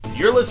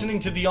You're listening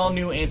to the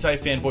all-new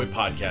Anti-Fanboy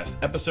Podcast,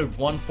 episode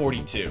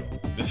 142.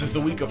 This is the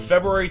week of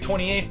February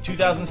 28th,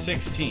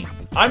 2016.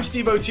 I'm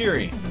Steve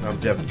O'Teary. I'm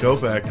Devin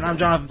Kopeck. And I'm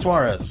Jonathan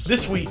Suarez.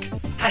 This week,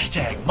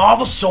 hashtag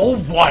Marvel So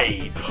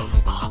White.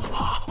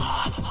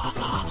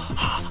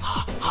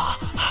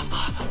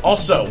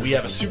 Also, we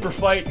have a super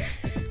fight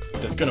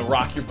that's gonna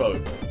rock your boat.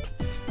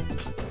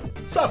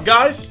 What's up,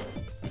 guys?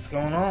 What's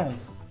going on?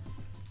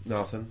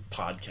 Nothing.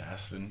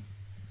 Podcasting.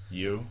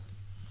 You.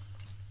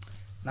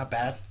 Not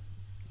bad.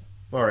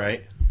 All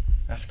right.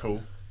 That's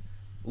cool.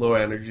 Low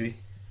energy.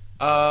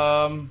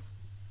 Well,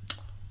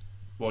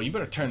 you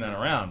better turn that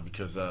around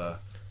because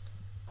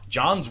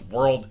John's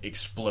world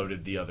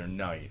exploded the other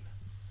night.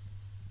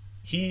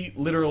 He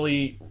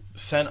literally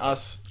sent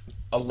us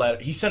a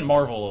letter. He sent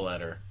Marvel a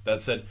letter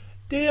that said,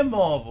 "Dear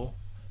Marvel,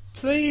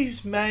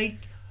 please make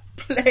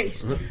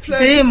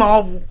Dear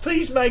Marvel.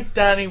 please make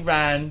Danny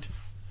Rand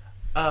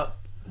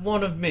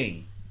one of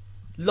me.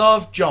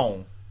 Love,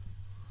 John."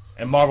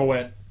 And Marvel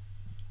went,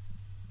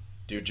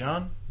 "Dear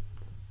John,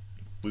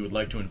 we would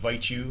like to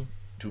invite you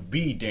to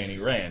be Danny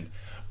Rand."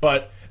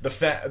 But the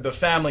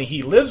family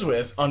he lives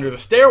with under the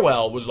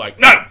stairwell was like,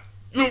 "No!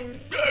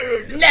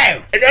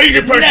 No! An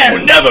Asian person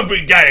would never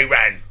be Danny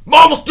Rand!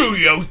 Marvel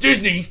Studios,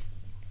 Disney!"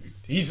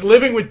 He's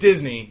living with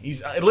Disney.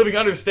 He's living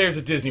under the stairs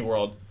at Disney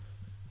World.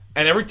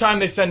 And every time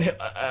they send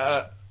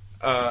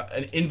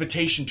an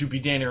invitation to be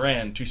Danny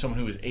Rand to someone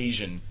who is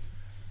Asian,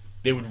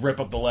 they would rip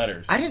up the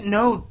letters. I didn't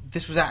know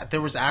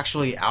there was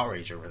actually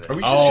outrage over this. Are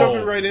we just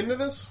jumping right into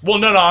this? Well,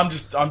 no, I'm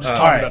just talking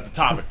about the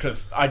topic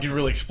because I didn't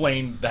really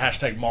explain the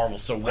hashtag Marvel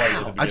so well at the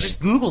beginning. I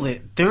just Googled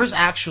it. There's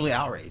actually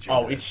outrage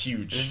over this. It's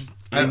huge. This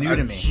is new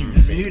to me.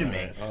 This is new to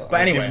me.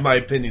 But anyway. I'll give my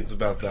opinions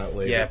about that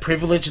later. Yeah,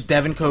 privileged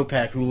Devin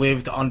Kopeck, who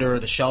lived under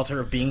the shelter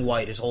of being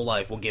white his whole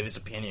life, will give his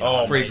opinion.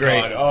 Oh, pretty my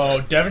great. God.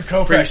 Oh, Devin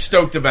Kopeck. Pretty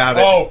stoked about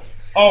it.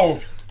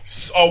 Oh,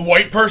 a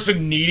white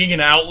person needing an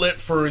outlet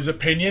for his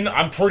opinion,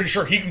 I'm pretty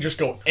sure he can just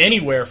go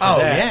anywhere for that.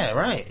 Oh, yeah,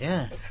 right,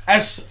 yeah.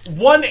 As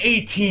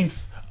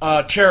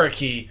 1/18th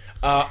Cherokee,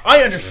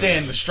 I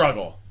understand the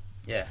struggle.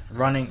 Yeah,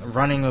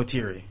 running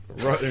O'Teary.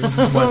 Runner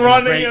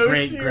Running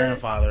Great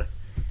grandfather.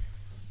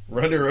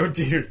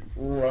 O'Deer.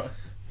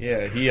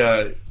 Yeah, he,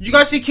 Did you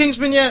guys see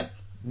Kingsman yet?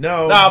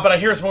 no. Nah, but I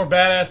hear it's more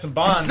badass than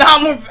Bond. It's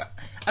not more.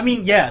 I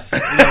mean, yes.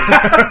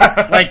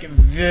 Like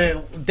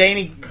the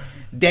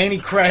Danny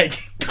Craig.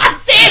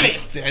 God damn it!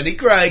 Danny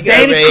Craig.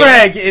 Danny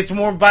Craig. It's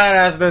more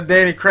badass than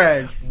Danny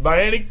Craig.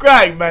 Danny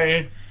Craig,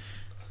 man.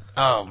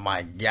 Oh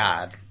my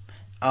god.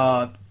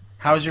 How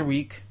was your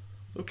week,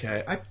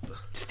 Okay.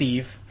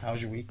 Steve? How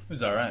was your week? It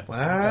was alright. Wow.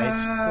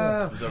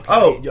 Nice, cool.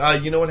 Okay. Oh,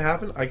 you know what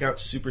happened? I got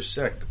super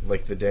sick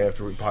like the day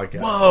after we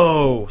podcast.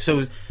 Whoa!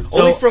 So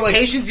Only for, like-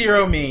 patient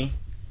zero me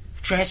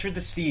transferred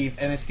to Steve,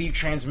 and then Steve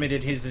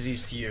transmitted his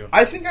disease to you.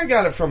 I think I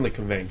got it from the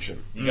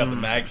convention. You got the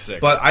mag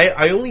sick. But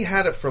I only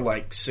had it for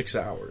like 6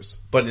 hours.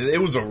 But it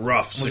was a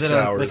rough Was 6 it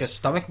hours. like a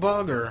stomach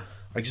bug, or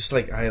I just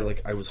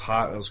I was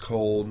hot, I was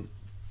cold.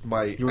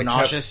 you were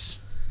nauseous?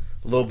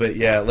 A little bit,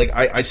 yeah. Like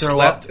I Throw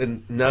slept up?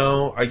 and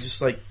no, I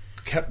just like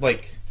kept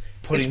like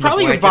putting. It's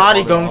probably the your blanket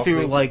body on going and through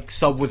off me. like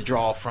sub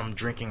withdrawal from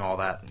drinking all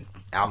that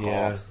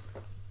alcohol.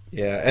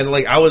 Yeah, and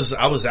like I was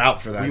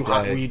out for that Were you,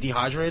 day. were you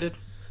dehydrated?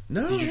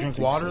 No, Did you I don't drink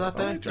think water so. that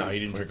day? No, he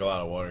didn't drink a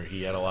lot of water.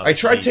 He had a lot of I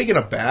tried tea. taking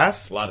a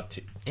bath A lot of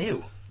tea.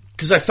 Ew.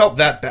 because I felt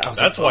that bad.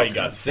 That's why he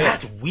got sick.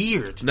 That's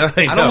weird. No,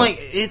 I know. don't like.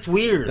 It's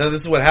weird. No,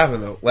 this is what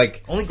happened though.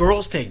 Like Only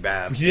girls take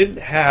baths. you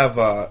didn't have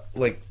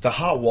like the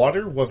hot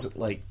water wasn't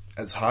like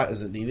as hot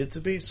as it needed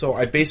to be, so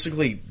I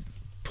basically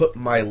put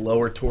my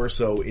lower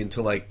torso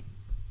into like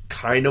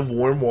kind of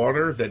warm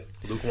water that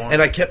Lukewarm?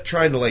 and I kept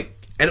trying to like,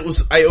 and it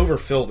was I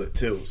overfilled it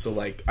too, so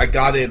like I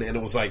got in and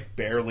it was like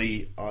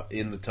barely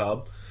in the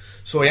tub,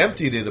 so I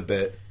emptied it a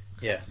bit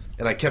Yeah.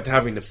 and I kept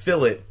having to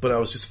fill it, but I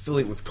was just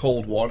filling it with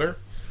cold water.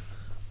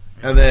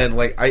 And then,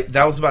 like,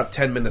 that was about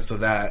 10 minutes of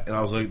that, and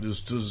I was like,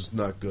 this is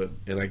not good.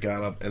 And I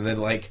got up, and then,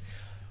 like,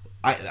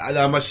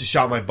 I must have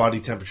shot my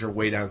body temperature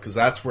way down, because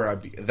that's where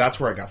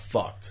I got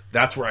fucked.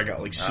 That's where I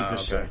got, like, super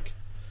sick.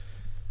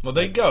 Well,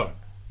 there you go.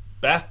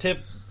 Bath tip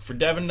for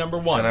Devin number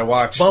 1. And I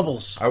watched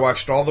Bubbles. I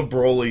watched all the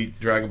Broly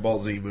Dragon Ball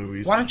Z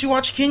movies. Why don't you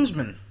watch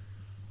Kingsman?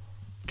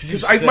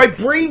 Because my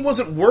brain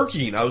wasn't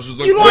working. I was just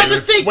like, You don't have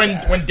to think.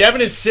 When Devin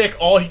is sick,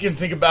 all he can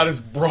think about is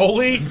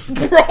Broly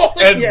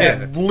Broly. and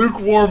Yeah.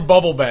 lukewarm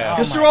bubble bath.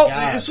 Because Oh they're all, my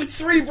God. it's like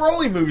 3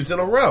 Broly movies in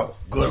a row.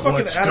 It's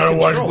fucking out gotta of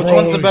watch control. Which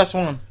one's the best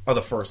one? Oh,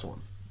 the first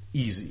one.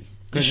 Easy.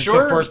 Because it's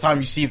sure? the first time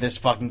you see this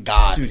fucking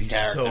god Dude, he's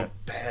character.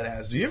 so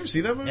badass. Do you ever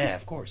see that movie? Yeah,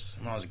 of course.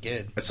 When I was a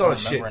kid. I saw don't that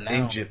shit remember it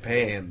in now.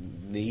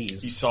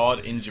 Japanese. He saw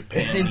it in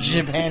Japan. In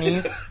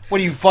Japanese?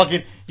 What are you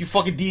fucking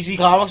DC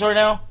Comics right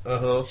now?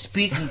 Uh-huh.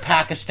 Speaking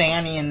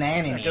Pakistani and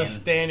Like a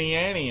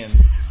Nanian.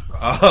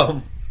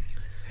 Stanianian.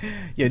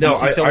 Yeah, No,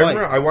 DC I so white.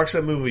 remember I watched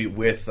that movie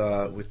with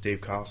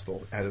Dave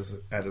Costal at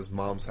his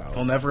mom's house.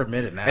 He'll never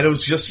admit it now. And it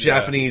was just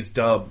Japanese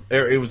dub.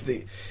 It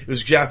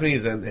was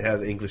Japanese and it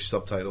had English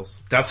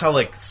subtitles. That's how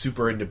like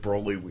super into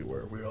Broly we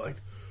were. We were like,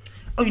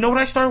 Oh, you know what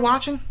I started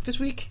watching this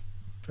week?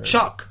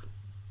 Chuck.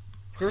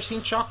 You ever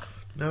seen Chuck?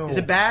 No. Is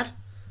it bad?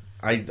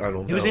 I don't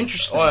know. It was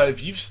interesting. Well,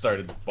 if you've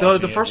started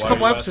watching The first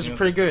couple episodes were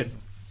pretty good.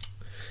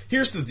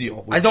 Here's the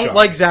deal. With I don't Chuck.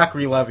 like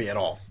Zachary Levy at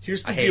all.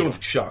 Here's the I hate deal him.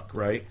 with Chuck,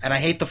 right? And I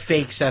hate the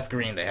fake Seth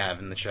Green they have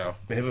in the show.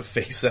 They have a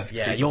fake Seth.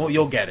 Yeah, Green.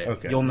 you'll get it.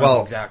 Okay. You'll know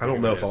well, exactly. I don't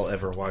who know it if I'll is.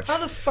 ever watch. How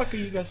the fuck are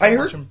you guys? I heard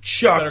watching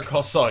Chuck- Better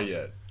Call Saul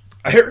yet?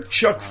 I heard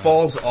Chuck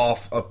falls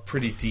off a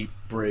pretty deep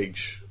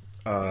bridge,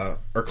 or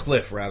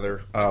cliff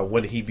rather,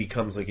 when he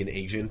becomes like an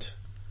agent.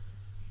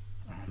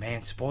 Oh,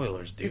 man,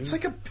 spoilers, dude. It's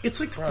like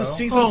Bro. the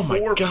season Oh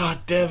 4. my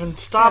god, Devin!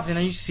 Stop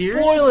Devin, are you serious?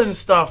 spoiling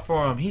stuff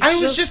for him. He I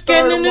was just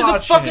started getting into the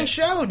watching fucking it.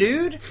 show,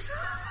 dude.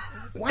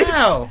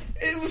 Wow.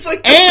 It was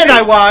like, And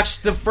I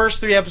watched the first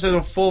 3 episodes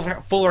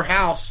of Fuller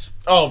House.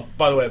 Oh,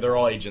 by the way, they're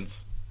all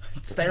agents.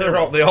 It's they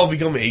terrible. all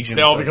become agents.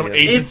 They all at become the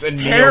end. agents, It's and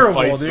Neo terrible,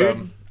 fights dude.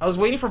 them. I was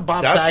waiting for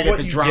Bob That's Saget what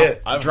to you drop,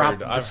 get. I've drop heard-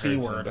 the I've C heard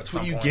word. That's at what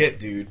some you point. get,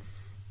 dude.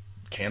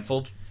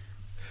 Canceled.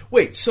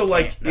 Wait, so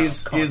like, No,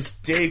 is come on.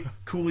 Dave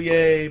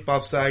Coulier,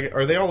 Bob Saget,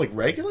 are they all like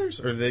regulars,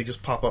 or do they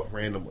just pop up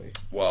randomly?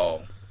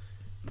 Well,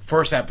 the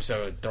first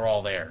episode, they're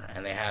all there,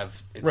 and they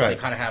have they Right.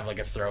 kind of have like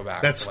a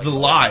throwback. That's to, like, the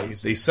old lie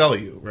ones. they sell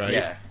you, right?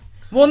 Yeah.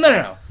 Well,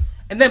 no.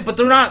 And then, but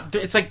they're not.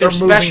 It's like they're They're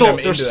moving special. them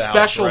They're into the house,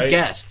 special right?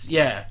 guests.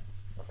 Yeah.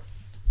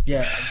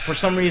 Yeah. For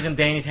some reason,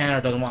 Danny Tanner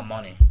doesn't want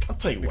money I'll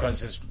tell you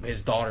because what,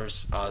 his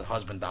daughter's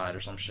husband died or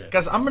some shit.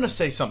 guys. I'm gonna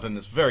say something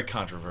that's very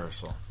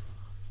controversial.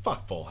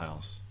 Fuck Full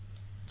House.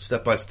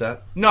 Step by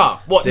step. No,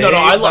 well, Day no.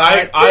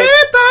 by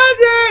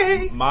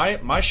day.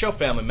 My show,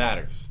 Family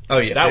Matters. Oh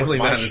yeah, That was Family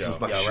my Matters show. is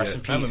my Yeah, shit. rest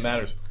in peace. Family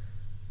Matters.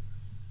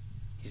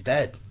 He's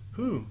dead.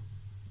 Who?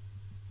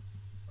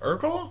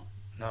 Urkel?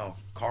 No,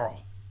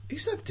 Carl.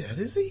 He's not dead,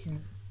 is he?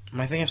 Am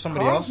I thinking of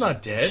somebody Carl's else?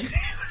 not dead.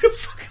 What the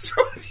fuck is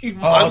wrong with you,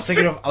 Oh, I was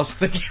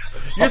monster? thinking.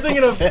 You're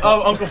thinking of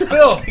Uncle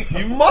Phil.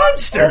 You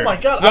monster! Oh my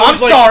god! Well, I I'm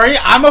was like- sorry.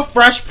 I'm a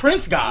Fresh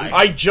Prince guy.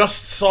 I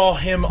just saw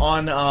him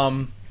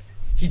on.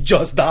 He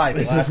just died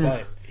last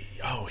night.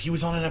 Oh, he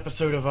was on an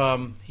episode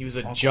of he was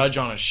a judge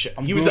on a show.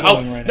 I'm He was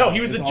Googling right no, now.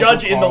 he was Is a Uncle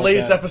judge in the Carl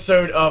latest dead?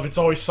 episode of It's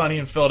Always Sunny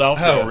in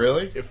Philadelphia. Oh,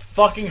 really?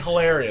 Fucking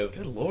hilarious.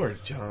 Good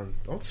lord, John.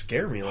 Don't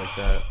scare me like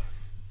that.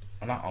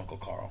 I'm not Uncle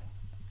Carl.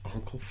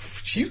 Uncle...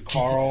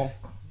 Carl.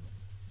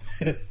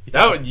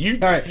 That you All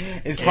right,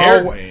 is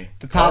scared Carl me.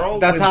 the top? Carl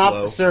That top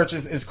Winslow. search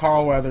is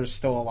Carl Weathers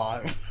still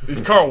alive?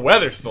 Is Carl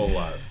Weathers still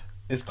alive?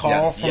 Is Carl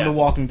Yes. from Yes. The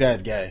Walking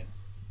Dead gay?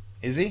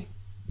 Is he?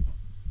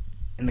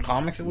 In the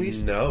comics, at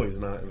least. No, he's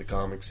not in the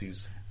comics.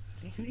 He's...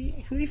 Who do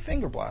you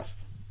finger blast?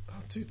 Oh,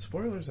 dude,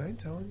 spoilers. I ain't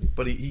telling you.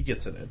 But he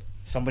gets it in.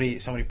 Somebody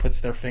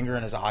puts their finger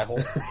in his eye hole.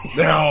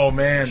 No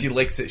man. She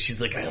licks it. She's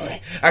like, I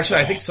like...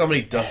 Actually, I think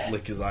somebody does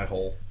lick his eye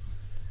hole.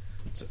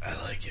 So, I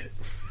like it.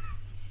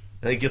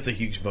 And he gets a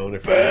huge boner.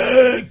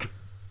 Big!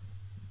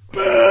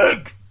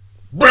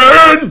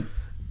 Burn.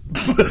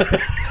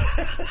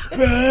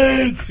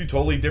 Big! Two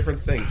totally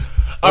different things.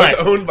 All Both right.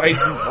 owned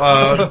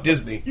by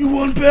Disney. You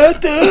want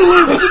bad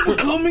things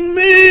becoming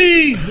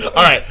me? All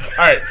right.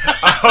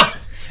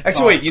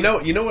 Actually, wait. You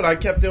know what I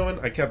kept doing?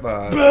 I kept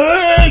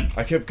Big!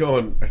 I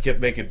kept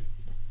making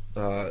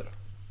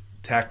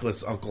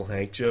tactless Uncle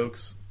Hank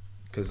jokes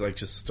because I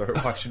just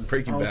started watching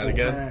Breaking Bad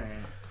again.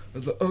 I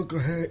was like, Uncle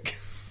Hank.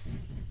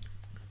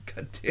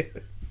 God damn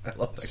it! I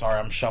love that. Sorry,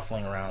 I'm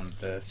shuffling around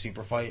the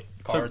Super Fight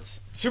cards.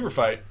 Super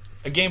Fight,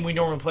 a game we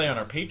normally play on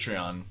our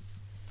Patreon.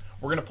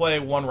 We're gonna play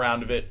one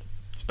round of it,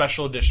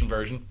 special edition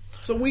version.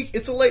 It's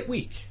a late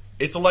week.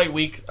 It's a light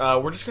week.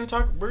 We're just gonna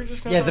talk. We're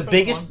just gonna. Yeah, talk the about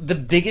biggest one. the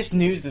biggest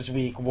news this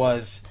week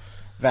was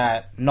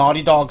that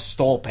Naughty Dog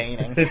stole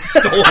painting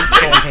Stolen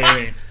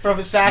painting. from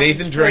Assassin's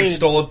Nathan Drake Creed.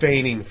 stole a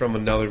painting from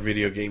another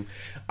video game.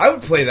 I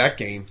would play that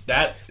game.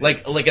 That Like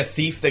a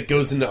thief that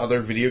goes into other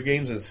video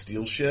games and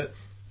steals shit.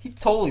 He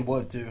totally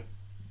would too.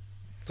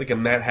 It's like a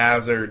Matt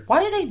Hazard.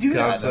 Why did they do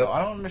that Concept. though?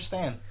 I don't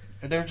understand.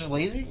 They're just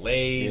lazy.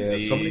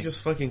 lazy. Yeah, somebody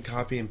just fucking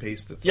copy and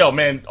paste it. Yo,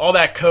 man, all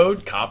that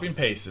code, copy and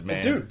paste it,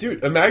 man.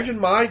 Dude, imagine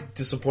my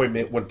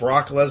disappointment when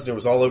Brock Lesnar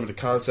was all over the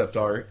concept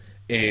art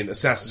in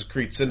Assassin's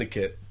Creed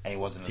Syndicate. And he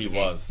wasn't. In He the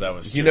game. was. That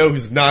was. You know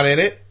who's not in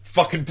it?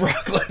 Fucking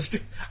Brock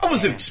Lesnar. I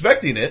wasn't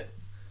expecting it.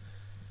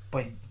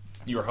 But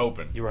You were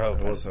hoping. you were I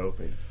hoping. was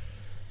hoping.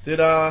 Did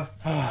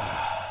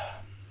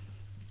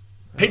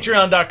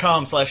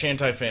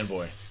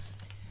Patreon.com/antifanboy.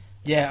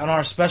 Yeah, on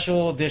our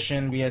special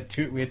edition, we had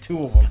two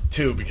of them.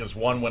 2 because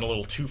one went a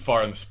little too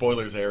far in the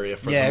spoilers area.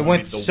 For Yeah, the it movie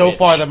went The so Witch.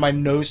 far that my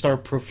nose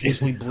started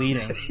profusely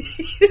bleeding,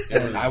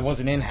 and I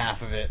wasn't in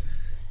half of it.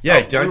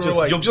 Yeah, Oh, John, we were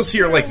like- you'll just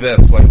hear like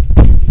this, like,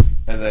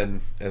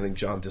 and then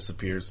John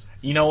disappears.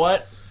 You know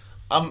what?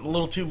 I'm a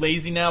little too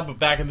lazy now, but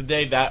back in the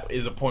day, that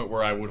is a point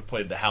where I would have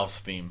played the house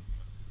theme.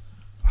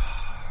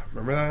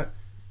 Remember that?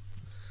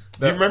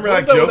 Do you remember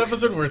what that was joke? one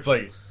episode where it's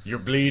like, you're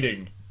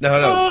bleeding?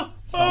 No.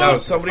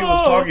 Somebody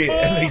was talking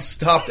and they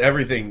stopped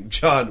everything.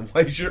 John,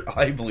 why is your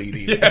eye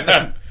bleeding? Yeah. And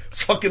then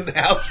fucking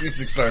house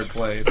music started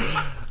playing.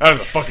 That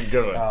was a fucking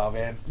good one. Oh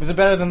man, was it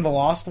better than the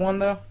Lost one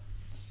though?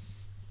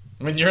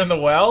 When you're in the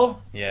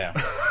well, Yeah.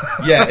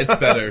 Yeah, it's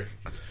better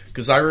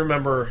because I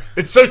remember.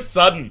 it's so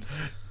sudden.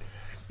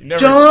 You never.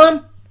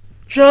 John.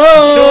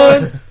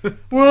 John,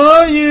 where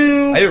are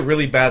you? I had a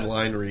really bad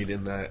line read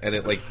in that, and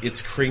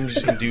it's cringe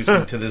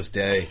inducing to this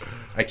day.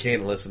 I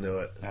can't listen to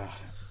it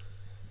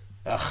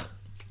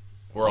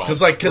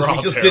because we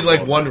just did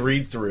like one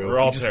read through.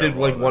 We just did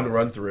like one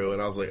run through,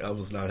 and I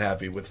was not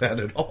happy with that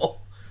at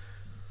all.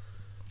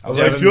 I was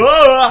like,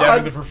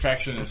 Devin the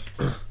perfectionist.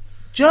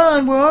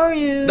 John, where are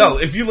you? No,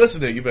 if you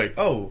listen to it, you'd be like,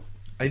 oh,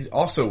 I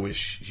also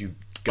wish you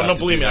got don't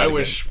to believe do me. that I again.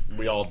 wish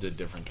we all did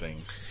different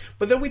things.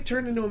 But then we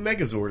turned into a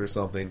Megazord or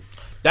something.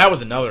 That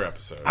was another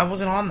episode. I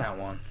wasn't on that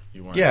one.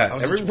 You weren't. Yeah, I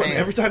was in Japan.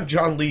 every time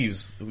John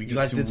leaves, we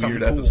guys just did do something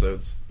weird cool.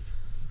 episodes.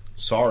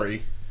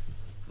 Sorry.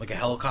 Like a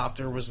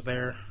helicopter was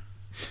there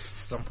at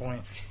some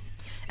point.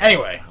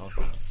 Anyway,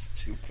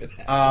 Stupid.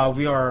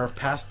 we are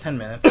past 10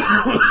 minutes.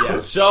 Yeah.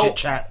 So Chit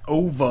chat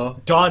over.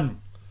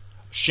 done.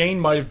 Shane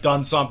might have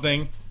done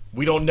something.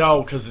 We don't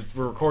know because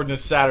we're recording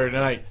this Saturday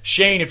night.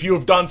 Shane, if you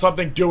have done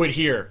something, do it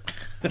here.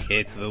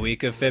 It's the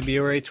week of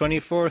February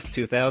 24th,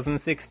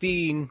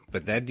 2016,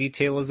 but that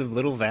detail is of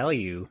little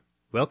value.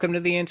 Welcome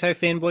to the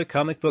Anti-Fanboy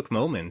Comic Book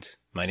Moment.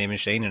 My name is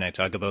Shane and I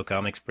talk about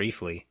comics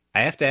briefly.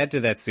 I have to add to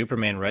that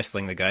Superman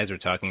wrestling the guys were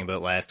talking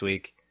about last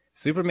week.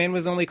 Superman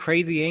was only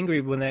crazy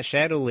angry when that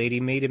Shadow Lady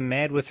made him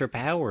mad with her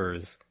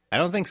powers. I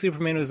don't think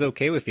Superman was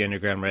okay with the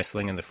underground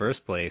wrestling in the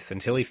first place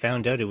until he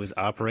found out it was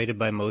operated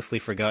by mostly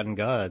forgotten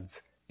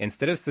gods.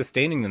 Instead of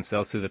sustaining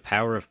themselves through the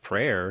power of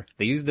prayer,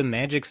 they used the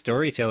magic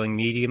storytelling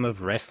medium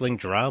of wrestling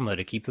drama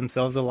to keep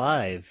themselves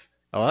alive.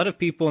 A lot of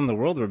people in the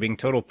world were being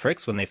total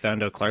pricks when they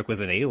found out Clark was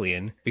an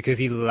alien, because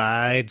he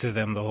lied to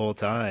them the whole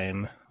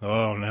time.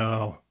 Oh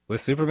no.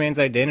 With Superman's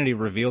identity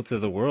revealed to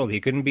the world,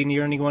 he couldn't be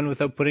near anyone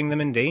without putting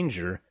them in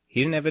danger.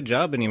 He didn't have a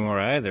job anymore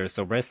either,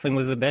 so wrestling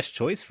was the best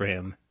choice for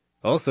him.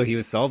 Also, he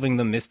was solving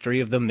the mystery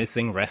of the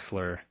missing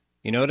wrestler.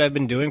 You know what I've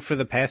been doing for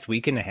the past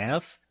week and a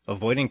half?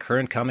 Avoiding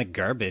current comic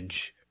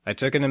garbage. I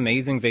took an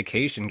amazing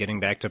vacation getting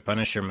back to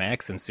Punisher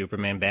Max and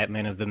Superman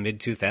Batman of the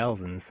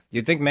mid-2000s.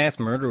 You'd think mass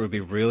murder would be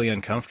really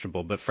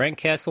uncomfortable, but Frank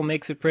Castle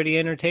makes it pretty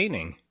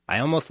entertaining. I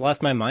almost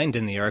lost my mind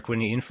in the arc when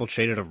he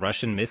infiltrated a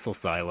Russian missile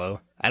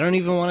silo. I don't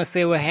even want to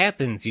say what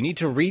happens, you need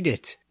to read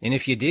it. And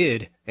if you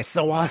did, it's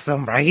so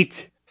awesome,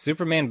 right?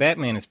 Superman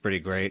Batman is pretty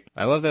great.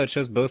 I love how it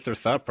shows both their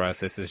thought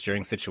processes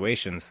during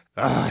situations.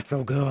 It's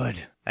so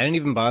good. I didn't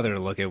even bother to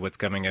look at what's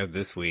coming out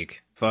this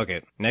week. Fuck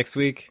it. Next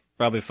week,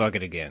 probably fuck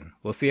it again.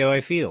 We'll see how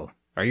I feel.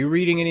 Are you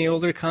reading any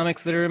older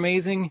comics that are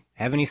amazing?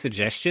 Have any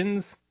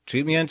suggestions?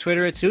 Tweet me on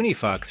Twitter at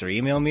TooneyFox or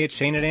email me at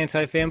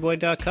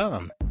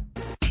shane@antifanboy.com.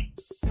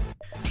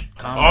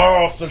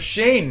 Oh, so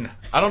Shane,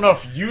 I don't know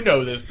if you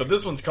know this, but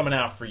this one's coming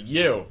out for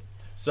you.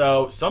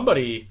 So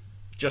somebody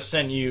just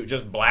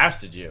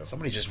blasted you.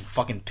 Somebody just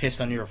fucking pissed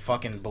on your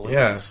fucking balloons.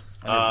 Yeah.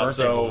 On your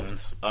birthday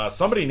balloons.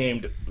 Somebody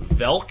named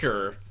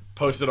Velker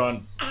posted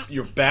on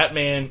your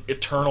Batman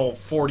Eternal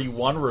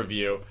 41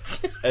 review,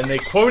 and they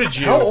quoted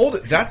you. How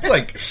old? That's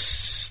like...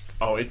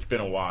 Oh, it's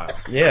been a while.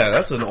 Yeah,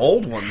 that's an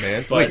old one,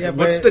 man. But- Wait, Yeah,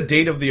 what's the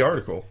date of the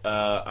article?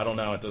 I don't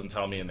know. It doesn't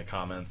tell me in the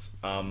comments.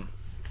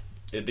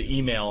 The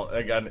email,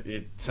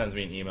 it sends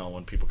me an email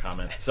when people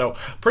comment. So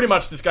pretty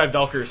much this guy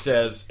Velker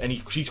says, and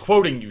he's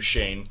quoting you,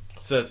 Shane,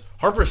 says,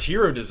 Harper's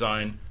hero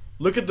design,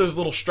 look at those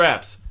little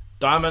straps.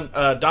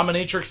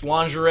 Dominatrix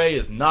lingerie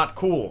is not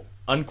cool,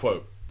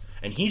 unquote.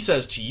 And he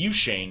says to you,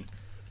 Shane,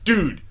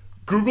 dude,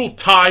 Google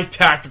Tie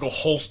tactical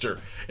holster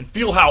and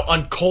feel how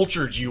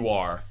uncultured you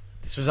are.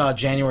 This was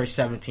January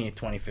 17th,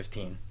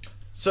 2015.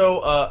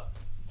 So,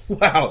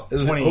 Wow, it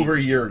was 20 over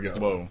a year ago.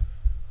 whoa.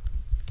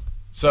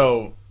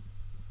 So,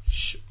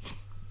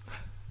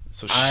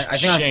 I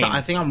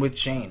think I'm with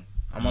Shane.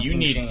 I'm on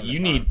Team Shane. this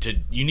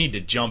time. you need to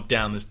jump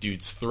down this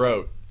dude's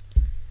throat.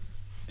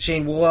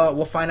 Shane,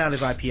 we'll find out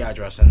his IP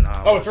address and.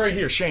 Oh, it's right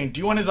here, Shane. Do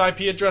you want his IP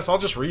address? I'll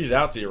just read it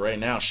out to you right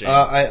now, Shane.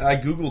 I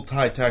googled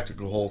Tie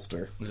tactical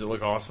holster. Does it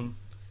look awesome?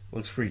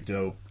 Looks pretty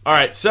dope. All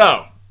right,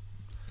 so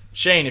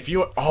Shane, if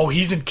you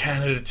he's in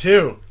Canada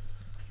too.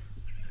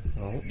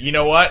 Oh. You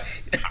know what?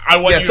 I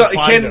want you to find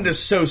him.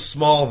 Canada's so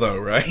small, though,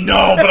 right?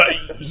 No, but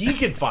he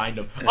can find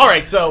him. All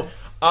right, so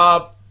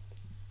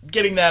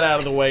getting that out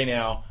of the way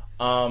now,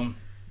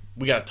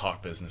 we got to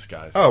talk business,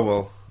 guys. Oh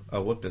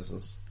well, what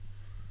business?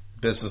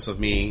 Business of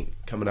me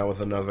coming out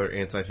with another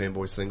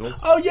anti-fanboy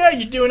singles. Oh yeah,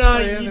 you're doing.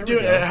 there we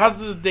go. How's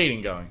the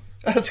dating going?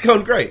 That's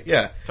going great.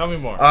 Yeah. Tell me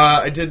more.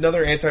 I did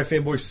another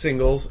anti-fanboy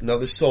singles,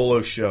 another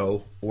solo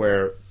show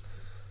where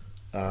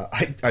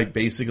I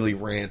basically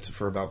rant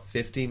for about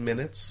 15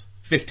 minutes.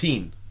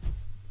 15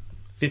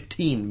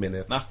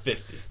 minutes. Not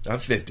 50.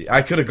 Not 50.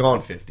 I could have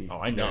gone 50. Oh,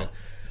 I know.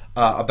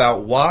 Yeah.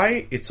 About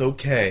why it's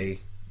okay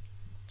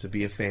to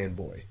be a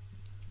fanboy.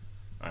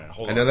 All right,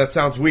 hold I on. know that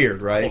sounds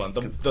weird, right? Hold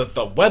on. The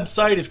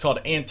website is called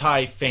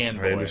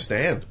Anti-Fanboy. I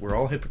understand. We're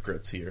all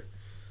hypocrites here.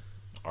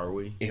 Are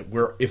we?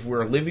 If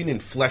we're living in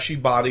fleshy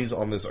bodies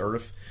on this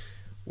earth,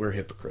 we're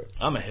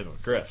hypocrites. I'm a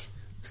hypocrite.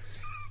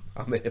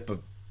 I'm a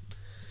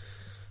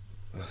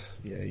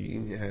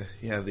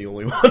Yeah, the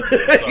only one.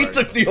 He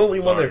took the only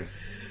one there.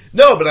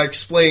 No, but I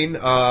explain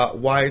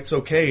why it's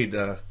okay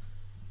to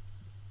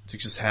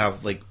just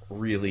have like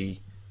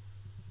really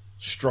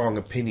strong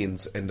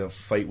opinions and to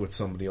fight with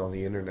somebody on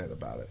the internet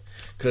about it.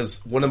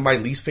 Because one of my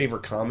least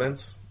favorite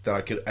comments that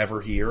I could ever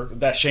hear...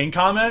 That Shane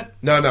comment?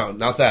 No,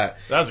 not that.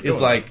 That was a good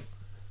It's one. like,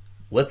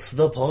 what's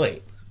the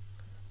point?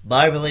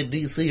 Marvel and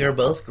DC are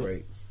both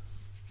great.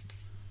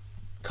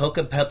 Coke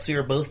and Pepsi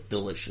are both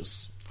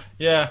delicious.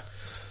 Yeah.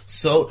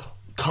 So,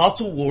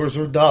 console wars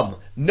are dumb.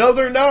 No,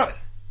 they're not.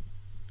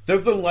 They're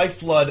the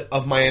lifeblood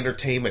of my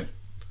entertainment.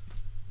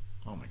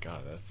 Oh my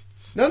god,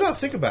 that's No,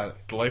 think about it.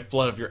 the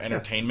lifeblood of your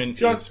entertainment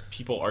John- is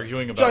people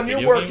arguing about John, video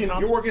you're game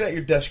consoles? You're working at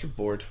your desk, you're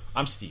bored.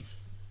 I'm Steve.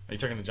 Are you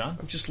talking to John?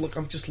 I'm just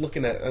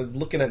looking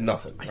at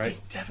nothing, I right?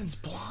 think Devin's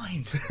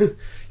blind.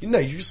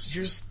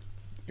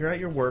 You're at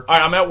your work.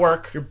 Alright, I'm at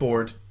work. You're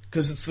bored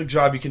because it's the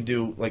job you can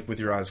do like with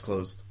your eyes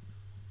closed.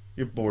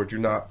 You're bored.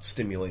 You're not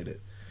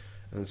stimulated,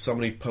 and then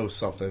somebody posts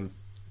something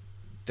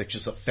that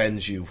just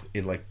offends you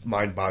in like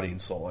mind, body, and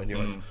soul, and you're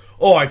like,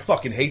 "Oh, I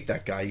fucking hate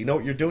that guy." You know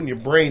what you're doing? Your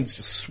brain's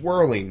just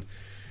swirling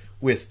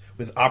with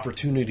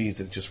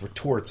opportunities and just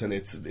retorts, and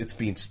it's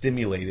being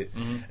stimulated,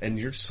 and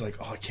you're just like,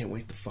 "Oh, I can't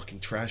wait to fucking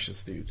trash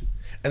this dude,"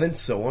 and then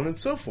so on and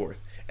so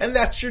forth, and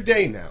that's your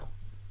day now.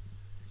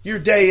 Your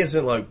day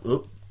isn't like,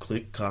 "Oop,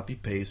 click, copy,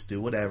 paste,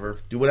 do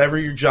whatever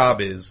your job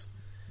is."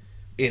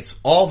 It's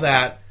all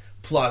that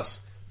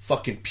plus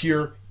fucking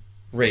pure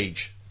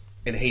rage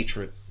and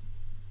hatred.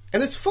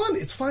 And it's fun.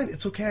 It's fine.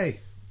 It's okay.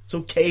 It's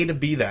okay to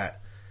be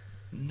that.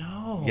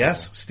 No.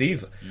 Yes,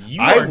 Steve.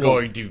 You I are will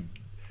going to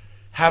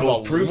have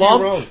will a prove you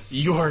lump. wrong.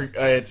 You are.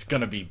 It's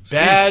going to be Steve,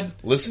 bad.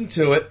 listen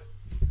to it.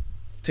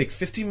 Take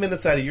 15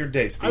 minutes out of your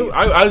day, Steve.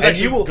 I was And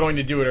actually you will, going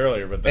to do it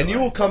earlier, but then and you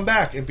will come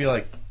back and be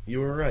like, "You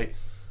were right."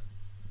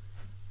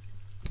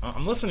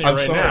 I'm listening to you I'm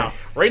right sorry. now.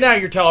 Right now,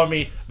 you're telling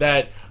me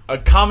that a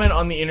comment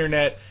on the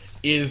internet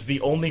is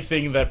the only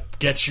thing that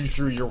gets you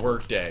through your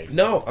workday.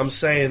 No, I'm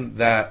saying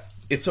that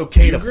it's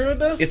okay You to agree with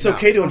this? It's No,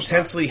 okay to of course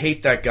intensely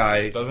hate that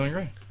guy. Doesn't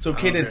agree. It's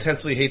okay to agree.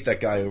 intensely hate that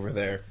guy over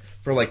there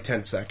for like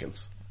 10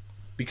 seconds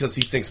because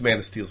he thinks Man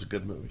of Steel's a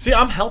good movie. See,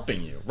 I'm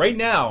helping you right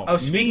now. Oh,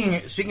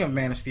 speaking of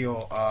Man of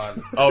Steel,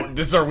 Oh,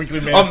 this is our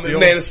weekly Man of Steel.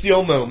 Man of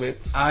Steel moment.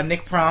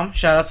 Nick Prom.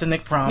 Shout out to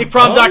Nick Prom.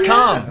 NickProm.com.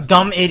 Oh, yeah.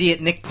 Dumb idiot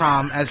Nick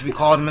Prom, as we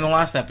called him in the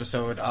last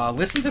episode.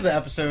 Listen to the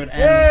episode and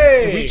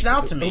Yay! he reached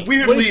out to me.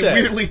 What'd he say?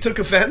 Weirdly took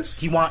offense.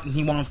 He wants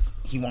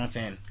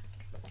in.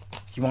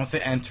 He wants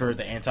to enter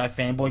the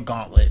anti-fanboy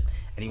gauntlet,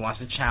 and he wants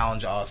to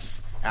challenge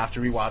us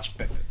after we watch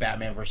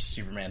Batman vs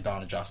Superman: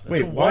 Dawn of Justice.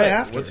 Wait, why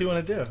after? What's he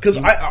want to do? Because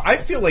I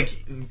feel like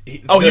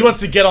He wants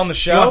to get on the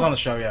show. He was on the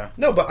show, yeah.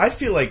 no, but I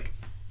feel like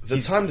the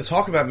time to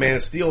talk about Man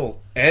of Steel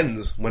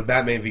ends when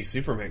Batman v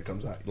Superman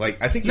comes out. Like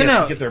I think he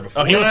has to get there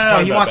before. Oh, he No, wants to no, talk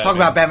no. He about wants to talk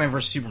Batman. about Batman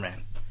vs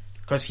Superman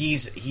because he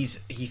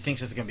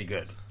thinks it's gonna be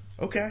good.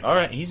 Okay. All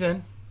right, he's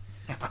in.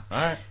 All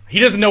right, he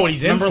doesn't know what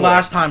he's in Remember for.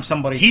 last time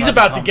somebody He's tried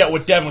about to come- get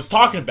what Devin was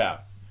talking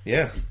about.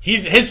 Yeah.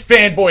 His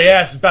fanboy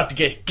ass is about to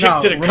get kicked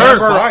No, to the remember- That's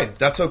curb. fine.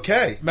 That's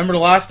okay. Remember the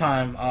last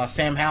time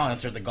Sam Howell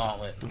entered the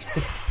gauntlet?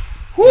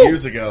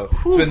 Years ago.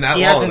 It's been that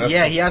He long. hasn't. That's-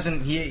 Yeah, he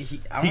hasn't. I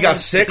He don't know, got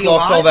is sick, he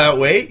lost alive? all that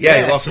weight.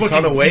 Yeah, he lost a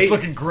ton of weight. He's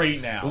looking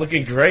great now.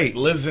 Looking great.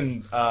 Lives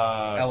in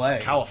LA.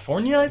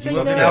 California, I think.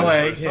 lives in now, LA.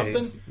 or Yeah,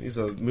 something. he's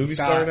a movie He's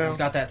star got, now. he's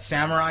got that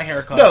samurai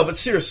haircut. No, but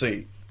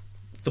seriously,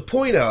 the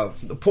point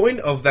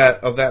of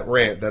that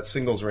rant, that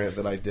singles rant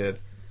that I did,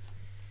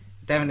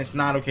 Devin, it's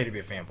not okay to be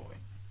a fanboy.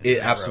 it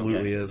Never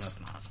absolutely okay. is. No, it's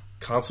not.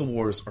 Console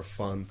wars are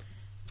fun.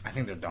 I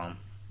think they're dumb.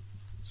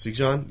 See,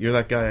 John, you're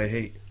that guy I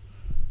hate,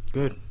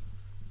 Good.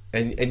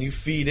 and you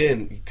feed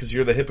in because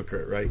you're the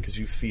hypocrite, right? Because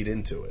you feed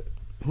into it.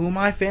 Who am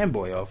I a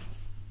fanboy of?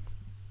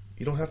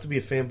 You don't have to be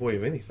a fanboy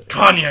of anything.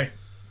 Kanye.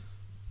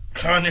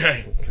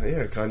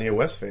 Yeah, Kanye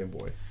West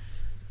fanboy.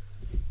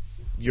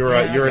 You're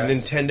Yeah, a I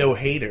guess. Nintendo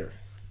hater.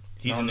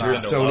 He's No, a no. You're a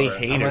Nintendo Sony lover.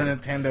 hater. I'm a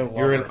Nintendo lover.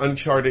 You're an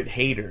Uncharted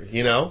hater.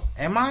 You know?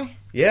 Am I?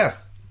 Yeah.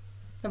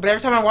 No, but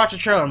every time I watch a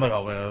trailer, I'm like,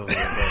 oh,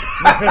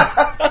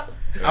 man.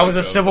 I was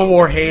a Civil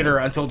War hater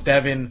until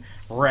Devin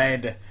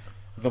read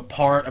the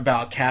part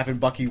about Cap and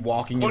Bucky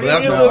walking. What into Well,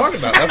 that's the what I'm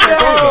snow. talking about. That's what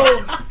I'm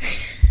talking about.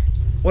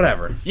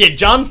 Whatever. Yeah,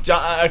 John,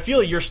 I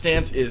feel your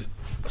stance is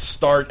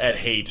start at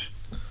hate.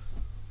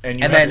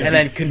 And And have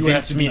then to convince you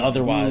have to me be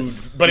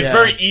otherwise. wooed. But it's Yeah.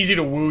 very easy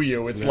to woo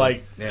you. It's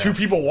like Yeah. two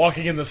people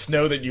walking in the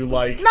snow that you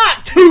like.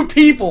 Not two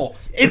people.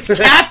 It's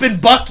Cap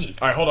and Bucky.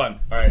 All right, hold on.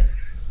 All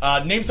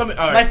right. Name something.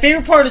 All My right.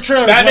 favorite part of the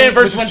trailer Batman was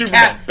versus when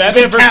Superman. Cap,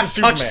 Batman was when Cap versus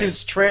touched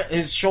Superman.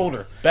 his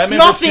shoulder. Batman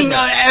versus Nothing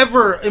Superman.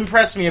 ever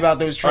impressed me about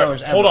those All right,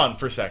 trailers. ever. hold on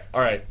for a sec. All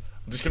right.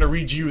 I'm just going to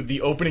read you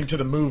the opening to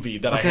the movie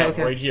that I have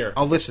right here.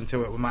 I'll listen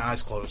to it with my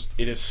eyes closed.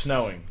 It is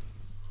snowing.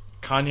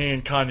 Kanye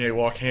and Kanye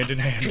walk hand in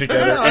hand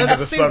together No, into that's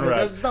the stupid.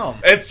 sunrise. That's dumb.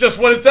 It's just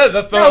what it says.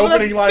 That's the No, but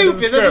opening that's line of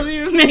the stupid. That doesn't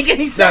script. even make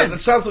any That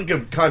sense. sounds like a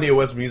Kanye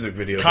West music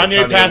video. that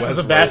Kanye passes West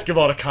a wrote.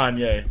 basketball to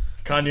Kanye.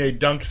 Kanye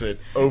dunks it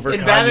over In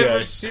Kanye. Batman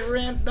vs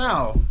Superman,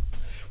 no.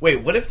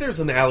 Wait, what if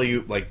there's an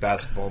alley-oop like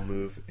basketball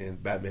move in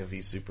Batman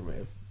v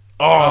Superman?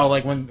 Oh, Oh,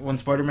 like when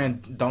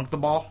Spider-Man dunked the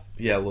ball?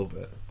 Yeah, a little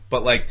bit.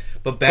 But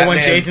But Batman.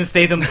 when Jason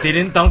Statham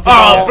didn't dunk the Oh,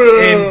 ball? boo!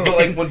 in- But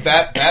like when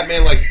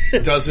Batman like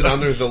does it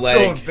under the still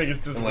leg the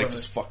biggest and like disappointment.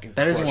 just fucking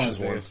That is one of crushes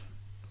the one. biggest.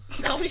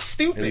 That was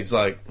stupid. And he's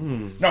like,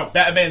 No,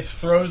 Batman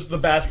throws the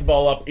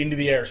basketball up into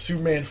the air.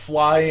 Superman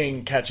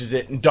flying catches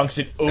it and dunks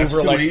it That's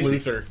over too Lex easy.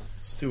 Luthor.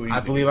 it's too easy. I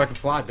believe I can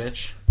fly,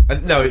 bitch. No,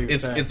 What are you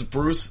it's saying? it's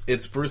Bruce.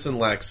 It's Bruce and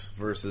Lex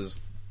versus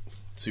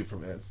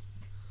Superman.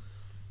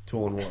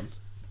 2-on-1.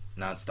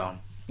 No, it's dumb.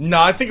 No,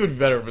 I think it would be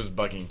better if it was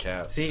Bucky and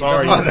Cap. See,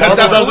 Sorry, that's- That's Marvel does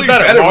absolutely it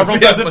better. better. Marvel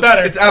does it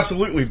better. It's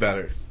absolutely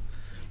better.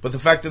 But the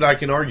fact that I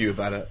can argue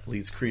about it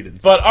leads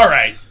credence. But all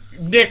right,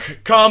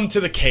 Nick, come to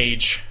the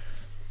cage.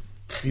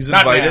 He's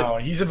Not invited. now.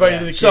 He's invited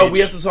to the cage. So we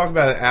have to talk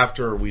about it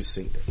after we've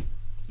seen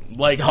it.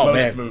 like Oh, most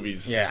man.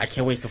 movies. Yeah, I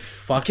can't wait to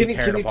fucking Can you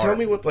tear can it you apart. tell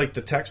me what like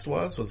the text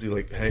was? Was he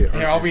like, "Hey,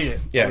 Here, I'll read it.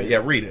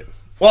 Yeah, read it.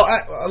 Well,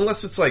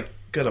 unless it's like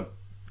gonna,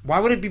 Why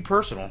would it be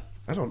personal?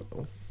 I don't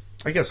know.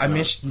 I guess I not.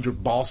 missed your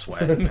ball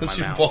sweat I in my missed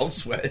your mouth. ball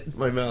sweat in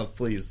my mouth,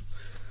 please.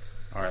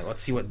 All right,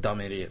 let's see what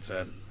dumb idiot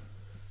said.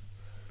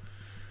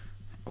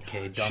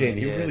 Okay, dumb Shane,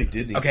 idiot. you really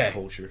did need Okay. some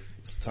culture.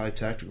 It's Thai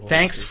tactical.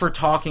 Thanks officers. for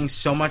talking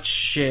so much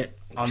shit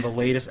on the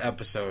latest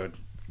episode.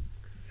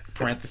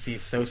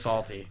 Parentheses, so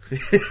salty.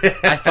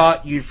 I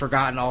thought you'd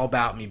forgotten all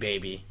about me,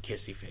 baby.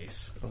 Kissy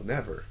face. Oh,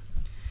 never.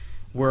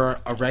 We're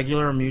a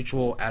regular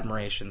mutual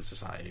admiration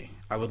society.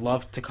 I would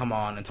love to come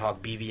on and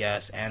talk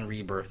BVS and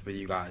Rebirth with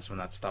you guys when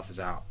that stuff is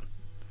out.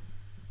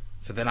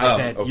 So then I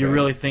said, okay. you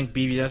really think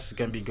BVS is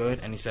going to be good?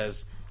 And he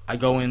says, I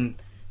go into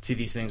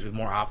these things with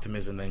more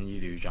optimism than you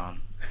do,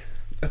 John.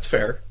 That's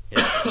fair.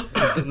 Yeah.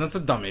 That's a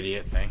dumb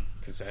idiot thing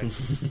to say.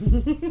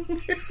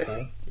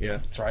 Cool. Yeah.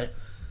 That's right.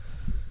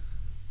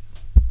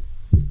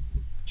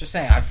 Just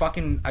saying,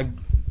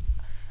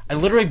 I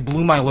literally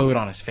blew my load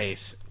on his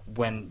face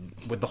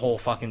with the whole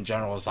fucking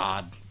General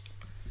Zod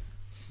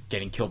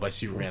getting killed by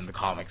Superman in the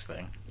comics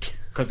thing,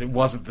 because it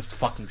wasn't this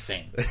fucking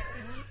same.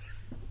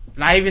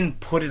 And I even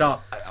put it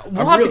up.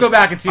 We'll have to go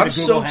back and see the I'm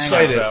Google so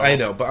excited. Hangouts. I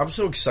know, but I'm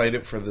so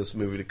excited for this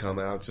movie to come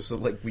out, just so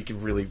like we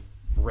can really.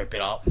 Rip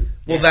it up.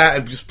 Well, that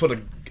and just put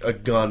a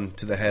gun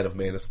to the head of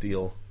Man of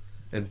Steel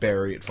and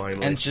bury it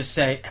finally. And just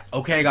say,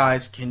 okay,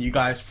 guys, can you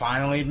guys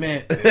finally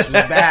admit this was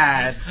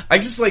bad? I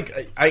just like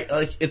I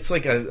like it's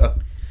like a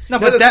No,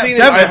 but that, scene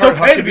that, in I it's Heart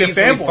okay to be a Hucklebees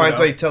when he fanboy, finds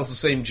though. out he tells the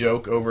same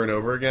joke over and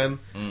over again.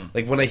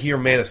 Like when I hear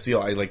Man of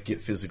Steel, I like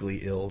get physically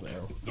ill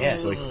now. Yeah.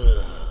 It's like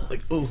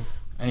ooh.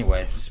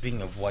 Anyway,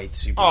 speaking of white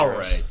superheroes. All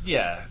right,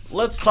 yeah.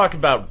 Let's talk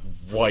about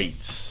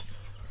whites.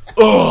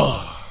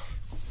 Ugh.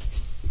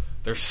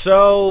 They're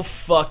so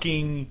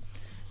fucking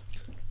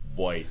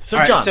white. So,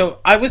 All right, John, so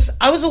I was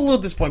a little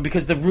disappointed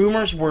because the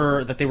rumors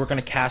were that they were going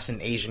to cast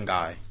an Asian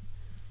guy.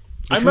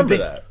 I Which remember would've been-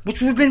 that.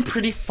 Which would have been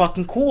pretty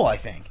fucking cool, I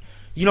think.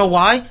 You know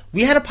why?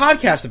 We had a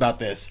podcast about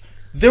this.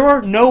 There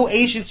are no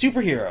Asian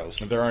superheroes.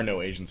 There are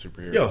no Asian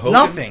superheroes. Yo, Hogan,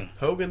 Nothing.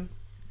 Hogan.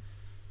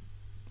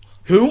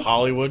 Who?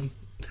 Hollywood.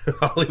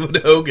 Hollywood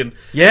Hogan.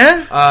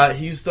 Yeah?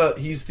 He's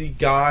the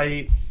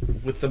guy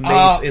with the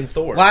mace in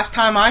Thor. Last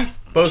time I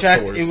Both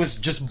checked, Thors. it was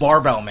just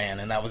Barbell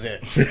Man, and that was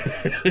it.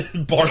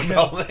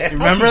 Barbell Man.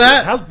 Remember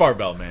that? How's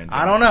Barbell Man?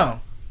 I don't know.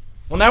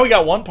 Well, now we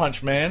got One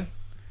Punch Man.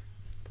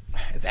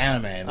 It's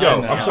anime. Yo, I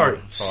know. I'm sorry.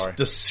 Sorry.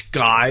 The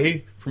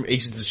Sky from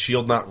Agents of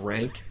S.H.I.E.L.D. not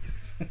rank?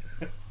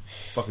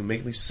 Fucking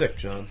make me sick,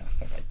 John.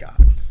 Oh my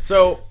god.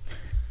 So,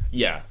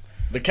 yeah,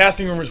 the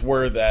casting rumors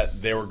were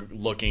that they were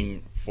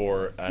looking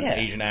for an Yeah.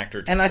 Asian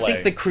actor to And play.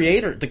 I think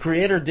the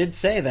creator did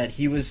say that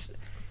he was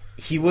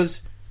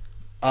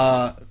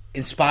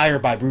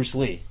inspired by Bruce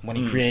Lee when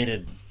he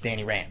created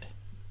Danny Rand,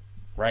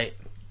 right?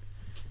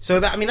 So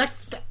that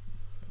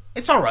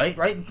it's all right,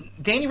 right?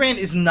 Danny Rand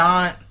is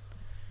not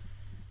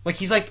like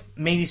he's like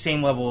maybe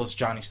same level as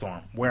Johnny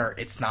Storm, where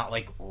it's not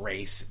like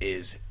race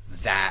is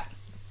that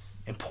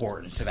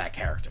important to that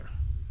character.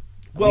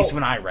 At least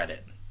when I read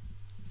it.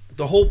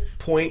 The whole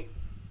point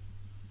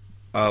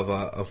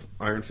of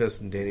Iron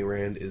Fist and Danny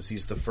Rand is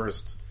he's the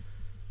first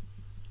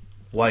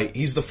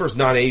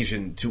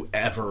non-Asian to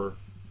ever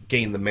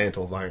gain the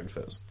mantle of Iron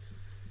Fist.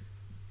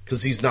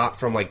 Because he's not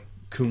from like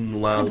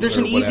Kung Lao. There's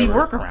or an easy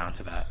whatever. workaround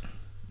to that.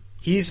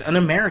 He's an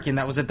American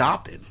that was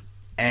adopted,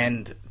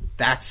 and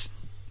that's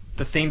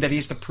the thing that he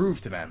has to prove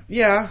to them.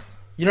 Yeah,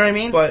 You know what I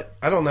mean? but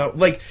I don't know.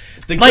 Like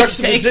the Like,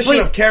 juxtaposition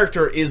explain- of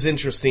character is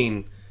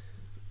interesting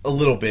a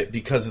little bit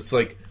because it's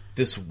like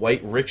this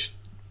white, rich,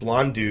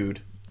 blonde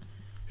dude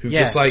who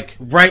just like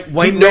white who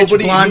rich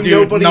nobody- blonde who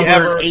dude, nobody number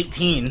ever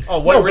 18. Oh,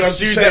 white No, but rich I'm just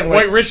dude! saying, That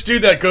like- white rich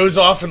dude that goes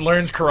off and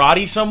learns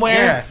karate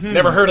somewhere. Yeah.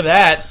 Never heard of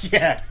that.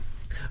 Yeah.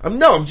 I'm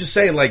just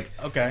saying, like,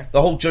 Okay.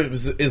 the whole joke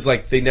is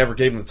like they never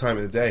gave him the time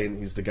of the day, and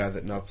he's the guy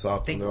that nuts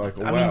up, and they're like,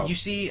 oh, I wow. mean, you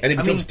see, and he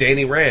becomes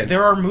Danny Rand.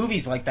 There are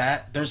movies like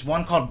that. There's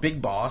one called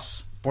Big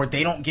Boss where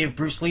they don't give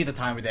Bruce Lee the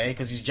time of day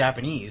because he's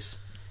Japanese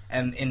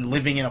and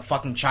living in a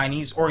fucking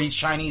Chinese, or he's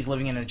Chinese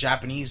living in a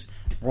Japanese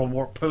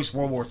post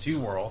World War II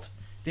world.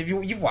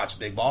 You've watched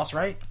Big Boss,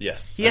 right?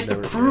 Yes. He has to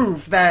never did.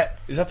 prove that.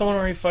 Is that the one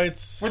where he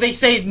fights? Where they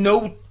say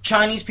no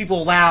Chinese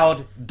people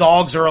allowed,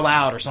 dogs are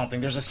allowed, or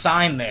something. There's a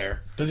sign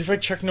there. Does he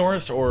fight Chuck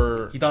Norris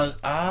or He does.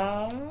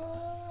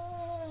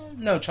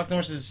 No, Chuck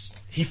Norris is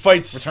he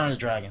fights Return of the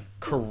Dragon.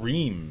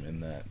 Kareem in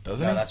that?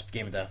 Doesn't No, he? that's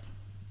Game of Death.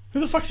 Who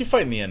the fuck's he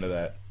fighting the end of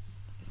that?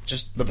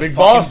 just The big fucking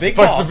boss. Big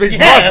Fucks boss. the big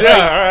Yeah, boss. Yeah,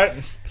 like- all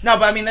right. No,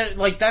 but I mean,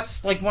 like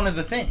that's like one of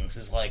the things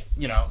is like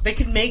they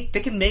can make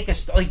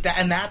like that,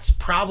 and that's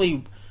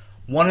probably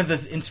one of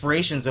the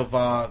inspirations of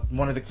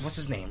one of the what's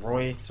his name,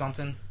 Roy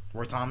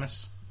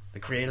Thomas, the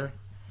creator.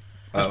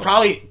 It's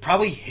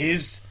probably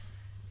his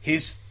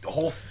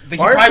whole. He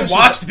Iron probably Fist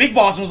watched Big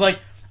Boss and was like,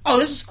 "Oh,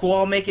 this is cool.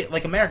 I'll make it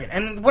like American."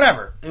 And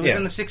whatever, it was Yeah.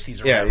 in the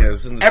 '60s or Yeah, whatever. it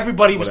was in the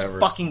Everybody was whatevers.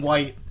 fucking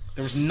white.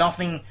 There was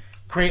nothing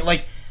great.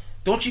 Like,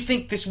 don't you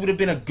think this would have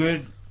been a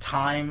good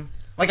time?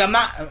 Like, I'm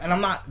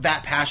not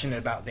that passionate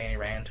about Danny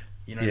Rand.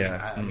 You know what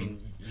Yeah. I mean? I mean,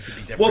 you could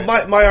be different.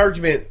 Well, my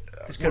argument,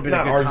 This could have been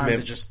not a good time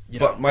argument, to just,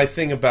 but my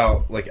thing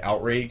about like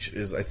outrage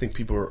is I think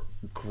people are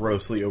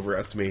grossly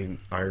overestimating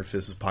Iron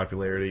Fist's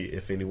popularity.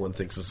 If anyone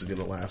thinks this is going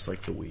to last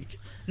like the week,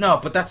 No,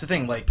 but that's the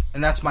thing. Like,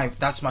 and that's my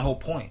whole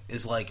point.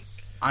 Is like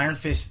Iron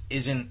Fist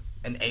isn't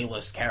an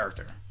A-list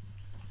character.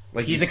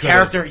 like He's you a could've-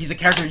 character. He's a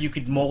character you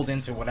could mold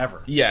into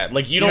whatever. Yeah,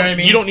 like you know don't what I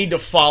mean? you don't need to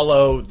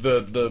follow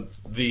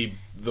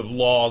the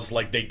laws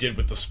like they did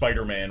with the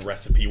Spider-Man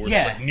recipe where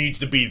Yeah. it's like needs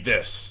to be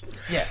this.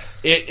 Yeah.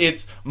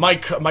 It's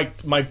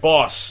my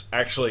boss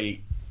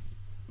actually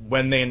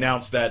when they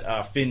announced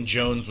that Finn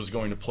Jones was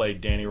going to play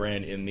Danny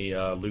Rand in the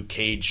Luke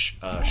Cage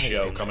show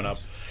Finn coming Jones.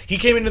 up. He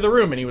came into the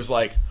room and he was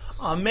like,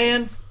 "Oh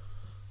man,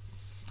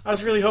 I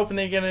was really hoping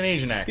they get an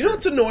Asian actor." You know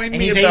what's annoying And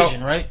me he's about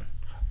Asian, right?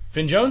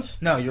 Finn Jones?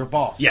 No, you're a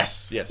boss.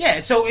 Yes. Yeah.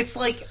 So it's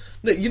like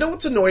you know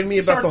what's annoying me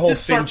about our- the whole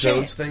this is our Finn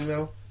Jones chance. thing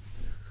though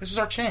this was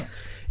our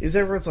chance. is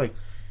everyone's like,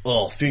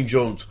 oh, Finn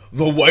Jones,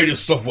 the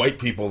whitest of white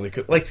people they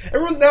could like.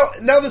 Everyone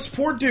now this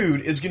poor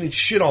dude is getting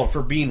shit on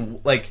for being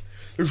like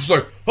they're just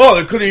like, oh,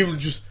 they couldn't even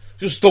just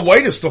the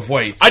whitest of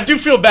whites. I do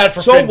feel bad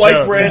for So Finn white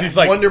Jones. bread, 'Cause he's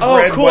like, Wonder "Oh,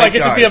 Bread, cool! white I get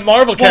guy." to be a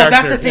Marvel Well, character."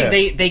 that's the thing.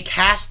 Yeah. They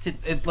cast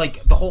it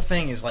like the whole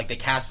thing is like they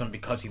cast him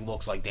because he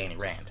looks like Danny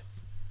Rand.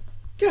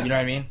 Yeah. You know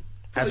what I mean?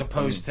 As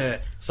opposed to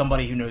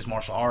somebody who knows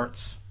martial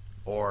arts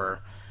or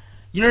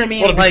you know what I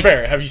mean? Well, to be like,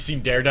 fair, have you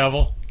seen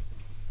Daredevil?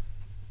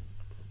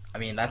 I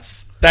mean,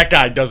 that's That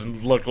guy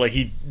doesn't look like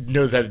he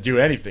knows how to do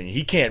anything.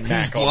 He can't He's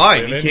mac on blind.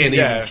 He women. can't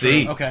Yeah, even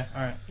see. okay.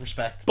 All right,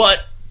 respect.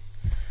 But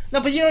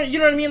No, but you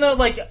know what I mean though.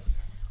 Like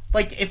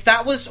if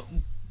that was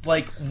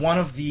like one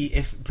of the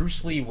if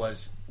Bruce Lee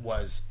was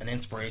an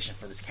inspiration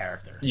for this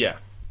character, yeah,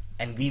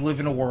 and we live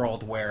in a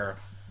world where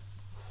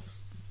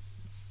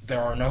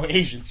there are no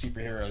Asian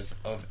superheroes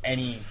of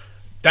any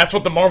that's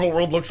what the Marvel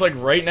world looks like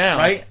right now.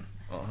 right.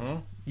 Uh-huh.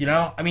 You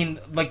know, I mean,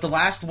 like the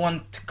last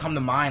one to come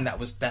to mind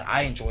that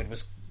I enjoyed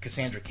was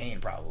Cassandra Cain.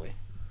 Probably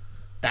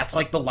that's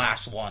like the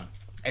last one,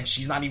 and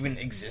she's not even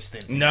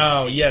existent. in No,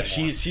 DC yeah,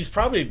 anymore. she's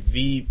probably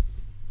the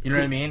You know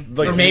what I mean?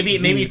 like or maybe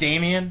the-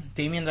 Damien.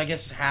 Damien, I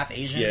guess, is half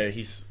Asian. yeah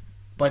he's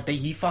but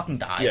he fucking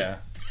died. yeah.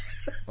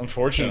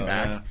 Unfortunately, Came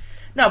back. yeah.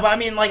 No, but I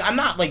mean, like, I'm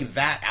not like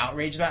that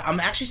outraged about. I'm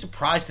actually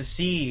surprised to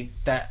see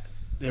that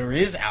there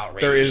is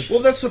outrage. There is. Well,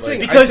 that's the thing.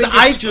 Because think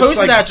it's I just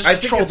posted that just I to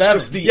think troll it's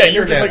just Devin. the Yeah,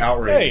 you're internet just like,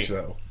 outrage, hey.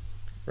 though,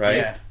 right?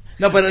 Yeah.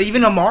 No, but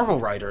even a Marvel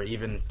writer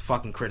even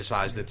fucking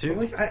criticized it too.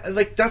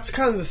 Like that's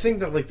kind of the thing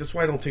that like that's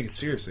why I don't take it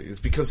seriously. Is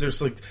because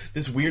there's like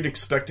this weird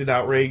expected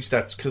outrage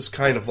that's just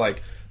kind of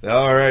like,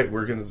 all right,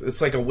 we're gonna.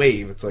 It's like a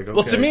wave. It's like okay.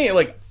 Well, to me,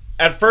 like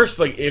at first,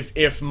 like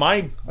if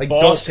my Like,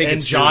 boss don't take it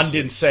and John seriously.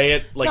 didn't say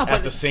it like No, but-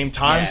 at the same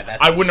time, Yeah, that's-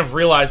 I wouldn't have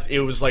realized it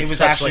was like It was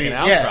such actually-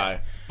 like an yeah. outcry.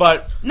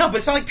 But No, but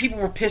it's not like people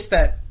were pissed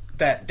that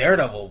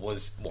Daredevil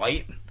was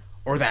white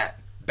or that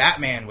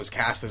Batman was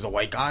cast as a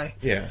white guy.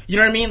 Yeah. You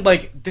know what I mean?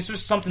 Like, this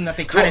was something that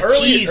they kind well,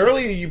 of teased.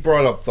 earlier you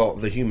brought up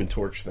the Human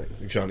Torch thing,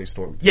 the Johnny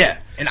Storm. Yeah,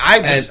 and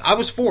I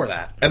was for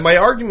that. And my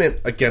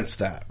argument against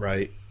that,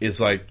 right, is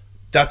like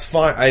that's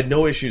fine. I had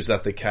no issues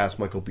that they cast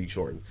Michael B.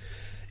 Jordan.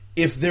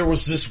 If there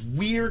was this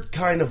weird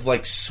kind of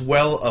like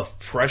swell of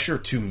pressure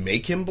to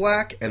make him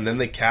black, and then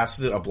they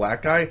casted a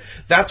black guy,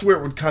 that's where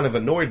it would kind of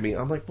annoyed me.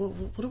 I'm like, well,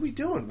 what are we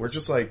doing? We're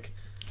just like,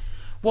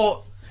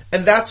 Well,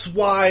 and that's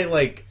why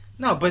like.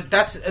 no, but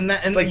and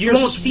Like you there's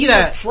won't this see weird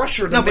that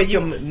pressure to No, but make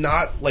him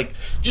not like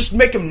just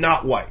make him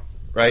not white,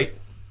 right?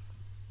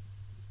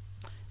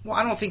 Well,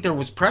 I don't think there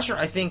was pressure.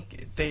 I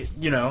think they,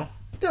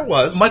 There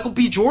was Michael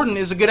B. Jordan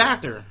is a good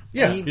actor.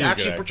 Yeah. And He's he a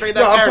actually good portrayed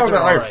that. No, I'm character talking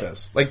about Iron all right.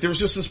 Fist. Like there was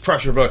just this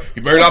pressure, but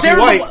you better not be They're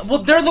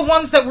white. they're the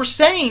ones that were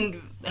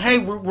saying, "Hey,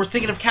 we're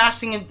thinking of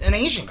casting an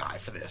Asian guy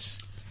for this."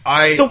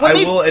 I So when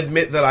they- will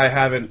admit that I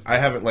haven't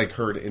like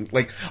heard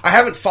I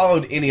haven't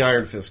followed any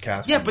Iron Fist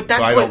casting. Yeah, but so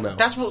I don't know.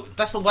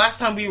 that's the last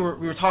time we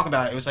were talking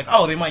about it. It was like,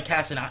 oh, they might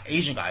cast an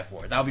Asian guy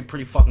for it. That would be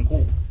pretty fucking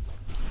cool.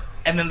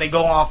 And then they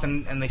go off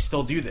and they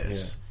still do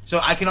this. So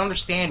I can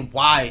understand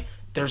why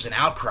there's an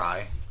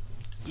outcry,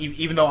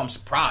 even though I'm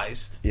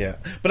surprised. Yeah,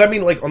 but I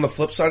mean, like on the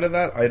flip side of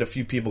that, I had a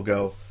few people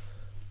go,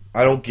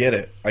 "I don't get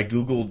it." I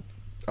googled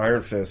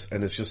Iron Fist,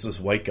 and it's just this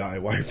white guy.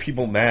 Why are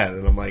people mad?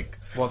 And I'm like,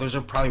 Well, those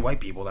are probably white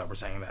people that were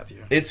saying that to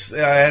you.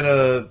 I had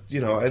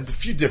a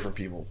few different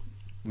people,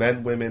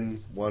 men,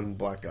 women, one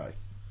black guy,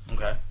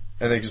 Okay.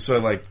 and they just sort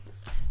of like,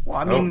 Well,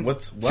 I oh, mean,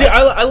 what? see,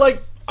 I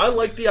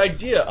like the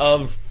idea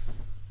of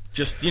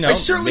just I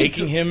certainly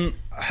making him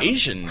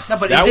Asian. No,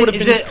 but that is would it,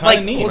 have is been it kind like?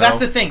 of neat. Well, that's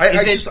the thing. I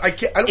Is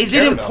don't is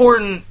care it enough.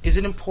 important? Is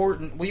it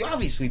important? Well, you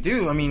obviously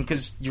do. I mean,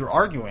 because you're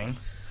arguing.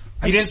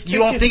 You just didn't. You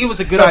don't think it it's- was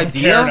a good Doesn't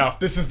care idea? enough.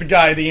 This is the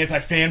guy, the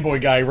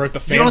anti-fanboy guy who wrote the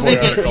fanboy You don't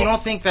think? article. You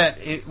don't think that?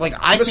 It, like I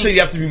I'm gonna say think.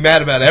 you have to be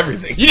mad about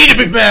everything. You need to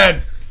be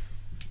mad.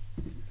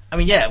 I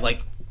mean, yeah.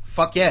 Like,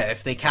 fuck yeah.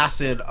 If they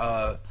casted,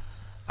 I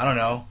don't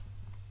know,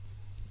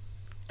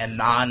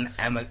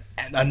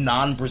 a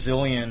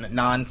non-Brazilian,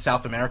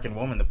 non-South American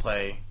woman to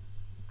play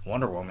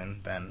Wonder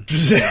Woman, then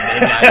maybe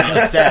I'd be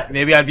upset.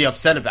 Maybe I'd be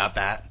upset about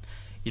that.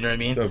 You know what I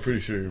mean? I'm pretty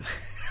sure.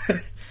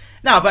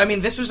 No, but I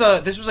mean, this was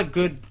a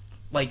good,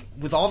 like,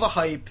 with all the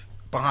hype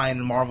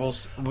behind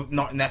Marvel's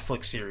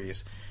Netflix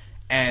series,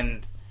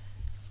 and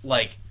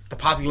like the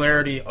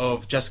popularity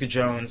of Jessica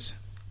Jones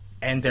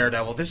and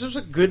Daredevil, this was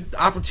a good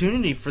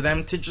opportunity for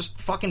them to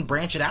just fucking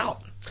branch it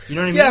out. You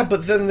know what I mean? Yeah,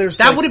 but then there's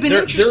That would've been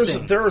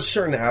interesting. There are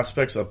certain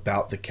aspects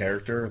about the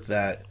character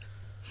that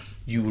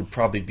you would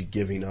probably be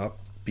giving up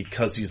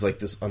because he's like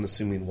this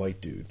unassuming white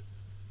dude.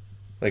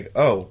 Like,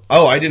 oh,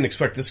 I didn't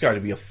expect this guy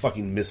to be a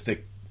fucking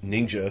mystic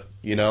ninja,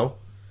 you know?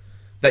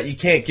 That you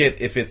can't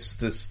get if it's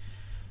this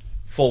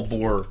full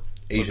bore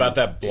Asian. What about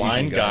that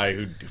blind Asian guy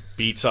who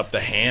beats up the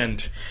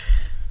hand?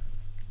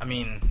 I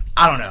mean,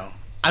 I don't know.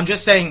 I'm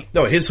just saying,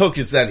 No, his hook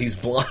is that he's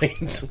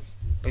blind.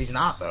 but he's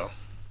not though.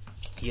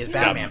 He has He's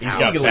got, Batman he's powers.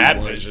 got Legally bad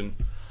blind. vision.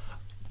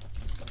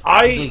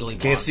 He's legally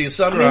Can't blind. see a I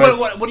sunrise.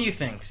 mean, what do you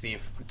think,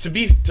 Steve? To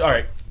be all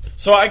right,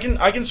 so I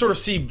can sort of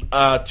see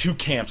two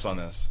camps on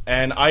this,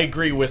 and I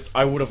agree with.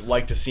 I would have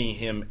liked to see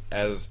him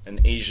as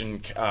an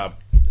Asian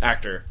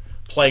actor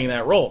playing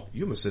that role.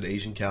 You almost said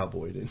Asian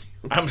cowboy, didn't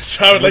you? I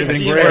would like to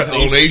see Great. him as an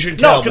An Asian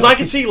No, cowboy. because I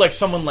can see like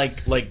someone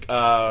like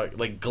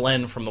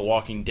Glenn from The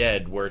Walking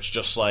Dead, where it's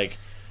just like,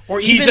 Or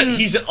he's even-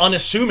 he's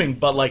unassuming,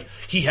 but like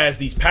he has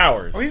these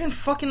powers. Or even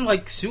fucking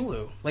like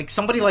Sulu, like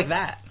somebody like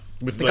that.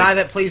 With, The like- guy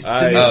that plays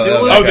the new Oh,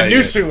 Sulu. Oh, Okay, the new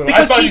yeah. Sulu. I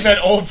Because thought you he's- meant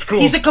old school.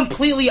 He's a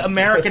completely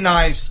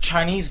Americanized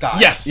Chinese guy.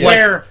 Yes,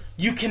 where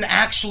you can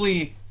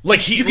actually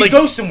like you can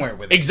go somewhere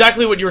with it.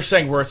 Exactly what you were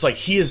saying, where it's like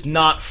he is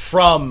not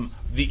from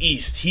the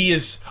East. He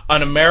is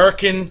an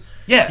American.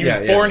 Yeah. He was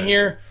Yeah, born yeah.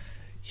 here.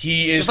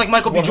 He is Just like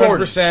Michael B.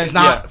 Jordan 100%, is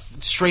not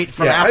straight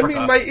from Yeah, Africa.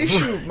 I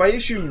mean, my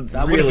issue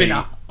that would have really,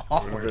 been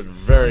awkward.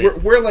 very.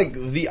 where like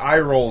the eye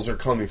rolls are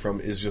coming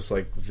from is just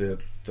like the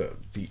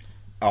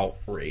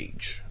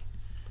outrage.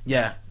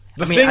 Yeah.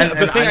 The I mean, thing, and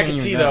the thing I don't can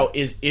even see know. though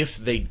is if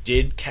they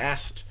did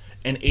cast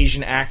an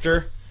Asian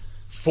actor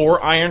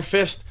for Iron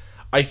Fist,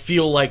 I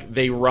feel like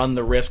they run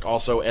the risk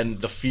also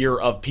and the fear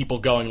of people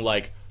going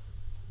like,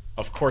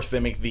 of course they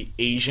make the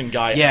Asian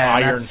guy Yeah,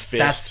 Iron that's, Fist.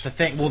 that's the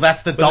thing. Well,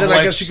 that's the But then I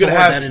double-edged guess you could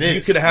sword have that it is.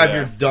 you could have Yeah.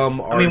 your dumb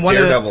mean, one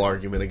of the- Daredevil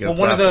argument against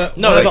Well, one of that.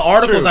 the No, one of the that's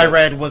articles true, I but-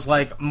 read was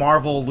like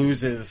Marvel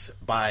loses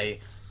by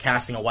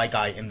casting a white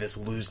guy in this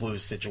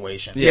lose-lose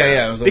situation.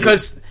 Yeah, it was like-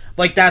 because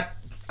like that.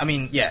 I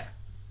mean, yeah,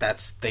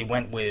 they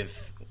went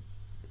with.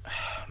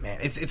 Man,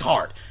 it's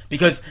hard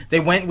because they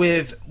went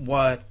with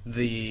what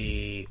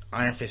the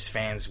Iron Fist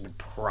fans would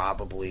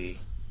probably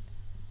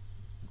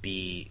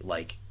be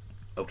like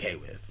okay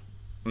with.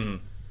 Mhm.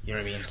 You know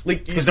what I mean?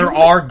 Like, Because you- there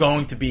are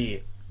going to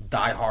be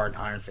diehard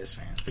Iron Fist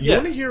fans. You Yeah.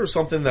 want to hear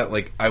something that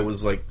like I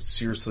was like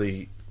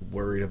seriously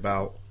worried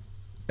about,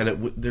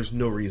 and there's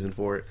no reason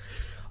for it.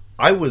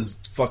 I was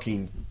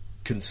fucking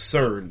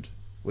concerned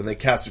when they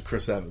casted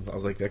Chris Evans. I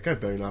was like, that guy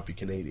better not be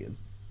Canadian.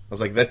 I was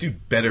like, that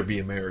dude better be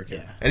American,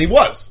 Yeah. and he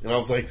was. And I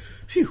was like,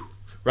 phew,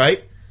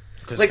 right?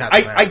 'Cause Like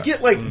Captain I America.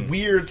 get like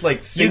weird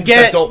like things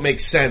get- that don't make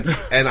sense,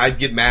 and I'd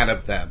get mad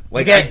at them.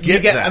 Like I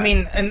get that. I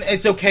mean, and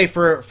it's okay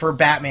for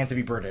Batman to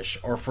be British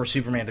or for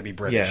Superman to be yeah,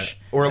 British,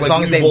 or as like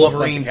long as they look like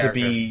Wolverine the to character.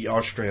 be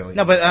Australian.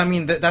 No, but I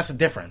mean that's the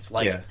difference.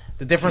 Like Yeah.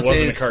 the It difference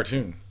wasn't is a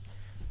cartoon.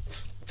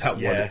 that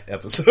Yeah. one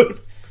episode.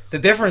 the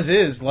difference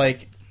is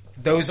like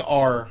those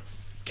are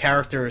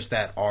characters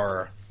that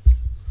are,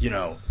 you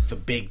know, the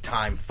big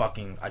time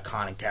fucking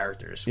iconic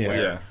characters. Yeah.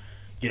 Where, Yeah.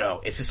 you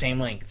know, it's the same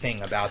like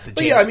thing about the.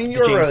 But James, yeah, I mean, the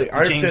you're James, right. the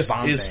Iron James Fist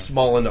Bond is thing.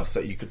 small enough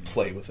that you could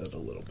play with it a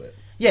little bit.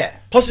 Yeah,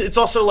 Plus, it's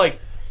also like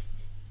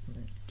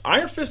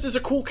Iron Fist is a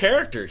cool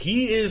character.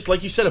 He is,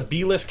 like you said, a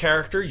B-list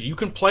character. You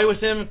can play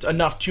with him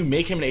enough to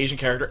make him an Asian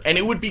character, and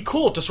it would be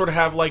cool to sort of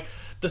have like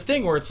the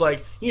thing where it's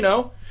like, you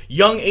know,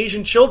 young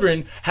Asian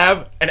children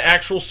have an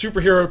actual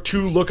superhero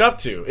to look up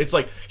to. It's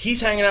like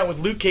he's hanging out with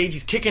Luke Cage,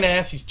 he's kicking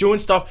ass, he's doing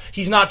stuff.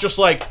 He's not just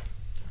like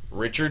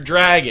Richard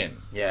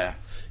Dragon, yeah.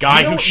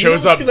 guy who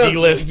shows up what's gonna-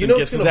 D-list you know and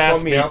what's gets his gonna ass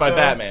bum me beat out, by though?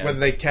 Batman. When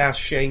they cast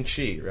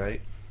Shang-Chi,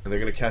 right? And they're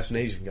going to cast an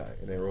Asian guy.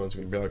 And everyone's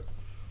going to be like,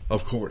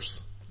 of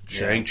course.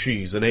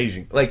 Shang-Chi's an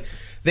Asian. Like,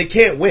 they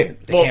can't win.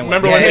 well, can't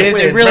remember win. when Yeah, they, it is-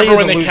 it remember really is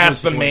when a they lose-lose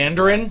cast the situation.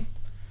 Mandarin?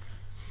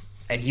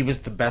 And he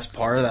was the best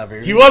part of that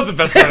movie. He was the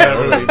best part of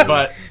that movie,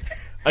 but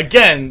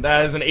again,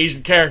 that is an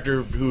Asian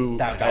character who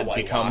That got had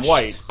become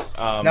whitewashed.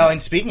 white. No,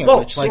 and speaking of Well,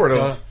 which, like sort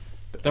of.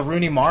 the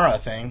Rooney Mara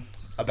thing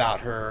about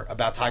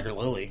Tiger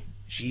Lily,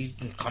 she's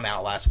come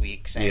out last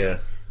week saying Yeah.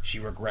 she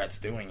regrets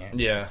doing it.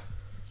 Yeah.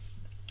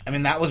 I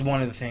mean, that was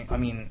one of the things. I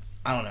mean,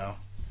 I don't know.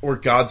 Or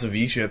Gods of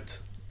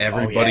Egypt.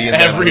 everybody yeah. in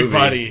that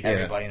Everybody. movie. Yeah.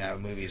 Everybody in that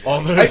movie is All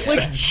white. those I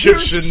like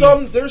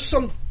Egyptian. there's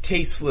some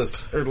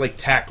tasteless or like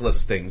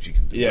tactless things you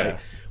can do. Yeah. Like,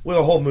 with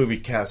a whole movie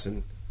cast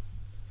in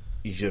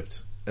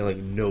Egypt and like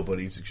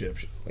nobody's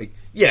Egyptian. Like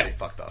yeah, pretty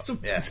fucked up.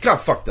 Yeah. It's kind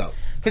of fucked up.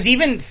 Because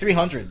even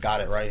 300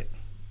 got it right.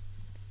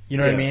 You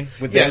know what I Yeah. mean?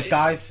 With Yeah, those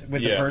guys,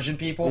 with the yeah. Persian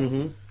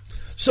people.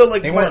 So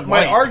like They my weren't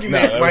white.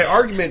 argument, No, that my was-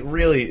 argument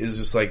really is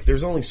just like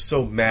there's only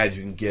so mad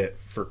you can get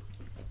for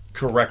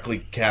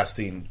correctly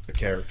casting a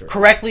character.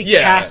 Correctly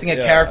Yeah, casting a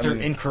yeah, character I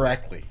mean-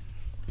 incorrectly.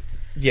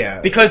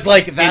 Yeah, Because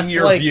like in that's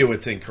your like view,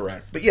 it's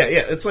incorrect. But yeah,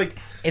 it's like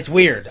it's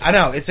weird. I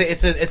know it's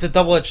a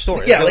double edged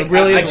sword. yeah, It's like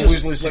really I is a just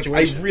lose-lose like,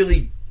 situation. I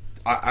really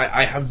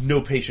I have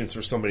no patience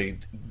for somebody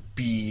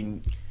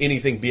being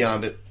anything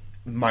beyond it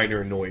minor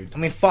annoyed. I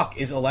mean, fuck,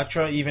 is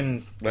Elektra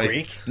even Like-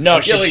 Greek?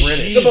 No, she's like,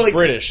 British. no, but, like-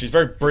 British. She's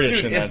very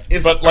British Dude, in if-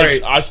 that. But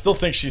like, alright. I still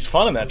think she's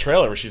fun in that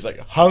trailer where she's like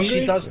hungry.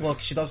 She does look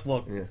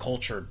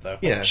cultured though.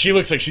 Yeah, She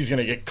looks like she's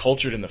gonna get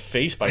cultured in the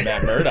face by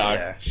Matt Murdock.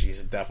 Yeah,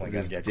 she's definitely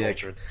gonna He's get dick.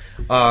 cultured.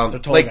 They're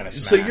totally gonna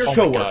so smash. your Oh my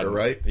coworker, God.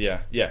 right?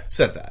 Yeah.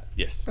 Said that.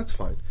 Yes. That's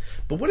fine.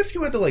 But what if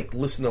you had to like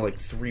listen to like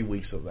 3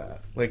 weeks of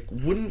that? Like,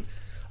 wouldn't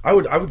I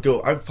would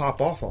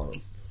pop off on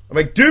him. I'm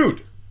like,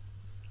 dude,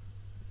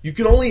 you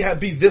can only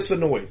be this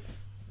annoyed.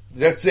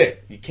 That's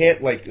it. You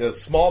can't like a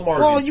small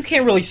margin. Well, you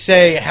can't really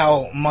say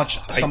how much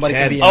somebody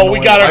can can. be. Oh, we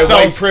annoyed got by. My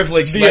ourselves white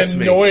privilege the lets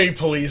me. annoy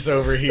police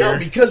over here. no,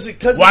 because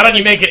Why don't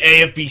you make it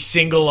AFB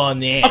single on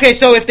the end? Okay,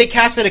 so if they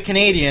casted a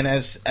Canadian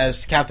as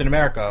Captain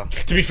America,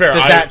 To be fair,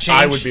 Does that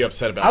change? I would be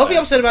upset about that. I would be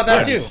upset about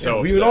that I'd be too.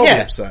 so we would all Yeah.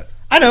 be upset.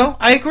 I know,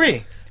 I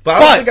agree. But I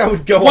don't think I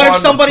would go What on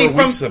if somebody for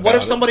from weeks what about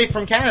if it. somebody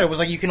from Canada was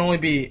like, you can only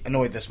be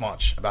annoyed this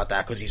much about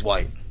that because he's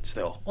white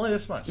still? Only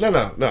this much.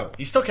 No.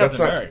 He's still That's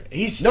Captain not- America.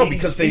 He's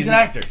because he's an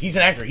actor. He's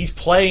an actor. He's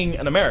playing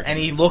an American. And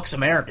he looks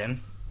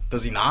American,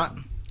 does he not?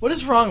 What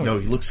is wrong with No,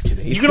 you? he looks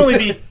Canadian. You can only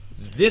be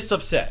this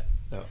upset.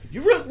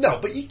 no.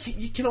 But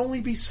you can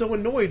only be so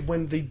annoyed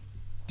when they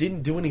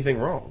didn't do anything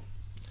wrong.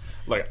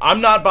 Like,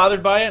 I'm not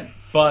bothered by it,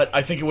 but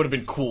I think it would have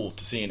been cool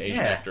to see an Asian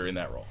Yeah. actor in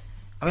that role.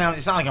 I mean,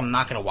 it's not like I'm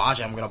not going to watch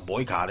it. I'm going to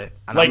boycott it.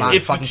 And Like, I'm not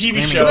it's the fucking TV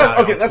screaming show. about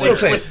it. Okay, that's Like,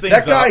 what I'm twist saying.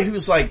 things That guy up.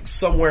 who's like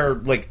somewhere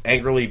like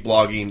angrily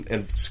blogging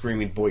and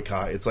screaming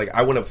boycott. It's like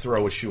I want to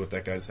throw a shoe at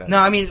that guy's head. No,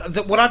 I mean,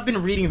 what I've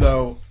been reading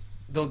though,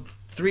 the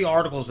 3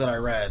 articles that I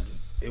read,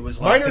 it was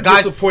like Minor the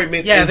guys,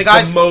 disappointment yeah, is the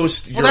guys, the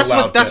most Well, you're that's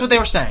allowed what to. they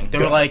were saying. They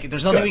were Good. like,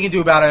 "There's nothing Good. we can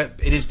do about it.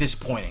 It is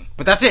disappointing."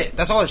 But that's it.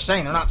 That's all they're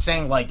saying. They're not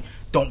saying like,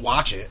 "Don't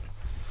watch it."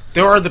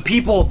 There are the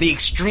people, the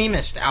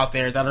extremists out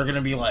there that are going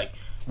to be like,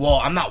 "Well,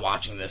 I'm not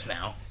watching this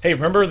now." Hey,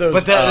 remember those?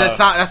 But that's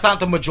not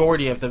the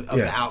majority of the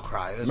Yeah.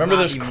 outcry. That's Remember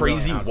not those even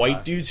crazy really an white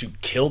outcry. dudes who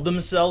killed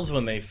themselves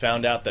when they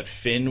found out that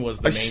Finn was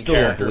the I main still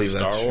don't character believe of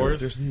that's Star true. Wars?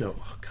 There's no.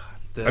 Oh god.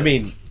 The- I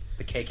mean,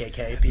 the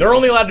KKK people. They're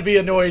only allowed to be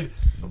annoyed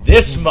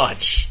this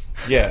much.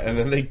 yeah, and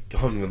then they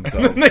hung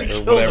themselves And they or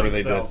kill whatever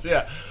themselves, they did.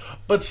 Yeah,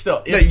 but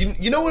still, No, it's,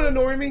 you know what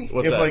annoyed me?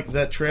 What's if that? like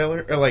that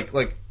trailer or like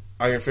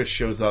Iron Fist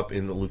shows up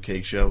in the Luke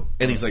Cage show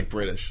and he's like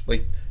British,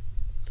 like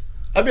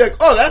I'd be like,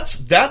 oh,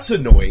 that's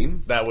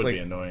annoying. that would Like, be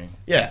annoying.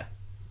 Yeah,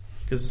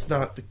 because it's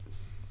not.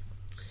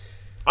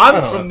 I'm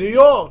don't from know. New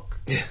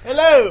York.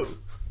 Hello,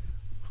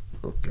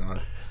 Oh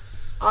god.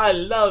 I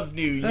love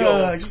New York.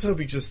 I just hope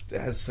he just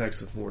has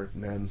sex with more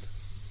men.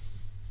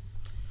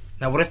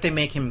 Now, what if they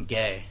make him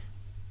gay,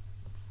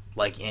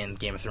 like in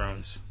Game of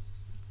Thrones?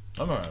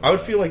 I'm all right with I would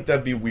that. feel like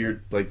that'd be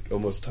weird, like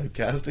almost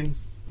typecasting.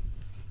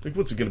 Like,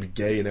 what's it gonna be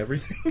gay and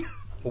everything?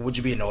 Well, would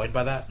you be annoyed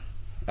by that?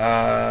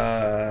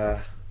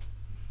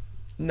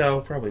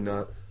 No, probably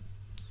not.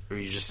 Or are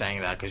you just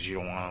saying that because you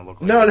don't want to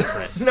look like No, a no,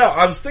 prick? no.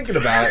 I was thinking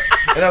about it,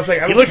 and I was like,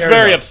 I He don't looks care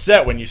very about-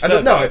 upset when you I said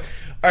don't know. that.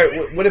 All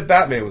right, what if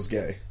Batman was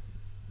gay?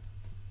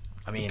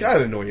 I mean,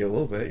 Gotta annoy you a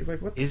little bit. You're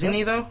like, what? isn't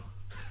he though?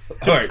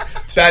 All right,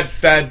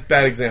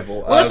 bad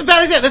example. Well, that's a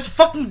bad example. That's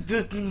fucking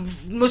the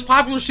most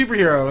popular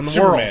superhero in the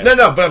Superman. world.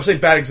 No, but I'm saying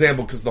bad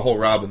example because the whole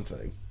Robin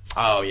thing.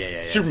 Oh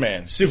yeah.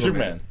 Superman.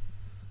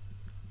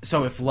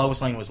 So if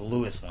Lois Lane was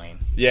Lois Lane,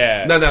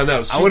 Yeah. No. wouldn't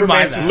mind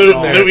Superman's that. just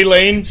sitting there. Louis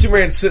Lane.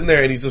 Superman's sitting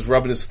there and he's just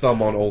rubbing his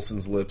thumb on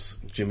Olsen's lips,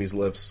 Jimmy's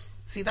lips.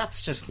 see,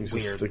 that's just He's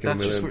just weird. sticking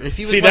That's him just in. weird. If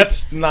he was See,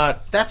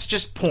 like, that's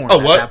just porn Oh,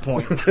 at what? that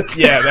point.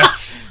 yeah,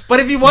 that's.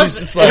 But if he was,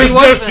 just if like- he There's no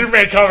was,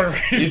 Superman cover.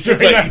 He's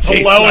just doing like, that it to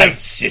tastes like Lois.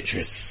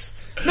 citrus.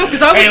 no,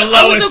 because I was, Hey, I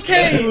was Lois.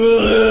 okay.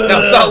 No,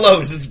 it's not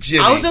Lois, it's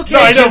Jimmy. I was okay. No,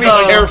 I know, Jimmy's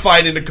but-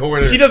 terrified in the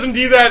corner. He doesn't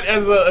do that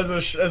as a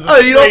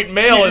you don't- straight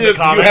male in you, the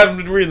comics. You haven't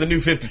been reading the New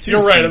 52. You're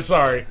right. Steve. I'm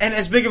sorry. And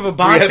as big of a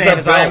Bond He has fan that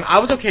as I am, belt. I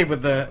was okay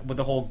with the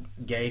whole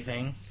gay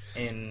thing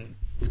in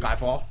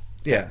Skyfall.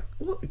 Yeah,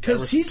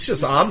 because he's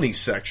just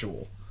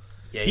omnisexual.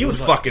 Yeah, He would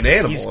was fuck an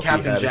animal he's if he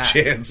Captain had a Jack.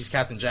 chance. He's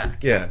Captain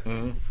Jack Yeah,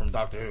 from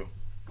Doctor Who.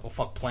 He'll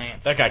fuck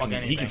plants. That guy fuck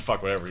can. He anything. can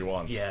fuck whatever he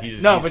wants. Yeah. He's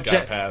No, he's but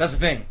got paths. that's the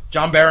thing.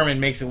 John Barrowman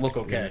makes it look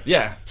okay.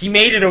 Yeah. He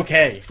made it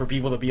okay for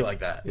people to be like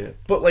that. yeah.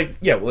 But like,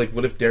 yeah, like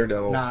what if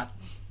Daredevil? Not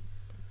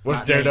What if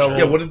Not Daredevil?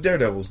 nature. Yeah, what if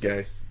Daredevil's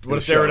gay? What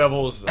if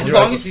Daredevil was As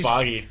like long as he's-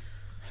 Foggy?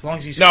 as long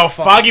as he's No,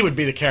 fuck- Foggy would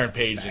be the Karen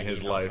Page in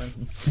his life.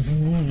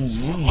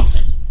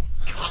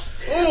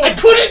 I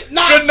couldn't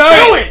not Good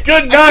night. do it.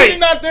 Good I night. couldn't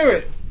not do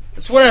it.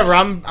 It's whatever.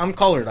 I'm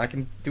colored. I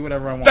can do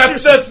whatever I want.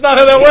 That's not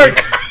how that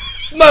works.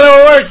 It's not how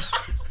it works.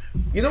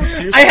 You know,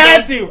 seriously, I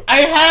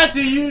had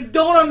to. You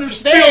don't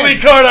understand. The only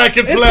card I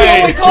can It's play.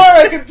 the only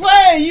card I can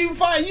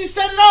play. You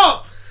set it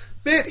up.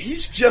 man,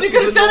 he's You just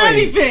could have as said annoying.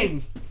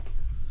 anything.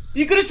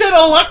 You could have said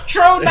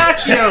Electro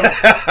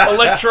Nachos.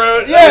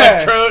 Electrode.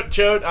 Yeah.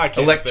 Electrode. I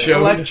can't say it.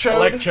 Electrode.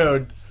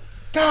 Electrode.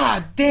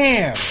 God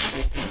damn.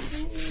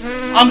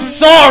 I'm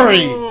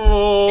sorry.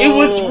 It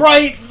was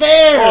right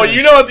there. Oh,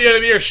 you know at the end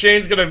of the year,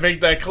 Shane's gonna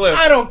make that clip.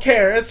 I don't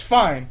care. It's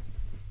fine.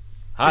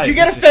 Hi, If you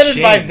get this is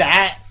offended by Shane.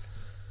 that,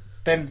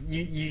 then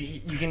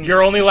you can.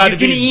 You're only allowed you to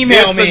can be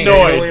email this me. You're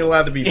annoyed. only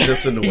allowed to be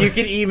this annoying. You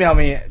can email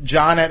me,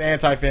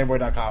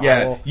 john@antifanboy.com.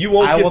 yeah, you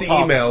won't I get will the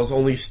talk. emails.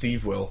 Only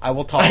Steve will. I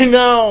will talk. I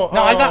know.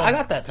 No, Oh. I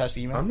got that test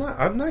email. I'm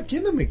not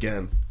getting them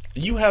again.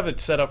 You have it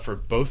set up for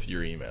both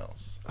your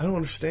emails, I don't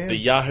understand. the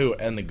Yahoo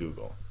and the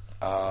Google.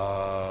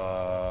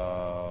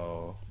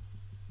 Oh.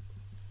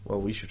 Well,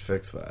 we should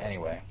fix that.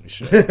 Anyway, You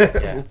should.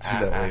 yeah, We'll do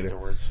that later.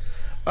 afterwards.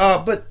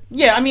 But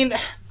Yeah, I mean,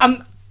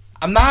 I'm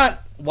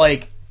not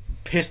like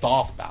pissed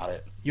off about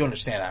it. You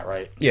understand that,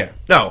 right? yeah,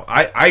 no,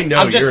 I know.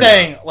 I'm just you're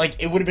saying,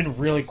 like, it would have been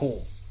really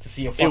cool to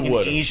see a fucking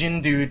would've.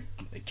 Asian dude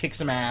kick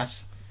some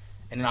ass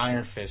in an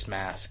Iron Fist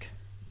mask.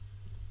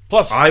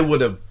 Plus, not. I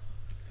would have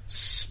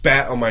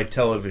spat on my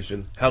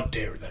television. How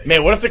dare they?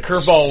 man, what if the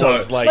curveball So-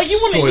 was like? Like, you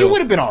soiled. would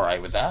have been all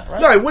right with that,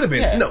 right? No, it would have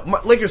been. Yeah. No,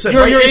 like I said,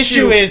 Your my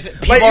issue is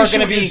people my are issue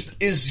gonna be-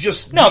 is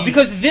just No, the-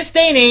 because this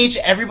day and age,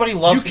 everybody you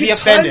loves to be can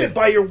time offended. it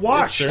by your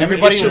watch. Sure. dude.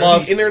 Everybody it's just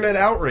loves- the internet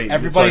outrage. It's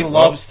Everybody like,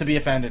 loves to be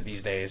offended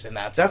these days, and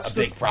that's That's a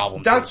the big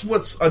problem. That's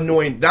what's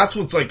annoying. That's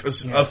what's like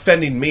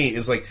offending me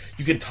is like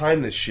you can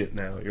time this shit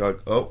now. You're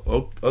like,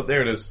 oh,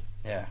 there it is.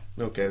 yeah.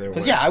 Okay, there.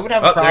 Because it went. I would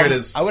have a problem. There it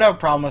is. I would have a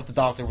problem if the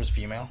doctor was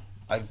female.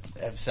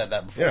 I've said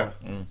that before. Yeah.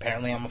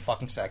 Apparently, I'm a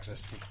fucking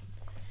sexist.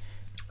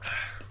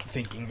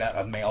 Thinking that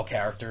a male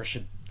character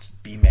should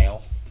be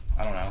male.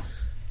 I don't know.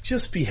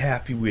 Just be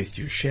happy with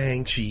your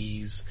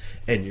Shang-Chi's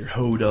and your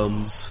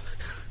Hodums.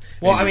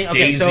 Well, and I mean, your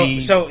okay, Daisy.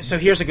 so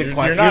here's a good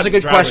question. not Here's a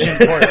good driving question.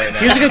 the point right now.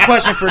 Here's a good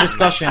question for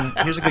discussion.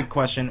 Here's a good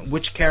question.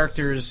 Which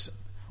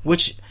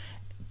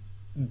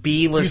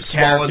B-list Who's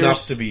small characters?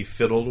 enough to be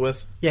fiddled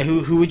with? Yeah,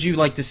 who would you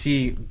like to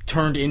see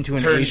turned into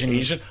an Turned Asian?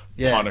 Asian?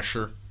 Yeah.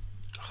 Punisher.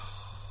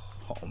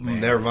 Oh,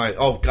 man. Never mind.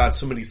 Oh God,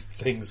 so many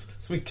things,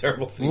 so many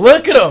terrible things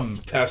Look at him.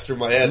 passed through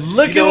my head.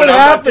 Look You know at what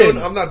happened.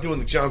 I'm not doing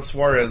the John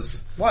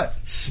Suarez What?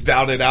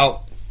 spouted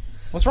out.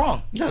 What's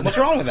wrong? What's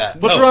wrong with that?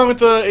 What's No. wrong with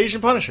the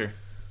Asian Punisher?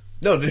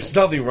 No, there's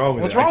nothing wrong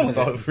with What's it. wrong I just with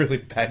thought it? it was a really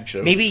bad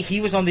joke. Maybe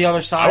he was on the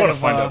other side. I want to of,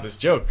 find out this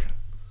joke.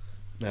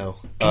 No.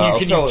 Can you I'll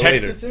tell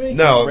text later. it to me?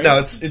 No, Right? no,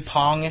 it's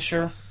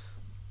Tongisher.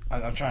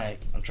 I'm trying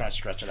to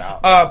stretch it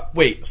out.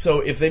 wait,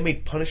 so if they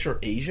made Punisher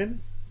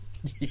Asian?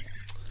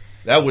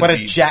 That would But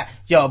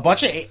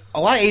be a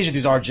lot of Asian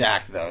dudes are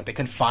jacked though. They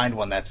can find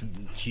one that's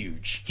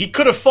huge. He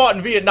could have fought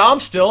in Vietnam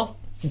still.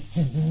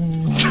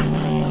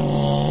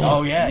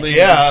 Oh yeah,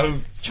 yeah,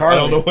 Charlie. I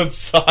don't know what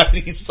side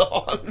he's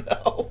on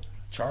though.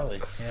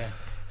 Charlie. Yeah,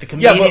 the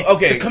Yeah, comedian. but,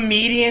 okay. The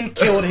comedian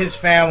killed his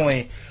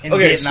family in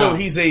Okay, Vietnam. so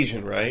he's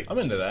Asian, right? I'm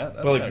into that.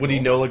 That's But like, kinda would he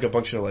cool. know like a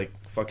bunch of like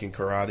fucking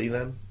karate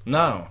then?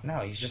 No. No,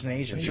 he's just an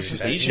Asian. He's dude. just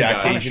That- an he's Asian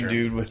Jacked a guy. Asian Punisher.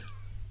 dude with.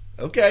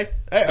 Okay,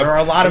 Hey, There are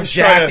a lot I'm of just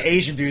trying jacked to-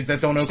 Asian dudes that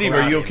don't know. Steve,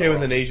 karate are you in okay the with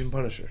world. an Asian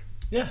Punisher?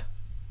 Yeah.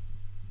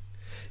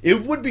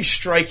 It would be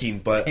striking,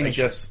 but I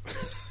Punisher. guess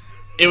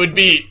It would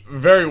be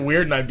very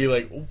weird, and I'd be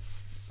like,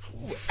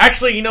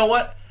 actually, you know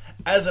what?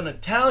 As an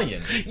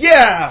Italian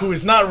yeah. who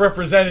is not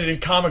represented in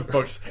comic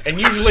books and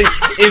usually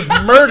is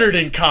murdered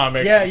in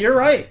comics, Yeah, you're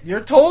right. You're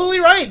totally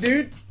right,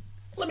 dude.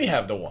 let me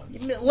have the one.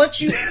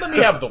 Let you. Let me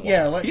have the one.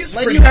 Yeah, He's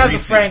let pretty you have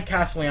greasy. the Frank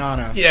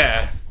Castellano.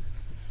 Yeah.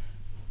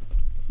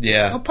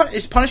 Yeah,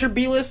 Is Punisher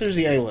B list or is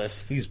he A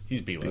list? he's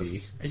He's B-list.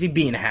 B. Is he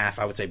B and a half?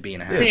 I would say B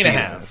and a half. B and a B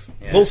half.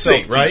 Yeah. We'll He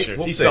sells see, right? T-shirts.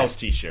 We'll He see. sells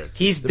T-shirts.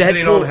 He's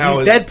Depending Deadpool. on how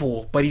He's his-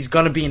 Deadpool, but he's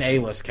gonna be an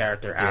A-list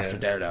character after Yeah.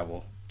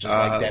 Daredevil. Just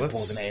like let's-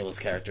 Deadpool's an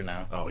A-list character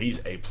now. Oh, he's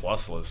A+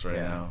 list right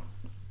Yeah. now.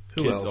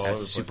 Who Kids else? all over That's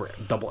the super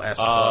place. double S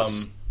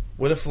plus.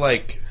 What if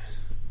like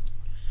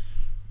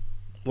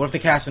What if they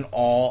cast an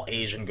all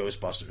Asian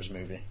Ghostbusters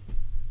movie?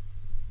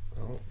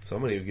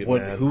 somebody would get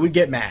mad? Who would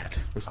get mad?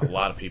 A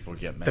lot of people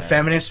get mad. The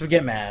feminists would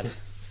get mad.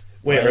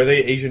 Wait, are they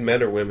Asian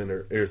men or women,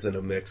 or is it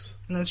a mix?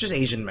 No, it's just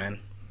Asian men.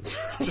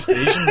 Just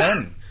Asian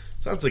men.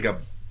 Sounds like a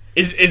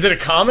Is it a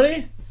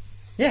comedy?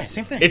 Yeah,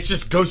 same thing. It's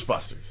just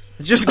Ghostbusters.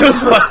 It's just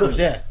Ghostbusters.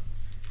 Yeah.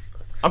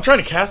 I'm trying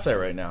to cast that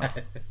right now.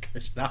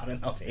 There's not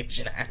enough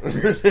Asian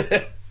actors.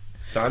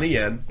 Donnie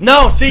Yen.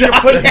 No, see, you're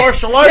putting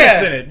martial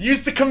artists Yeah. in it.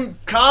 Use the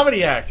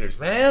comedy actors,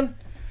 man.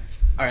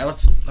 All right,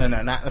 let's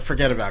not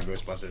forget about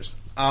Ghostbusters.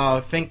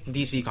 Think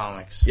DC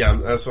Comics. Yeah,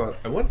 that's what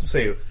I wanted to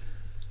say.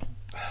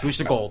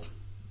 Booster Gold,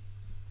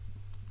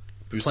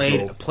 Booster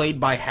Gold. played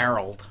by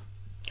Harold.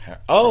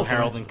 Oh,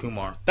 Harold and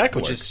Kumar. that could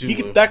which work. is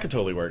Sulu. That could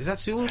totally work. Is that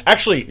Sulu?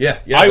 Actually, Yeah,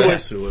 I that was.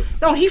 is Sulu.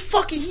 No, he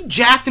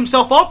jacked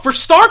himself up for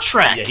Star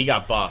Trek. Yeah, he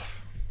got buff.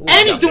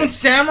 and he's doing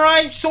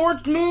samurai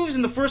sword moves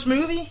in the first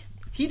movie.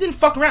 He didn't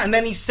fuck around, and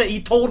then he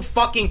told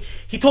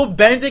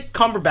Benedict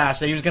Cumberbatch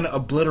that he was going to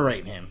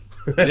obliterate him.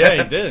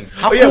 Yeah, he did.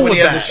 How Oh yeah, cool when was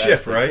he had that? the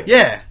ship, right?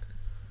 Yeah,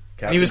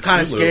 and he was Captain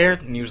kind of Sulu.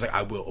 scared, and he was like,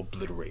 "I will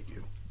obliterate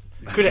you."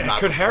 Could Not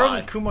Harold comply.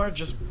 and Kumar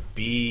just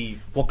be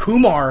Well,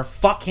 Kumar,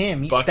 fuck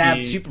him. He Bucky-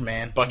 stabbed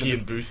Superman. Bucky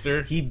and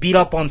Booster? He beat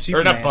up on Or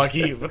Superman. not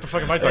Bucky. What the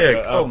fuck am I talking Yeah,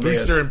 about? oh, man.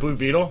 Booster and Blue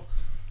Beetle?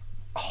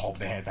 Oh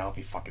man, that would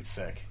be fucking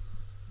sick.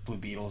 Blue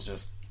Beetle's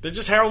just They're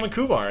just Harold and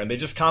Kumar, and they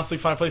just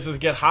constantly find places to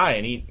get high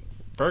and eat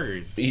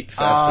burgers. Eat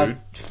fast food.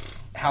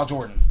 Hal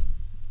Jordan,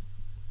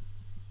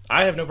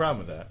 I have no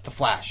problem with that. The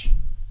Flash,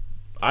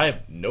 I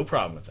have no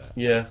problem with that.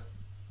 Yeah.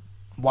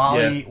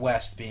 Wally Yeah.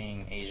 West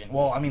being Asian.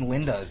 Well, I mean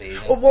Linda is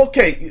Asian. Oh, well,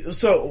 okay,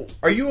 so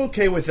are you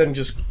okay with them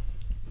just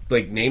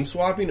like name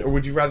swapping, or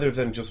would you rather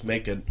them just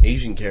make an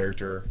Asian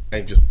character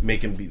and just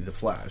make him be the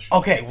Flash?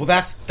 Okay, well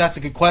that's a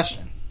good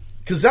question.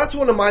 Because that's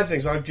one of my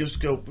things. I'd just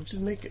go,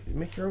 just make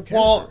your own character.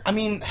 Well, I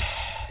mean,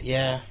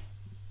 yeah,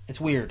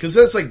 it's weird. Because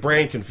that's like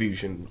brand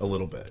confusion a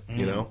little bit,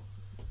 you know.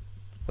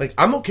 Like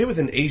I'm okay with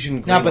an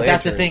Asian. Green No, but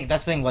that's the Lantern. thing.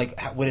 That's the thing. Like,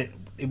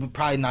 it would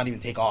probably not even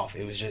take off.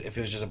 It was just if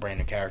it was just a brand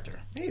new character.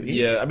 Maybe.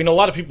 Yeah, I mean, a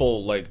lot of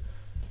people, like,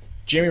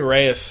 Jamie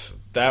Reyes,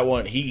 that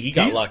one, he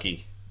got He's-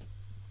 lucky.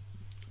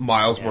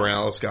 Miles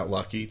Morales got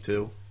lucky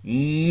too.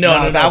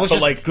 No, that was but,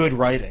 just like, good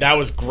writing. that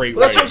was great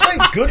Well, that's writing.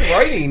 what I'm saying. Good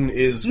writing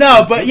is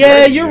no, is but good yeah,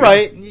 writing, you're dude.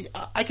 right.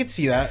 I could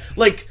see that.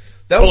 Like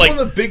that was like, one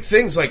of the big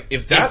things. Like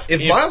if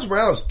if- Miles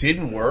Morales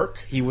didn't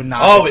work, He would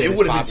not. oh, have been it as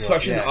would have been popular.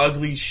 such an Yeah.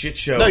 ugly shit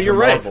show. No, for you're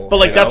right. Marvel, But,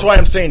 like, you that's know? why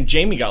I'm saying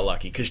Jamie got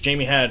lucky, because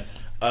Jamie had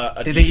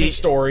a Did decent he-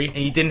 story. And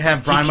he didn't have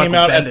He Brian came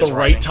Michael out at Bendis the right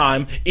writing.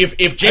 time. If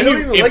I Jamie, don't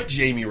even if, like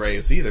Jamie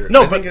Reyes either.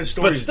 no, I think his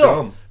but story's still,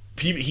 dumb.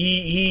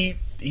 he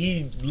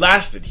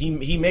lasted.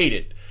 He made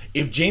it.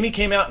 If Jamie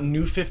came out in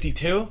New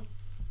 52,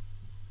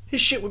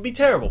 his shit would be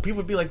terrible. People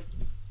would be like,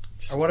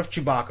 Or what if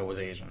Chewbacca was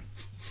Asian?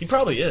 he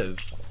probably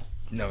is.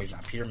 No, he's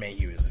not. Peter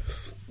Mayhew is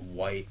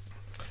white.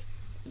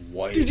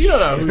 Dude, you don't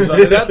know who's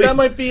under that. That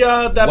might be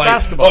that White-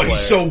 basketball oh, player.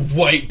 he's so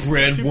white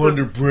bread, Super-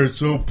 Wonder Bread,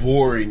 so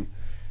boring.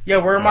 Yeah,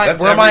 where are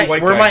that's every white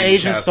where are guy my getting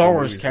Asian cast Star in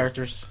Wars movies.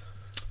 characters?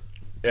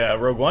 Yeah,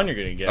 Rogue One, you're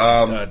gonna get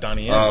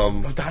Donnie Yen.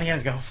 Oh, Donnie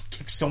Yen's gonna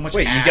kick so much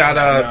Wait, ass.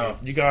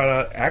 you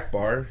got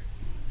Akbar.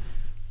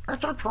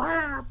 It's a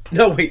trap.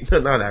 No, wait, no,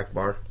 not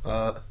Akbar.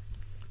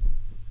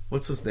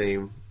 What's his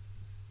name?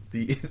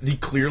 The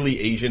clearly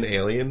Asian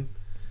alien.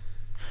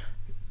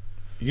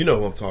 You know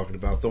who I'm talking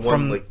about. The one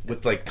From- like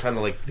with like kind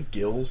of like the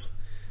gills.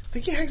 I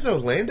think he hangs out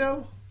with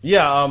Lando.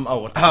 Yeah.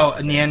 What the Oh,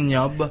 Nien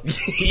Yub.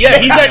 yeah,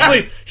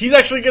 he's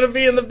actually gonna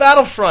be in the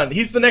Battlefront.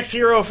 He's the next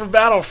hero for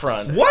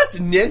Battlefront. What?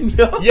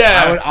 Nyenyo?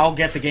 Yeah. I'll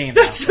get the game.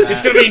 That's now. just-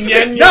 It's gonna be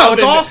Nyen Yum. No,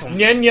 it's and, awesome.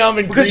 Nyen Yum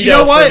and Because Greedo you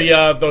know what? for the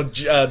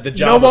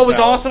You know Jabba what was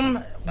Palace.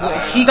 awesome?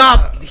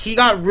 He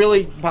got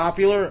really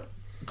popular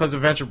because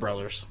of Venture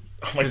Brothers.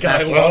 Oh my 'Cause god, I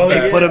that's- love they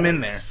that. put him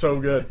in there, So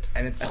good.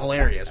 and it's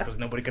hilarious because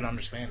nobody can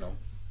understand him.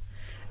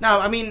 No,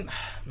 I mean,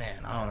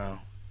 man, I don't know.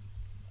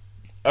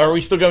 Are we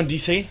still going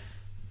DC?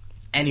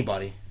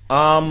 Anybody?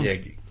 Yeah.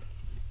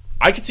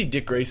 I could see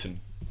Dick Grayson.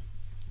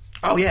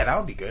 Oh yeah, that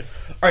would be good.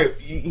 All right.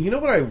 You know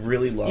what I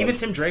really love? Even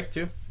Tim Drake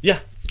too. Yeah,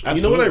 absolutely.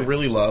 You know what I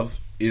really love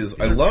is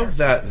I love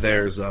that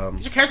there's These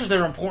are characters that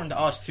are important to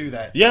us too.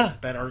 That Yeah.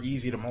 that are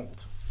easy to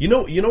mold. you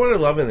know what I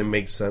love and it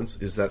makes sense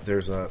is that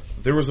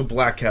there was a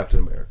black Captain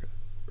America,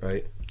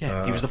 right?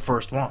 Yeah, he was the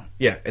first one.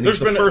 Yeah, and There's he's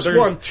the been- first there's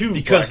one two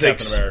because they Black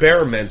Captain Americas.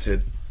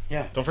 experimented.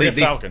 Yeah. Don't forget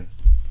They- Falcon.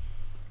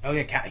 Oh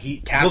yeah, Captain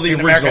Well, the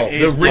America original-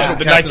 is the original black.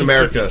 The Captain 1950s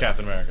America.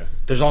 Captain America.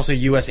 There's also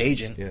U.S.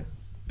 Agent Yeah,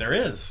 There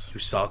is. who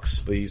sucks.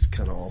 but he's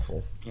kind of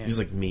awful. Yeah. He's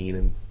like mean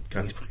and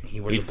kind of He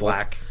wears a hateful.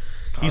 black.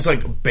 He's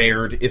like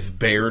Baird, if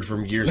Baird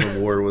from Gears of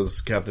War was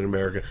Captain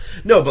America.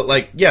 No, but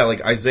like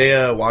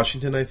Isaiah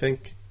Washington, I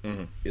think,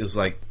 is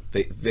like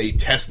they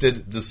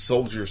tested the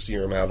soldier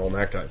serum out on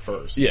that guy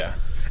first. Yeah.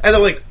 And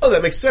they're like, oh,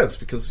 that makes sense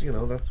because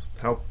that's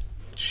how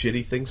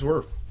shitty things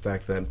were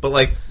back then. But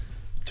like,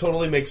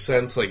 totally makes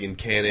sense. Like in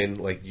canon,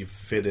 like you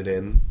fit it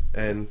in,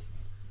 and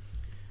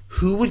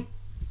Who would?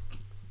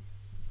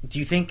 Do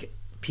you think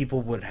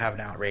people would have an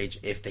outrage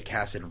if they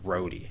casted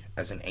Rhodey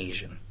as an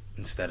Asian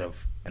instead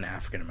of an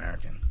African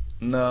American?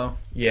 No,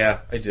 yeah,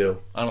 I do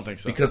I don't think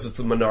so. because it's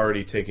the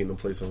minority taking the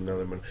place of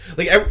another minority.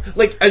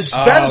 Like as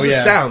bad as it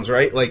yeah. sounds,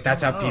 right? Like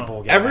That's how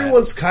people get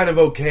everyone's kind of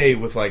okay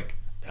with like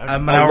mad. a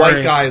minority.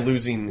 white guy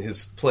losing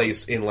his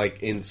place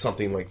in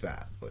something like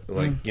that.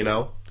 Like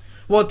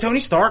Well,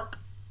 Tony Stark.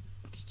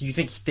 Do you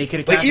think they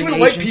could have like cast even an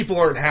white Asian? people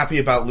aren't happy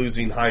about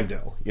losing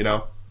Heimdall. They're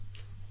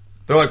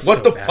like,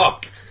 what So the bad.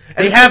 fuck? And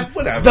They it's have like,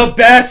 whatever. the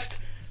best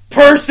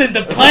person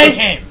to play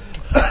him.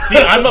 See,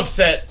 I'm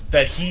upset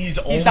that he's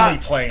only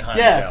not playing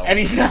Heimdall. Yeah, and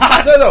he's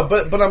not. No,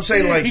 but I'm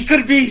saying like He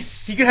could be.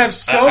 He could have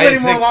so I many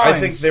think, more lines. I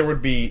think it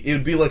would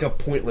be like a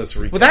pointless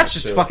recast. Well, that's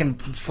just too. fucking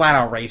flat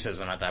out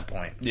racism at that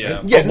point.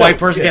 Yeah. Yeah, A white no,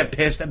 person yeah. get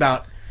pissed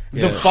about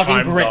Yeah. the fucking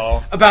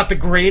Heimdall. about the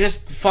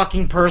greatest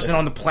fucking person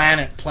on the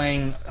planet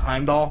playing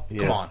Heimdall.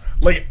 Yeah. Come on,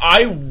 Like,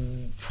 I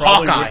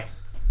probably Hawkeye,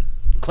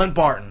 Clint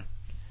Barton.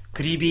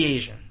 Could he be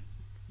Asian?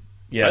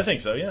 Yeah, I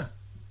think so, yeah.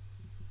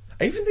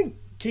 I even think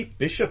Kate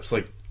Bishop's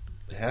like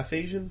half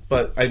Asian,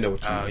 but I know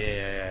what you Oh mean.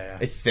 yeah.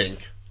 I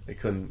think I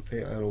couldn't. I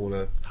don't want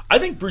to. I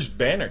think Bruce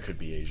Banner could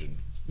be Asian.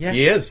 Yeah.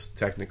 He is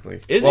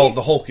technically. Is well, he?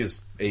 the Hulk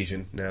is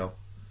Asian now.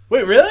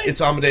 Wait, really?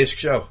 It's Amadeus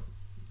Cho.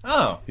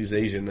 oh. He's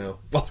Asian now.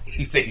 Well,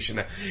 he's Asian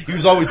now. He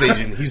was always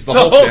Asian. He's the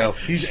So, Hulk now.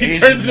 He's he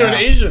Asian turns into an now.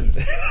 Asian.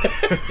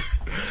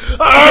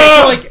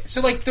 Okay,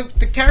 so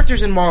the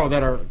characters in Marvel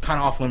that are kind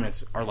of off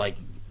limits are like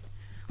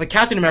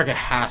Captain America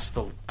has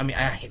to. I mean,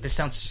 this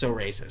sounds so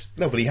racist,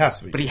 No, but he has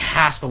to be. but he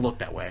has to look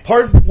that way.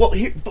 part of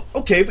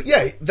okay, but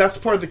yeah, that's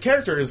part of the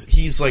character. Is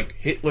he's like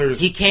Hitler's.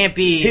 He can't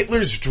be.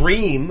 Hitler's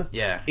dream.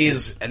 Yeah,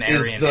 is an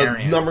is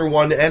Aryan. the number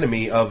one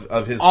enemy of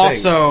his thing.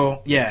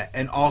 Also, yeah,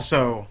 and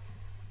also,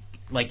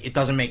 like, it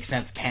doesn't make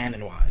sense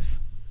canon wise.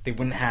 They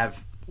wouldn't have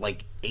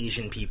like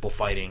Asian people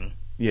fighting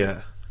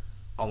Yeah.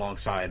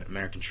 alongside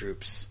American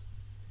troops.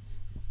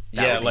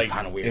 That Yeah, would be like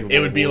kind of weird. in it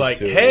would be World War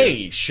like, II,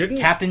 hey, shouldn't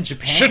Captain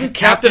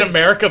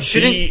America be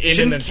in an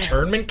shouldn't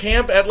internment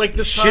camp at like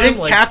this time? Shouldn't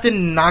Like,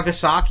 Captain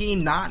Nagasaki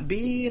not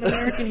be an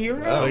American hero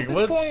like, at this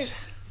what's- point?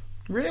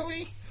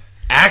 Really?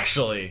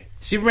 actually,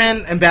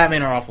 Superman and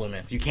Batman are off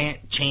limits. You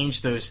can't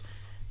change those.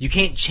 You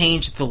can't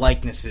change the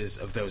likenesses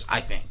of those.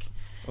 I think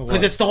because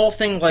what? it's the whole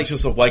thing. Like He's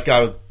just a white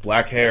guy with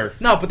black hair.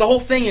 no, but the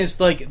whole thing is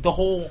like the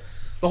whole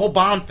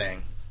Bond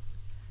thing,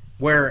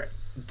 where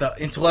the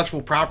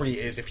intellectual property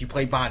is if you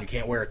play Bond, you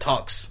can't wear a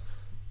tux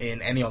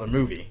in any other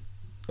movie,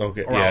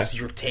 Okay. or yeah. else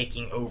you're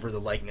taking over the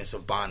likeness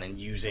of Bond and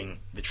using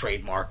the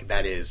trademark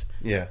that is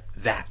Yeah.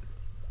 that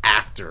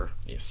actor.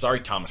 yeah, sorry,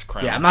 Thomas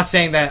Crown. Yeah, I'm not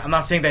saying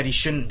that he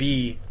shouldn't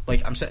be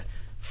like I'm saying.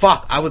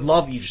 Fuck, I would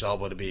love Idris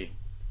Elba to be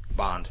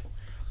Bond,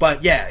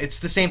 but yeah, it's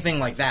the same thing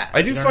like that.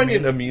 I do You know find what I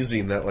it mean?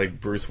 amusing that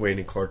like Bruce Wayne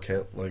and Clark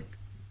Kent like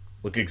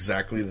look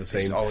exactly the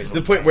same. always To the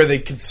look point the where they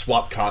can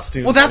swap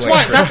costumes. Well, that's like,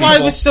 why. for That's why it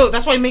people. was so.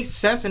 That's why it makes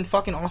sense in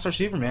fucking All Star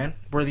Superman,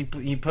 where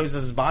he posed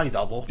as his body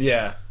double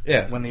yeah.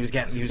 Yeah. when he was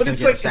but gonna it's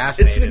get like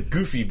assassanated. it's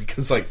goofy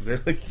because like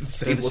they're like the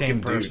same They're the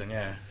same looking person, dude.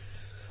 yeah.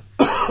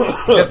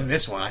 Except in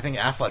this one, I think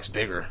Affleck's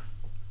bigger.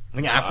 I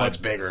think Affleck's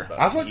bigger.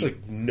 Affleck's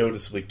like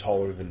noticeably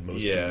taller than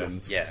most Yeah.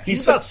 humans. Yeah.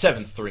 He's about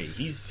 7'3".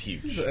 He's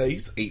huge.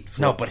 He's 8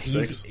 foot. No, but he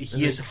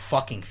is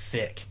fucking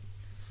thick.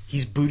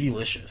 He's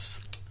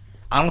bootylicious.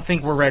 I don't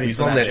think we're ready He's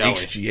for on that that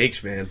jelly.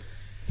 HGH, man.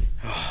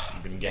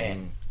 I've been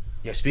getting.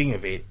 Yeah, speaking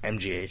of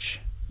MGH,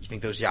 you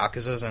think those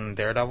Yakuzas and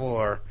Daredevil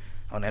are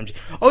on MGH?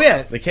 Oh,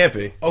 yeah. They can't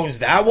be. Oh, is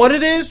that what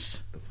it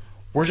is?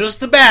 We're just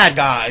the bad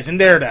guys in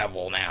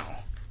Daredevil now.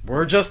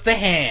 We're just the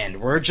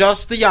hand. We're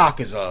just the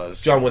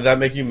Yakuzas. John, would that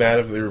make you mad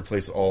if they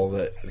replace all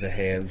the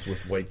hands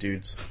with white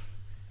dudes?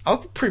 I'll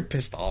be pretty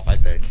pissed off, I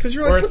think. Because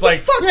you're Or like, it's what like-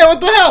 the fuck? Yeah,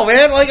 what the hell,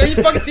 man? Like, are you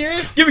fucking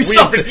serious? Give me We've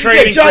something. been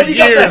training Yeah, John, for you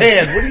got the years.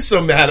 hand. What are you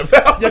so mad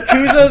about?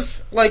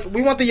 Yakuzas, like,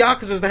 we want the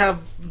Yakuzas to have,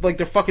 like,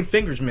 their fucking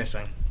fingers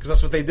missing. Because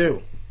that's what they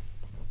do.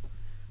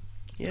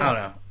 Yeah. I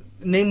don't know.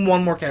 Name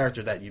one more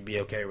character that you'd be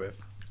okay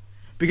with.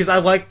 Because I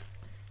like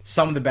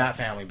some of the Bat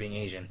family being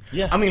Asian.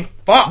 Yeah. I mean,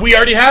 fuck. We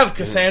already have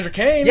Cassandra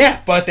Cain.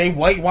 Yeah, but they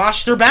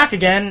whitewashed her back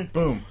again.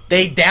 Boom.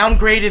 They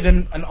downgraded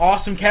an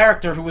awesome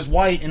character who was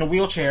white in a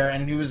wheelchair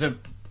and who was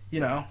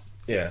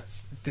Yeah.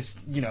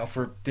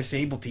 for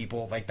disabled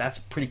people. Like, that's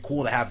pretty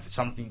cool to have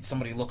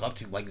somebody look up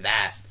to like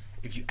that.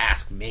 If you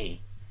ask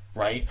me,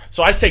 right?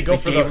 So I say go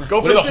They for gave the her-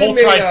 go for What the if they whole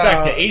made,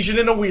 trifecta. Asian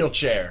in a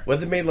wheelchair. What if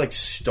they made like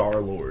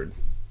Star-Lord?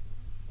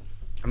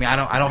 I mean, I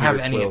don't have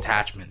Peter any Quill.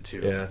 attachment to.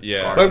 Yeah.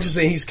 Yeah. But I'm just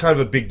saying he's kind of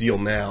a big deal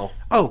now.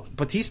 Oh,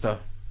 Batista.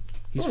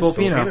 He's Oh,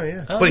 Filipino.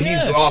 yeah. Oh, but yeah,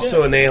 he's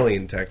also an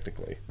alien,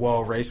 technically.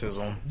 Whoa,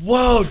 racism.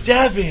 Whoa,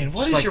 Devin,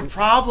 what Just is like- your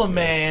problem,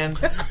 man?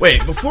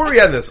 Wait, before we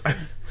end this...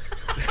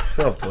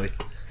 oh, boy.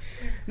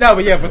 No,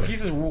 but yeah,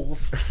 Batista's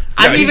rules.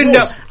 I Yeah, didn't he even know.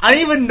 rules. I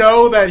didn't even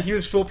know that he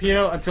was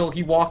Filipino until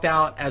he walked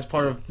out as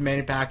part of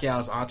Manny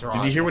Pacquiao's entourage.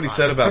 Did you hear what he one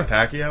said time. about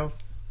Pacquiao? What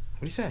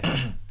did he say?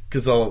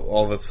 Because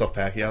all that stuff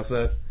Pacquiao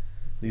said.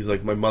 He's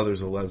like, my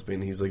mother's a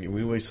lesbian. He's like,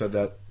 we always said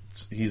that.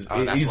 He's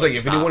Oh, that's he's why like, he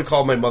if anyone stopped.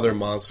 called my mother a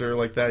monster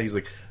like that, he's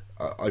like,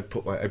 I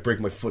break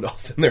my foot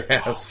off in their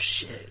Oh ass.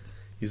 shit!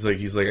 He's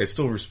like, I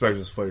still respect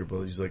his fighter,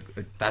 but he's like,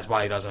 I That's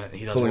why he doesn't.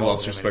 totally roll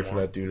lost with him respect for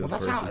anymore. that dude as a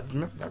Well,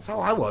 person. that's how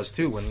I was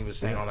too when he was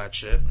saying all that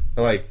shit.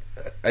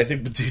 I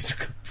think Batista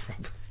could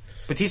probably,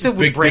 Batista would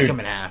Big break dude. him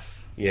in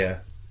half. yeah,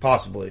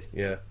 possibly,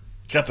 yeah.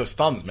 He's got those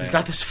thumbs, man. He's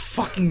got this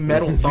fucking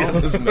metal He's got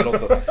thumbs. this metal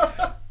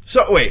thumb.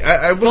 So wait,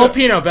 I would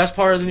Filipino, best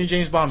part of the new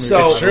James Bond movie.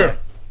 So- by the Sure. way.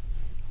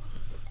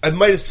 I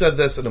might have said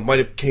this and it might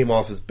have came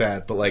off as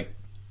bad, but like,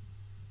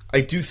 I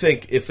do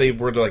think if they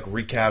were to like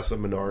recast a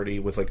minority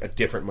with like a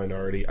different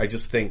minority, I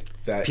just think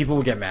that People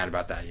would get mad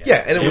about that.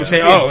 yeah, and it They would say,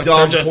 just be "Oh, a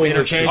dumb, they're just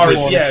pointless interchangeable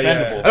decision. and Yeah, yeah.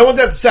 expendable." I don't want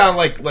that to sound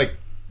like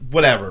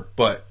whatever,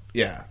 but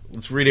yeah,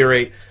 let's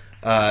reiterate.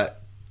 I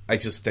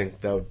just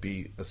think that would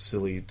be a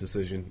silly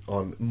decision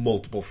on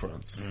multiple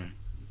fronts.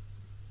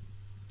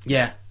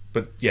 Yeah,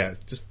 But yeah,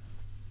 just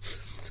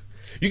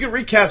you can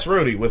recast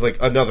Rhodey with like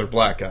another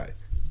black guy.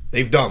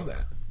 They've done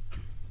that.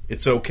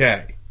 It's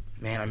okay.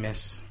 man, I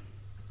miss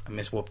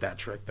Whoop That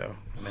Trick though.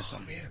 I miss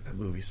him. Man, that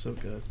movie's so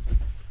good.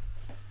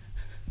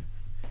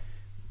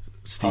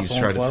 Steve's Hustle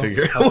and trying to Flow?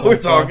 figure out Hustle what we're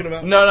and Flow? talking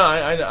about. No,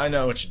 I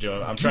know what you're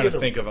doing. I'm trying Get to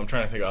 'em. think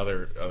of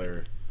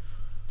other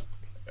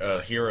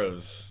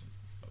heroes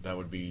that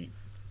would be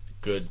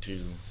good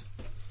to.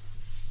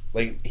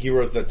 Like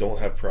heroes that don't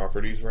have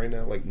properties right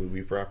now, like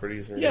movie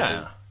properties or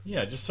anything.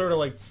 Yeah, just sort of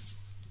like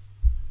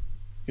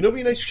You know, it'd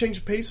be a nice change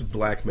of pace if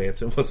Black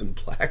Manta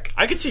wasn't black.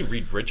 I could see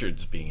Reed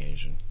Richards being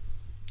Asian.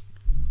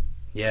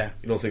 Yeah.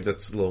 You don't think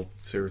that's a little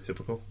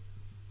stereotypical?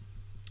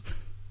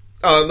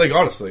 Like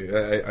honestly,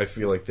 I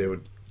feel like they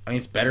would. I mean,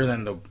 it's better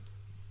than the,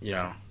 you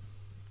know.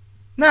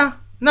 No,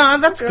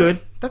 that's good.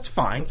 That's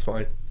fine. That's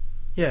fine.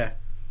 Yeah.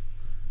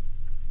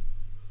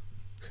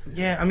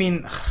 Yeah, I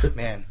mean,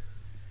 man.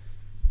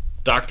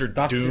 Doctor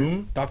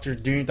Doom. Doctor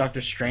Doom,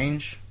 Doctor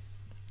Strange.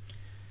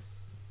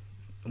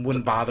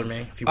 Wouldn't bother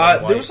me if you were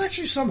There was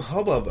actually some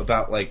hubbub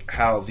about like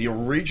how the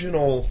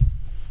original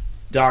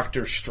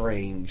Doctor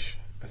Strange.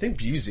 I think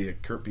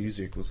Kurt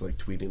Busiek was like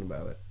tweeting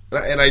about it,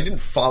 and I didn't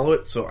follow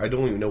it, so I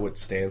don't even know what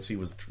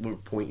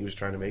point he was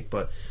trying to make.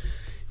 But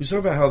he was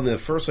talking about how in the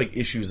first like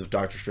issues of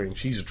Doctor Strange,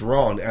 he's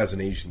drawn as an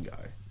Asian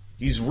guy.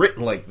 He's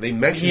written like they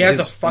mentioned. He has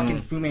his, a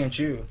fucking Fu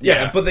Manchu.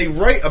 yeah, but they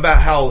write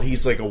about how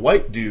he's like a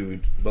white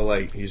dude, but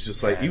like he's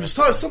just like he was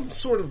talking some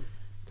sort of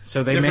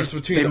So they difference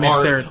missed. between They missed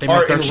art- their. They art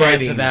missed their and chance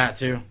writing. for that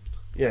too.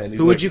 yeah. And he's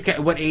Who would like,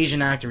 you? What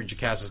Asian actor would you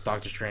cast as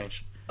Doctor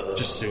Strange?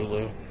 Just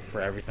Sulu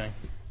for everything.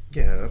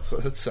 Yeah,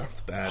 that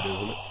sounds bad,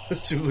 isn't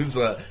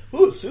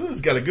it?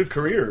 Sulu's got a good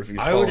career if he's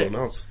following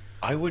us.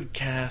 I would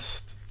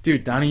cast.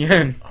 Dude, Donnie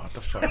Yen, Oh, what the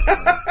fuck?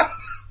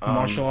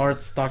 martial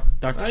arts, Doctor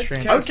I'd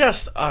Strange. I would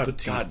cast.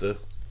 Batista. God,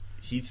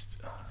 he's.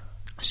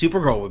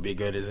 Supergirl would be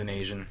good as an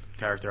Asian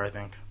character, I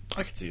think.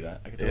 I could see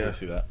that. I could totally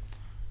see that.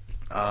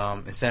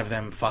 Instead of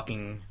them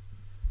fucking.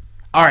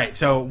 All right,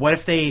 so what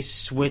if they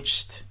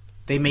switched?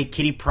 They made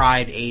Kitty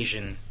Pryde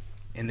Asian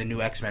in the new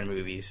X-Men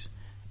movies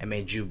and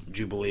made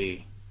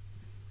Jubilee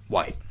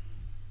white.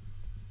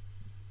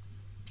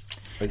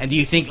 And do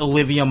you think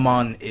Olivia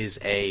Munn is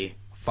a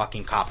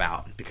fucking cop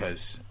out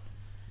because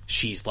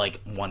she's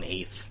like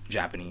 1/8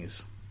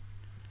 Japanese?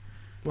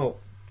 Well,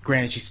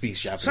 Granted, she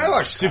speaks Japanese.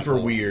 Psylocke's super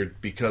weird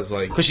because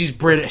like because she's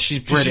British. She's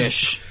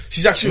British.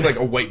 She's actually like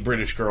a white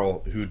British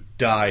girl who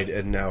died,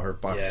 and now her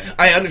body. Yeah.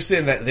 I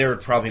understand that they're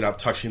probably not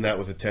touching that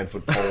with a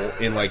 10-foot pole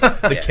in like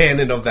the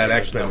canon of that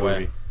X-Men no way.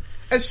 movie.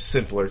 It's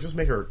simpler. Just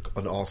make her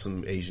an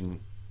awesome Asian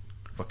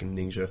fucking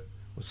ninja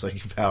with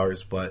psychic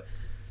powers. But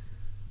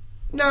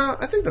no,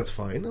 I think that's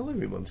fine.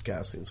 Olivia Munn's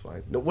casting's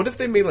fine. No, what if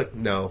they made like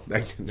no?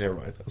 Never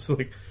mind. I was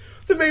like,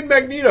 they made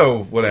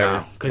Magneto whatever.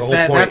 No, 'cause the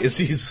whole point that's- is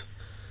he's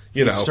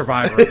you know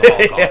Survivor of the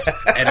Holocaust,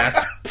 and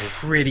that's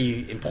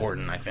pretty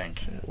important, I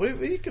think. What if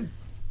you could.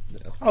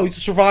 No. Oh, he's a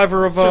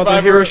survivor of the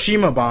Survivor-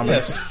 Hiroshima bombing.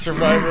 Yes,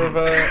 survivor of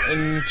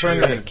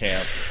internment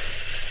camp.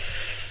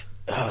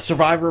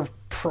 Survivor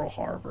of Pearl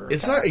Harbor.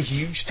 It's not a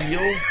huge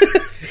deal.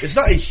 It's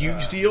not a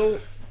huge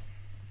deal,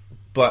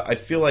 but I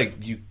feel like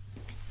you'd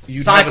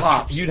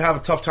Cyclops. you'd have a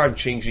tough time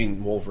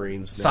changing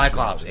Wolverine's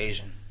Cyclops, nationality.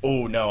 Asian.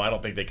 Oh no, I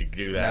don't think they could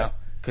do No, that.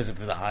 because of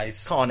the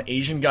eyes. Call an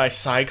Asian guy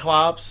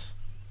Cyclops.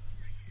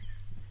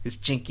 His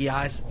chinky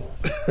eyes.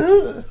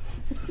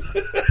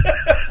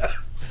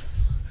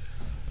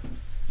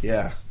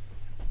 Yeah.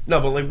 No,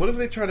 but like, what if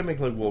they try to make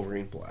like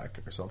Wolverine black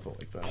or something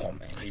like that? Oh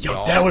man, he'd Yo, be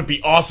that awesome. would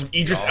be awesome.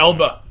 Idris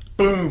Elba.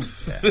 Boom.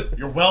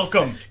 You're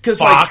welcome. Because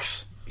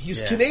Fox. like,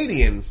 he's Yeah.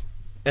 Canadian,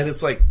 and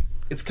it's like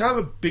it's kind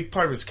of a big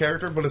part of his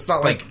character, but it's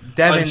not like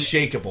Devin-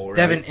 unshakable. Right?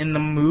 Devin, in the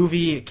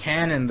movie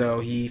canon, though,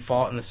 he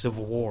fought in the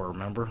Civil War.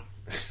 Remember?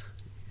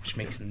 Which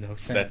makes no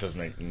sense. That does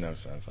make no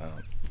sense. I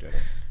don't get it.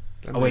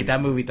 Oh wait,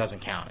 that movie doesn't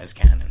count as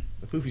canon.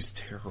 The movie's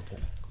terrible.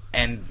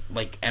 And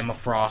like Emma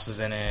Frost is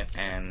in it,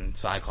 and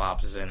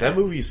Cyclops is in That it.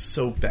 movie is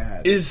so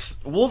bad. Is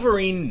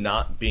Wolverine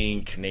not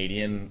being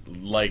Canadian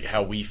like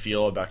how we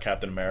feel about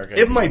Captain America?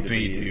 It He might to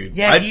be, dude.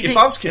 Yeah, do you if think-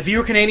 I was if you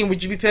were Canadian,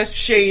 would you be pissed?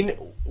 Shane,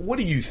 what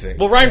do you think?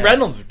 Well, Ryan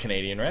Reynolds is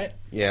Canadian, right?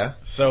 Yeah,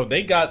 So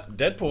they got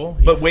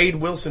Deadpool. but He's- Wade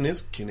Wilson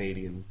is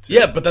Canadian. Too.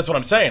 Yeah, but that's what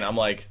I'm saying. I'm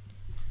like,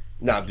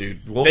 Nah,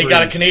 dude. they Wolverine's-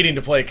 got a Canadian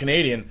to play a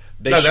Canadian.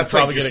 They No, should that's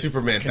like probably your get a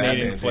Superman, Canadian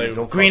Batman. to play. Dude.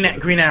 Don't Green fuck with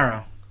it. Green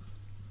Arrow.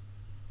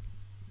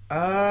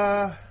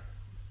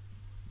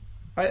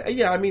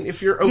 Yeah, I mean,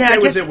 if you're okay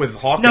with it with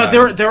Hawkeye,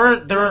 No, there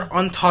are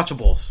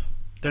untouchables.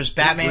 There's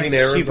Batman, Green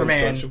Arrow's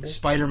Superman, untouchable?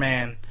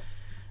 Spider-Man.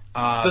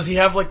 Does he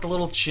have like the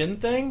little chin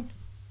thing?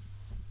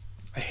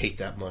 I hate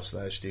that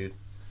mustache, dude.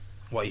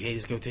 What, you hate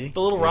his goatee? The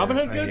little Robin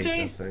Hood I hate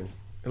goatee? that thing.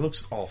 It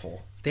looks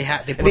awful. They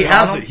put And he it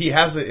has on it. him He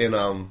has it in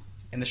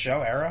in the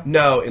show Arrow.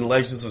 no, in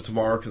Legends of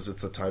Tomorrow because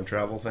it's a time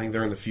travel thing.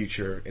 They're in the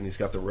future, and he's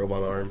got the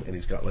robot arm, and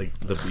he's got like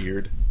the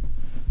beard.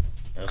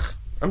 Ugh.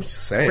 I'm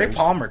just saying. Ray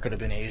Palmer could have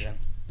been Asian.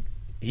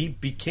 He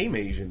became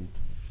Asian.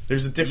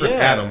 There's a different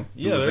Adam.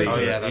 who Yeah, was there's Asian.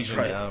 Oh, yeah, that's Asian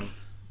right. Adam.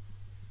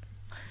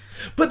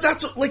 But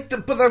that's like,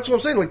 but that's what I'm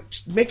saying. Like,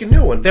 just make a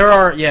new one. There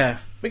are, yeah.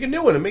 Make a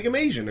new one and make him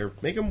Asian or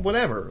make him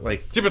whatever.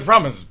 Like, See, but the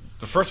problem is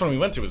the first one we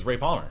went to was Ray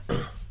Palmer.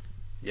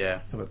 Yeah.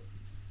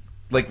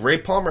 like Ray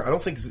Palmer. I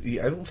don't think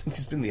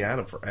he's been the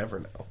Adam forever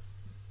now.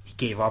 He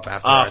gave up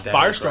after our Identity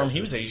Firestorm, Crisis.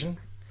 he was Asian.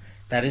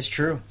 That is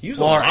true. He was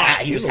a lot.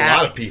 He was a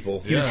lot of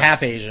people. He was Yeah.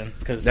 half Asian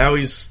because Now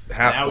he's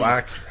half Now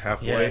black,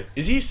 half yeah. white.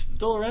 Is he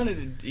still around? Or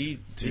did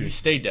he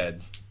stay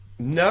dead?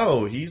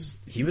 No, he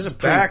was a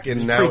back, pretty,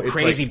 and he was now pretty it's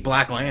crazy like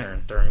Black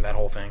Lantern during that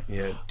whole thing.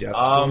 yeah,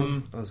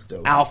 Deathstorm. That was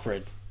dope.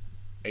 Alfred.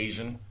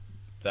 Asian.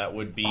 That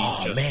would be.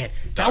 Oh just man,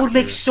 that Dr. would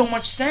make so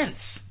much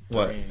sense.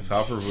 What if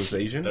Alfred was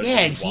Asian? That's- Yeah,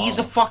 and he's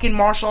a fucking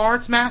martial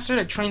arts master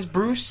that trains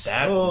Bruce.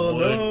 That Oh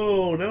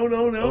would,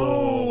 no!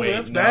 Oh wait,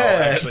 that's no,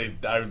 bad. Actually,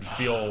 I would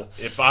feel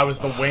if I was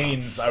the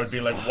Waynes, I would be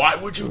like, "Why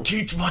would you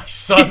teach my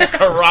son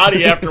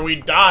karate after we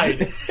died?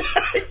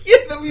 Yeah,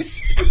 that'd be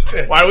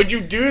stupid. Why would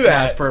you do that?"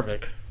 That's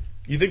perfect.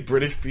 You think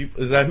British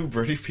people? Is that who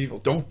British people?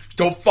 Don't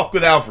fuck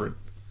with Alfred.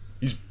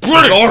 He's He's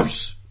British.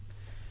 ours.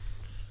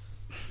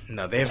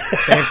 No, they have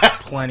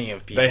plenty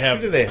of people. They have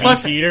Who do they have?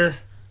 Plus- Peter.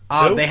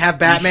 Nope. They have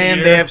Batman.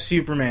 Beefeater. They have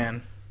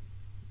Superman.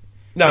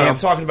 No, They I'm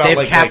have- talking about they have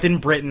like Captain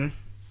Britain.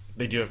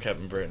 They do have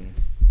Captain Britain.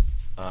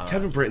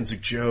 Kevin Britton's a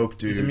joke,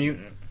 dude. He's a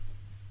mutant.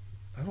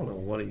 I don't know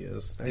what he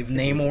is. They have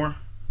Namor.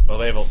 Well,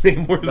 they have a.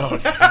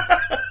 Namor's.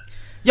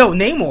 Yo,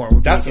 Namor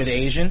would That's be a good a s-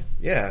 Asian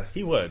Yeah,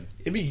 He would.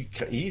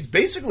 he's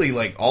basically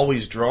like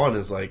always drawn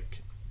as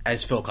like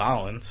as Phil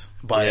Collins,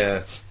 but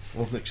yeah.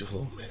 Well,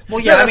 oh, man. Well,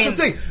 yeah, I that's mean- the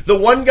thing. The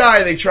one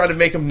guy they try to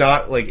make him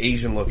not like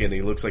Asian looking.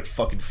 He looks like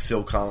fucking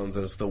Phil Collins,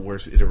 and it's the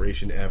worst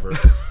iteration ever.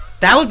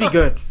 that would be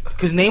good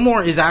because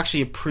Namor is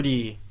actually a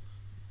pretty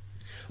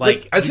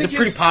Like, I he's a think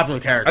pretty his- popular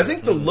character. I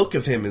think the look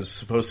of him is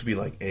supposed to be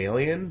like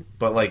alien,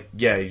 but like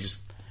yeah, he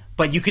just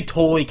but you could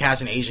totally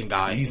cast an Asian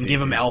guy Easy, and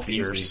give him dude, elf easy.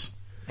 ears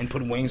and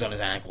put wings on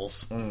his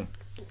ankles.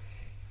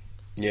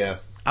 yeah.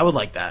 I would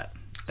like that.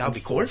 That would be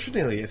cool.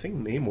 Unfortunately, I think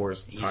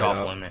Namor's He's tied off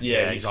up. limits. Yeah,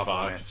 Yeah, he's he's off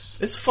fucked. limits.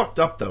 It's fucked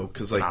up though,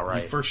 because like not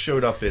right. he first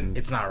showed up in.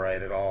 It's not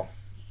right at all.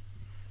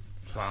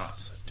 It's not.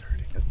 so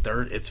dirty. It's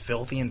dirt. It's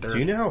filthy and dirty. Do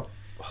you know?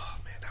 Oh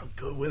man, how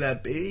good would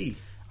that be?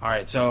 All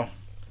right, so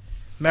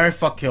Mary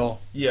Fuck Kill,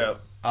 Yeah.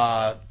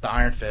 the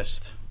Iron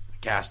Fist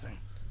casting.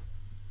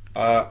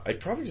 I'd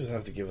probably just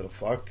have to give it a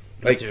fuck.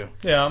 Me Like, too.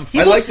 Yeah. I'm. He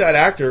I looks- like that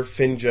actor,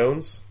 Finn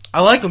Jones. I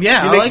like him.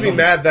 Yeah, He I makes like me him.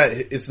 mad that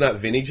it's not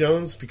Vinny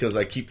Jones because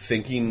I keep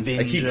thinking, Vin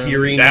I keep Jones.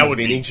 hearing That would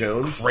Vinny be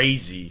Jones.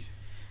 crazy.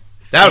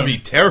 That would be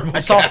terrible. I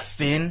saw cast.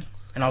 Finn,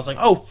 and I was like,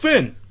 "Oh,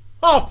 Finn,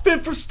 Oh,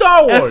 fit for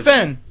Star Wars.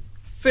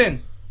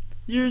 Finn,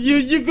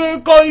 you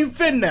gonna call you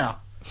Finn now?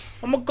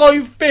 I'm gonna call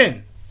you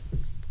Finn."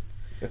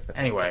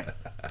 Anyway,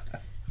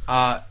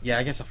 yeah,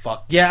 I guess a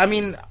fuck. Yeah, I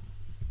mean,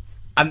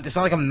 it's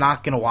not like I'm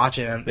not gonna watch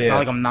it, and it's Yeah. not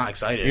like I'm not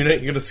excited. You're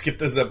gonna skip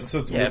those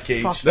episodes of yeah, Luke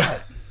Cage, fuck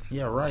that.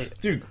 Yeah, right.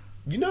 dude.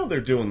 You know they're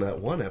doing that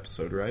one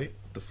episode, right?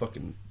 The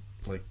fucking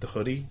like the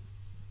hoodie.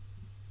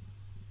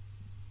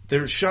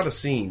 They shot a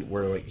scene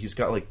where like he's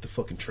got like the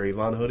fucking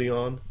Trayvon hoodie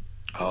on,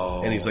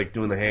 Oh, and he's like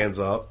doing the hands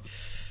up.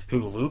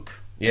 who? Luke?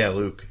 Yeah,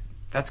 Luke,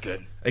 That's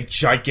good. a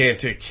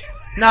gigantic.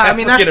 No, I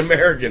mean, that's- African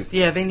American.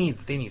 Yeah, they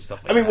need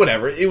stuff. Like I mean, that.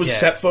 whatever. It was Yeah.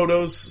 set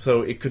photos,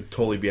 so it could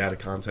totally be out of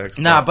context.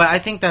 Nah, but I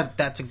think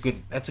that's a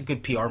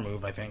good PR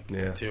move. I think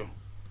Yeah. too.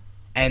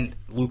 And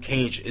Luke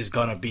Cage is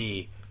gonna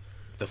be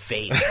the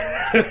face.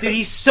 Dude,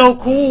 he's so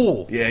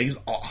cool. yeah, he's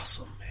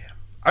awesome,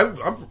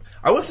 man.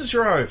 I wasn't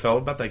sure how I felt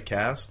about that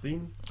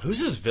casting. Who's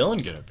his villain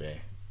gonna be?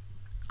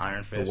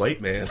 Iron The Fist.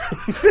 white man.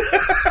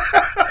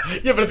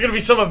 Yeah, but it's gonna be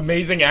some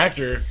amazing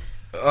actor.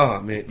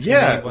 Oh man,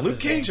 yeah, what's Luke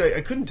his Cage.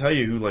 I couldn't tell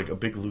you who like a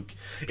big Luke.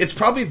 It's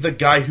probably the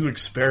guy who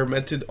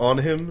experimented on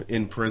him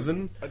in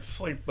prison, I just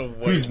like the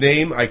white. whose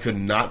name I could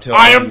not tell.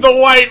 I you. am the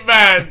white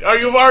man. Or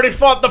you've already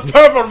fought the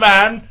purple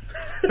man.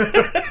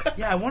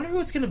 Yeah, I wonder who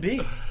it's gonna be.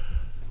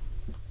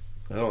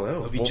 I don't know,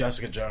 It'll be Well,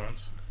 Jessica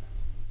Jones.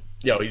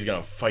 Yo, he's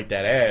gonna fight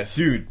that ass.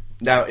 dude.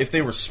 Now, if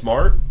they were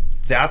smart,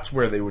 that's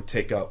where they would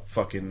take up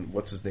fucking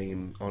what's his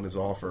name on his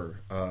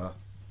offer.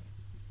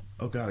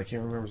 Oh god, I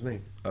can't remember his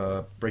name.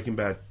 Breaking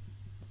Bad.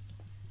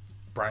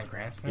 Bryan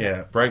Cranston.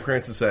 Yeah, Bryan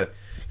Cranston said,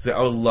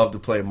 I would love to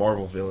play a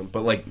Marvel villain,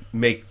 but like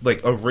make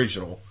like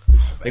original.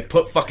 They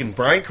put fucking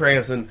Bryan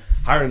Cranston,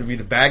 hire him to be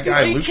the bad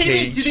guy, Are you Luke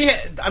kidding me?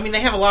 Cage. I mean,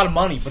 they have a lot of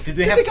money, but do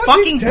they have they got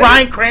fucking David Tennant.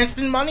 Bryan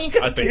Cranston money? I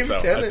think David so.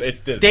 Tennant.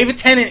 It's Disney. David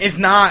Tennant is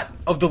not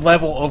of the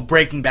level of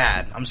Breaking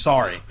Bad. I'm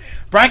sorry.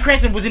 Bryan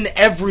Cranston was in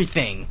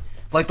everything.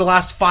 Like the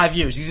last 5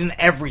 years, he's in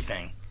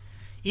everything.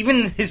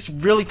 Even his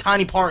really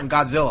tiny part in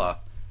Godzilla,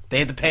 they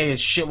had to pay a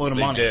shitload of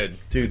They money. did.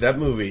 Dude, that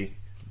movie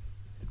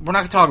We're not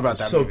gonna talk about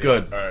that. so movie.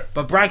 good. All right.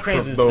 But Bryan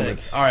Cranston is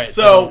moments. sick. All right,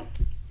 So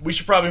we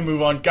should probably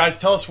move on, guys.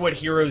 Tell us what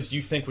heroes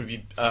you think would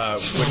be a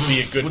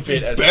good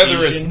fit as Whether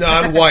it's Asian.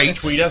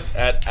 non-whites, Tweet us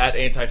at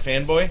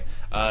antifanboy.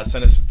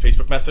 Send us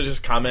Facebook messages.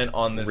 Comment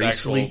on this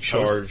racially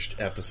actual post. charged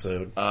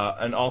episode.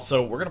 And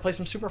also, we're gonna play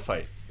some Super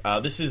Fight.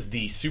 This is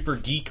the Super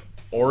Geek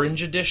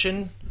Orange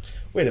Edition.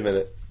 Wait a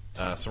minute.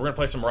 So we're gonna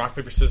play some rock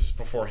paper scissors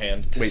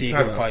beforehand. Wait, see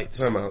time who out. fights.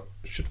 Time out.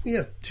 Should we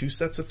have 2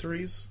 sets of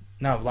 3s?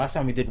 No, last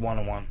time we did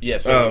 1-on-1. Yeah,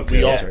 so Oh,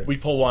 okay, that's right. we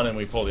pull one and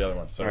we pull the other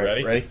one. So All right,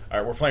 ready? ready? All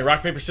right, we're playing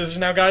rock paper scissors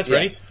now, guys.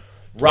 Ready? Yes.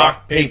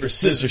 Rock paper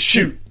scissors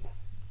shoot.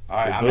 All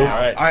right, I'm Boom. out.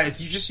 All right. All right,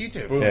 it's just you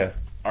two. Boom. Yeah.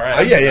 All right.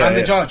 Oh, yeah. I'm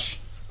the judge.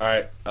 All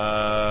right.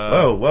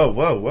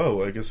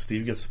 Whoa. I guess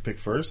Steve gets to pick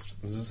first.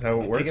 Is this how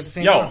it Pick at works? the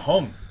same Yo, time.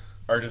 home.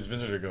 Or does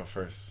Visitor go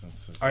first?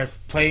 Since it's... All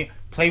right,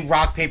 play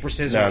rock paper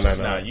scissors.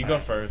 No. Nah, you go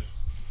first.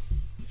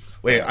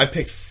 Wait, I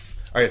picked.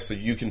 All right, so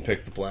you can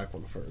pick the black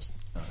one first.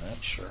 All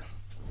right. Sure.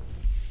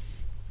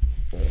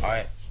 All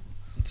right,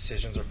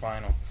 decisions are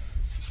final.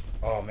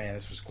 Oh man,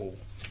 this was cool.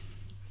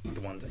 The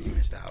ones that you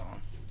missed out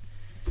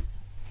on.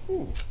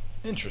 Ooh,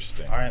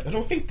 Interesting. All right, I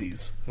don't hate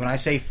these. when I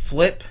say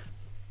flip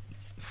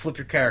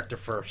your character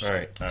first. All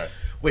right. All right.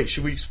 Wait,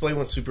 should we explain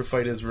what Super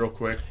Fight is real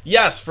quick?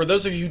 Yes, for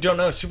those of you who don't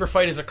know, Super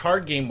Fight is a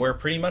card game where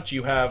pretty much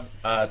you have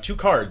two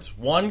cards.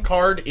 One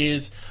card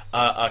is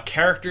a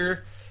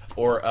character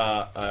or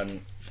a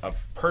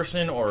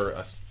person or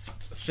a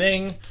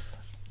thing.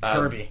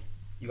 Kirby.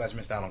 You guys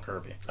missed out on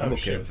Kirby. I'm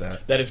okay with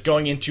that. That is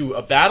going into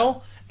a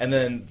battle, and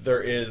then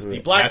there is the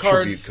black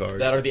Attribute cards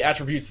card. that are the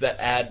attributes that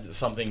add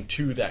something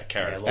to that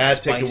character. little Add,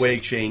 spice, take away,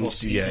 little change.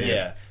 seasoning.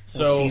 Yeah.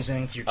 Little So,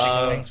 seasoning to your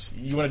chicken wings.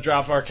 you want to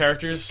drop our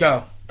characters?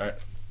 Go. All right.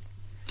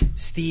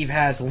 Steve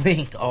has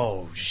Link.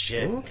 Oh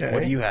shit. Okay.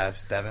 What do you have,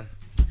 Steven?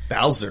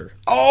 Bowser.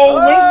 Oh,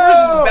 Link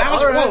versus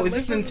Bowser. all right, Whoa, is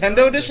this Link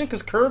Nintendo edition?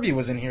 Because Kirby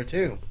was in here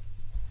too.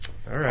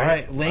 All All right.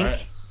 right, Link. All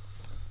right.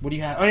 What do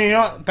you have? Oh, you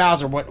know what?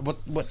 Bowser.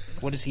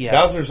 What does he have?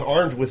 Bowser's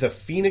armed with a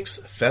Phoenix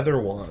Feather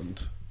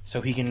Wand. So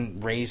he can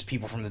raise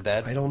people from the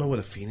dead. I don't know what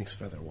a Phoenix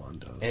Feather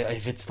Wand does.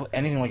 If it's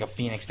anything like a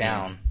phoenix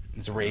down,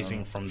 it's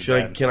raising from the Should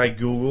I? dead. Can I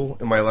Google?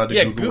 Am I allowed to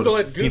Yeah, Google? Google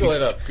what a it. Google Phoenix-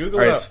 it up. Google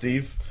All it right, up.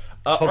 Steve.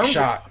 Hook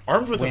shot.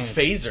 Armed with Wins. a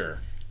phaser.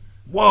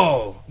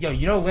 Whoa, yo,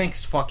 you know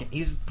Link's fucking.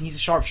 He's a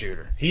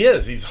sharpshooter. He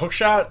is. He's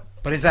hookshot.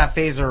 But is that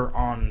phaser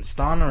on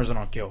stun or is it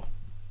on kill?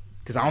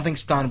 Because I don't think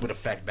stun would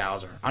affect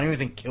Bowser. I don't even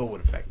think kill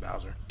would affect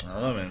Bowser. I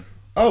don't know, man.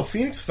 Oh,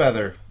 Phoenix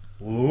Feather.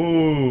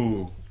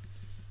 Ooh,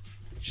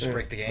 Just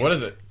break the game. What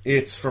is it?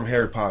 it's from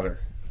Harry Potter.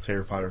 It's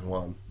Harry Potter's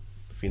wand.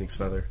 The Phoenix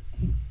Feather.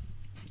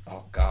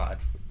 Oh God,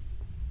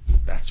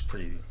 that's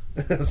pretty.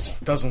 That's-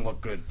 Doesn't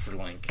look good for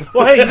Link.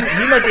 Well, hey,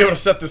 he might be able to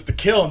set this to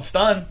kill and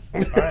stun.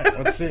 All right,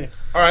 let's see.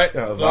 All right.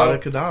 yeah, so, Avada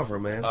Kedavra,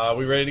 man.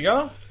 we ready to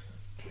go?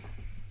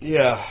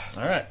 Yeah.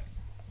 All right.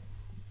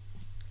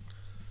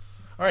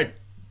 All right,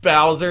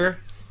 Bowser,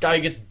 guy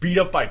who gets beat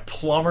up by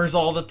plumbers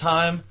all the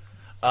time.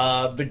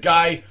 The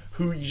guy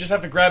who you just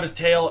have to grab his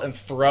tail and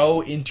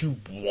throw into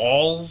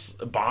walls,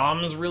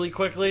 bombs really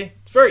quickly.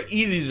 It's very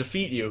easy to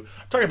defeat you.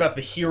 I'm talking about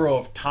the hero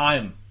of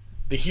time,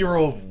 the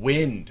hero of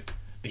wind,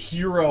 the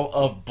hero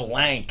of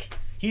blank.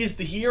 He is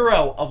the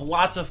hero of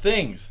lots of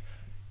things.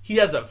 He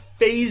has a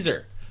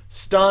phaser,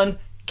 stun,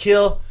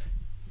 kill.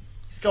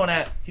 He's going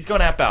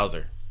at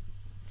Bowser.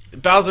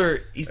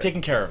 Bowser, he's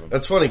taking care of him.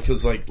 That's funny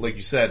because, like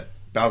you said,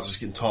 Bowser's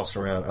getting tossed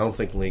around. I don't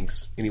think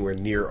Link's anywhere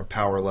near a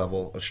power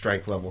level, a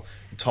strength level.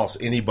 You toss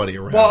anybody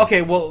around. Well,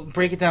 okay, well,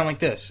 break it down like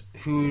this: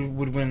 who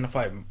would win in the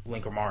fight,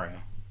 Link or Mario?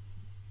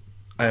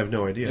 I have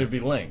no idea. It would be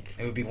Link.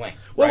 It would be Link.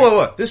 Whoa, right? whoa,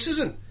 whoa! This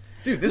isn't,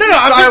 dude. This is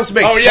I'm styles just-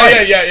 make Oh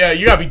fights. yeah.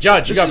 You gotta be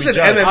judged. You This gotta be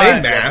isn't judged. MMA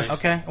Alright, math.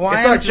 okay. Well, It's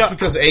I am not just ju-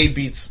 because A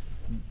beats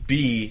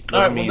B doesn't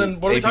Alright, well, mean then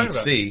what are A we talking beats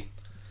about? C.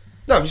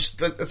 No, I'm just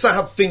that's not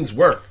how things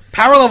work.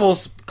 Power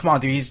levels. Come on,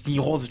 dude. He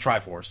holds a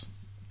Triforce.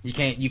 You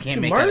can't make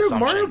that assumption.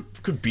 Mario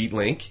could beat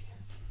Link.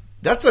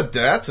 That's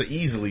a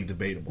easily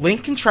debatable.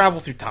 Link can travel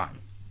through time.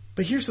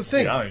 But here's the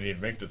thing. I don't even need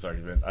to make this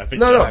argument. I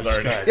think No, John's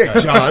already. yeah,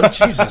 John,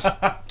 Jesus,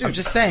 dude. I'm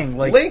just saying,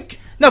 like Link.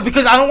 No,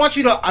 because I don't want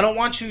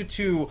you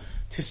to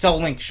sell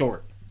Link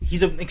short.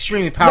 He's an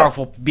extremely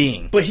powerful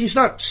being. But he's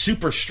not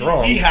super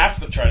strong. He has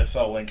to try to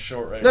sell Link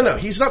short right No, now. no,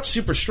 he's not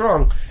super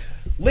strong.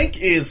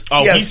 Link is.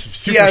 Oh, he has- he's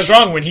he super has-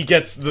 strong when he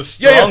gets the Yeah,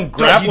 strong yeah.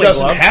 grappling He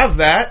doesn't gloves. have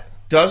that,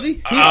 does he?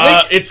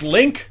 Link, It's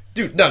Link.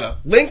 dude, no.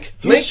 Link.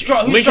 Who's Link.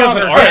 who's Link has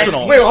an stronger?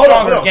 arsenal. Wait, hold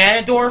on, Stronger, hold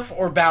on. Ganondorf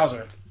or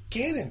Bowser?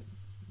 Ganon.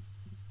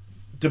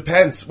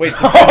 Depends. Wait.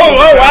 Oh,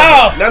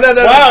 wow. No.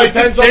 Wow, It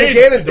depends on the changed.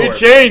 Ganondorf. It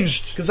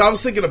changed. Because I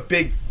was thinking a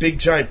big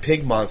giant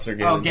pig monster.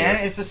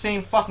 Ganondorf. It's the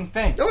same fucking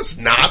thing. No, it's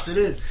not. It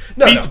is.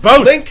 No, Beats no.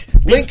 both. Link.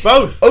 Beats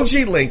both.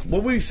 OG Link.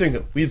 What would you think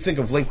of? We think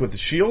of Link with the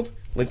shield.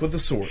 Link with the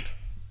sword.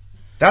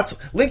 That's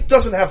Link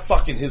doesn't have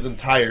fucking his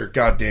entire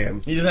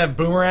goddamn. He doesn't have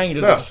boomerang. He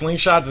doesn't No. have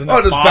slingshot. Doesn't Oh,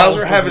 have does bottles, Bowser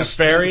doesn't have his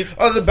fairies?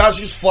 Oh, the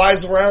Bowser just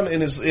flies around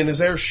in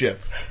his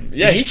airship.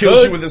 Yeah, he he just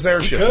kills could. you with his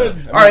airship. He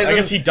could. All right, I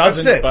guess he that's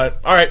doesn't. it.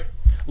 But all right,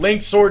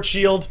 Link, sword,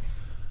 shield.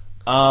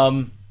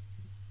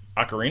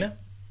 Ocarina.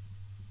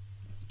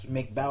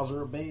 Make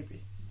Bowser a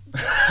baby.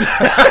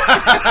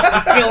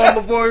 Kill him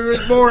before he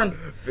was born.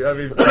 I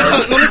mean,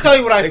 Let me tell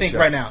you what I think so.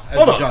 right now as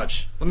Hold the on.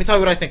 judge. Let me tell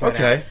you what I think right now.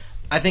 Okay.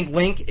 I think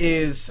Link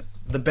is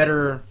the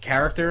better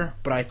character,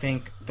 but I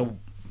think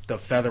the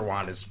Feather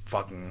Wand is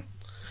fucking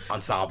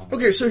unstoppable.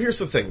 Okay, so here's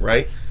the thing,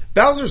 right?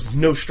 Bowser's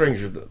no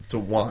stranger to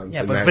wands.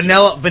 Yeah, and but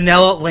magic.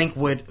 vanilla Link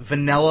would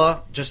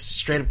just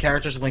straight up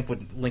characters. Link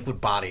would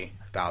body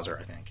Bowser.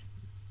 I think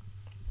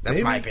that's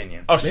Maybe. my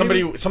opinion. oh,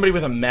 somebody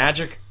with a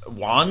magic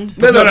wand.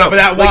 No, but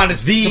that like wand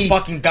is the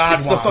fucking god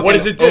it's the wand. fucking What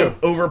does it do?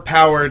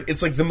 Overpowered.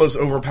 It's like the most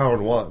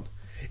overpowered wand.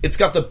 It's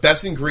got the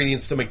best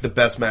ingredients to make the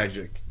best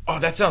magic. Oh,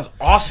 that sounds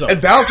awesome.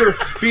 And Bowser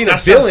being a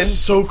That sounds villain,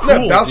 so no,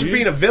 cool, Bowser dude.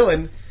 being a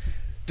villain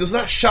does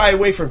not shy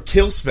away from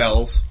kill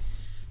spells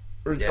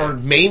or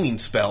maiming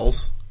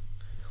spells.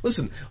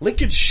 Listen, Link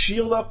could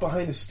shield up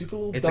behind his stupid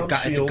little It's dumb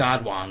it's a shield.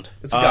 god wand.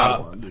 It's a god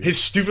wand, dude. His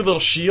stupid little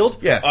shield.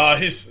 Yeah.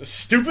 His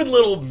stupid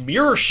little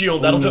mirror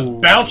shield that'll Ooh.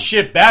 just bounce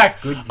shit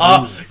back. Good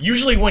move.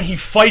 Usually when he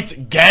fights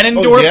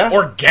Ganondorf Oh, yeah?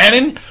 or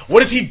Ganon, what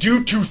does he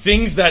do to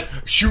things that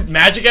shoot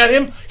magic at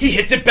him? He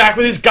hits it back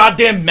with his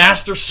goddamn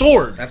Master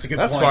Sword. That's a good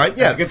That's point. fine. Yeah,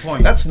 That's a good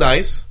point. That's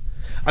nice.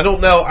 I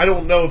don't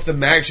know if the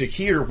magic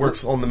here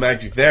works on the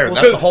magic there.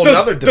 That's a whole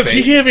other debate. Does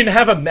he even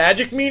have a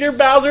magic meter,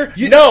 Bowser?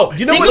 You no. know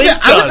Think what? of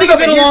it- I would think of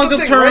it Here's along the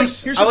thing,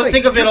 terms. Here's I would thing.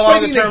 think of it You're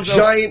along the fighting terms a of-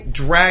 giant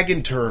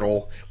dragon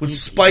turtle with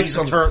spikes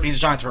on. He's a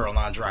giant turtle,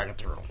 not a dragon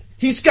turtle.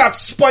 He's got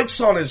spikes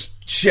on his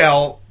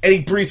shell, and he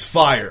breathes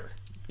fire.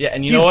 Yeah,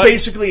 and you He's know what?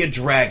 basically a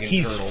dragon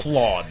He's turtle.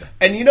 flawed.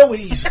 And you know what?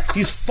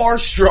 He's far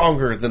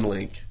stronger than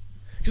Link.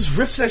 He just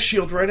rips that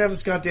shield right out of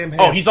his goddamn hand.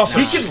 Oh, he's also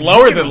he can,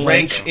 slower he can than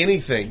wrench Link.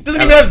 anything.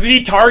 Doesn't even have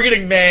Z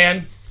targeting,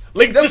 man.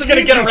 Link's just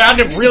gonna get around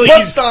him. Really, butt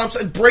he's stomps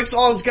and breaks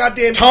all his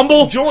goddamn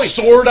tumble, joints.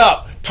 sword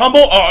up,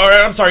 tumble.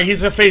 I'm sorry,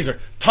 he's a phaser.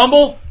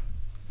 Tumble,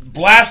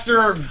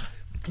 blaster.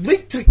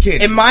 Link to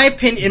kid. In my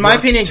opinion,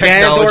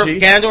 Technology.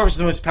 Ganondorf is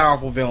the most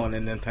powerful villain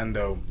in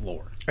Nintendo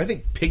lore. I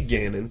think Pig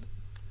Ganon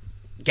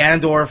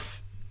Ganondorf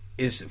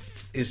is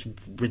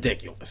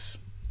ridiculous.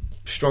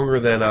 stronger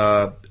than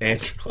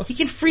Andros. He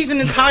can freeze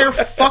an entire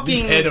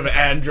fucking. Head of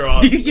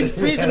Andros. He can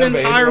freeze an Head of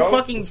entire Andros?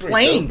 fucking That's pretty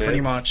plane, dope, man.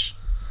 pretty much.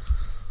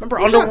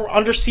 Remember John-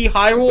 Undersea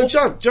Hyrule?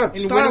 But John, in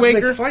Styles Wind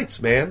make Waker?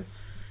 fights, man.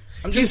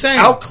 I'm just He's saying.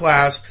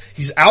 outclassed.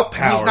 He's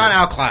outpowered. He's not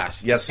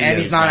outclassed. Yes, he and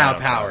is. he's not He's not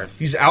outpowered.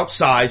 He's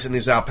outsized and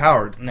he's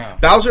outpowered. No.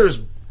 Bowser's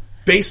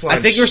baseline. I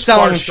think you're is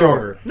selling far him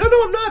stronger. short.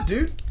 No, I'm not,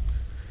 dude.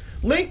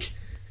 Link,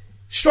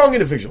 strong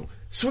individual,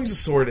 swings a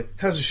sword,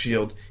 has a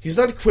shield. He's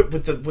not equipped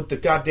with the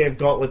goddamn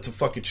gauntlets of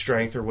fucking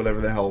strength or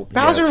whatever the hell.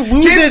 Bowser Can't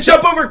loses.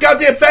 jump over a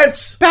goddamn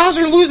fence.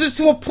 Bowser loses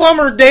to a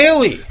plumber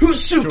daily.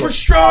 Who's super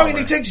strong and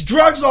he takes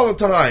drugs all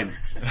the time.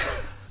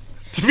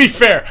 To be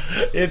fair,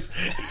 it's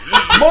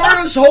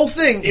Mario's whole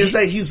thing is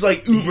that he's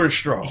like uber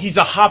strong. he's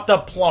a hopped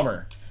up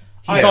plumber.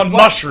 He's Yeah, on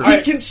what-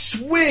 mushrooms. He can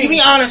swing. Give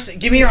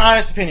me your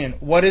honest opinion.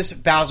 What is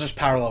Bowser's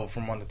power level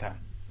from 1 to 10?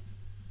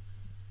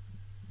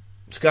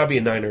 It's got to be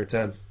a 9 or a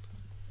 10.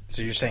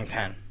 So you're saying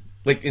 10.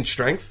 Like in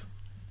strength.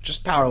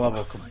 Just power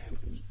level.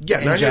 Yeah,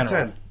 In 9 general. or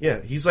 10. Yeah,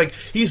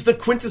 he's the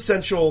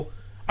quintessential.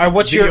 All right,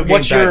 what's Video your game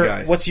what's bad your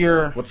guy. what's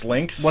your What's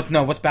Link's?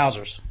 what's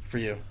Bowser's for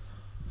you?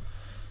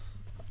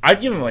 I'd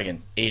give him like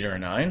an 8 or a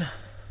 9.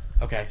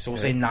 Okay, so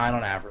we'll say 9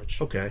 on average.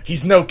 Okay.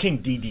 He's no King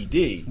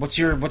DDD. What's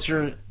your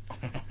I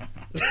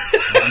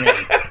mean,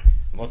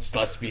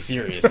 let's be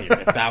serious here.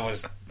 If that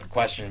was the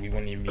question, we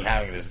wouldn't even be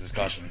having this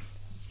discussion.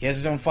 He has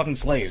his own fucking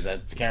slaves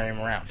that carry him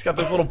around. He's got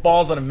those little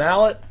balls on a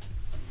mallet.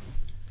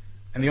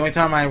 And the only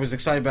time I was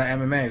excited about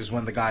MMA was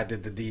when the guy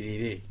did the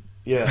DDD.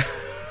 Yeah.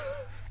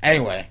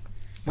 Anyway,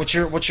 what's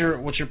your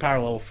power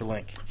level for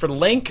Link? For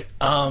Link,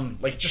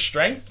 like just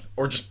strength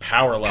or just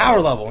power level? Power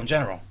level in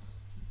general.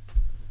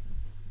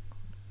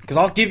 Because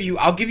I'll give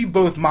you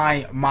both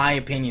my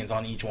opinions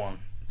on each one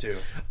too.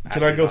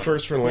 Can I go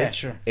first for Link? Yeah,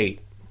 sure. 8.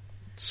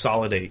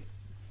 Solid 8.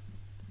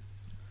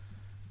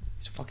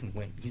 He's a fucking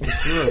Link. He's the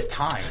hero of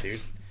time, dude.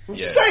 I'm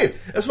just saying.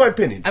 That's my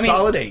opinion. I mean,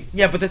 Solid 8.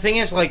 Yeah, but the thing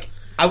is, like,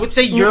 I would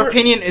say your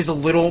opinion is a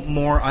little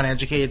more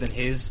uneducated than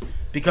his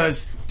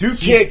because Dude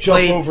he's can't jump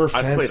played- over a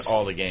I fence. played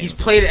all the games. He's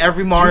played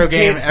every Mario Dude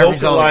game, can't every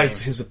Zelda vocalize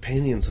game. his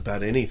opinions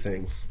about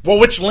anything. Well,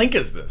 which Link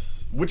is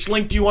this? Which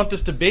Link do you want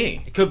this to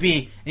be? It could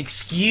be,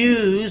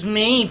 excuse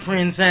me,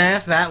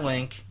 princess, that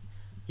Link.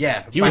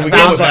 Yeah, He by would Can we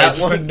go with Bowser, that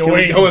just one? Can we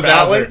annoying go with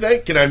that Bowser. Link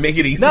then? Can I make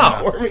it easy No.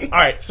 for me? All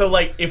right, so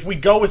like if we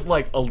go with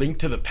like a Link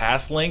to the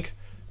Past Link,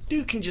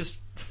 dude can just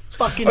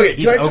fucking. Okay,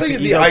 He's can I tell OP. you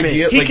He's the OP.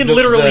 idea? he like can the,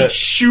 literally the,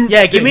 shoot.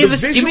 Yeah, give me the the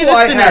visual give me the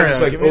I scenario. have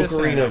is like Give me the Ocarina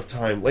scenario. of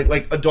Time,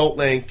 like adult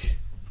Link.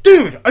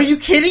 Dude, are you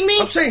kidding me?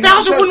 I'm saying he Bowser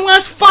just has- wouldn't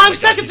last 5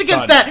 seconds he's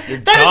against done. that. You're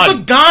That is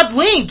done. the God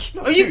Link.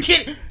 Are you dude.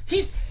 kidding?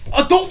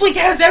 Adult Link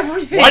has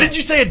everything. Why did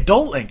you say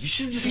adult Link? You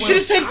should have just. You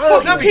went should have with said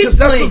Child fucking Link. Because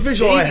that's the Link,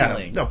 visual I Baby have.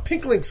 Link. No,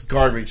 Pink Link's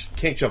garbage.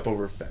 Can't jump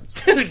over a fence.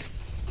 Dude,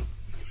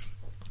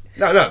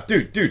 No,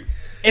 dude.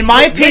 in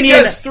my Link opinion,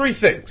 has 3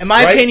 things. in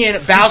my right? opinion,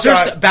 He's Bowser's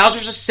got-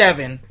 a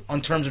 7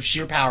 on terms of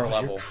sheer power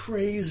level,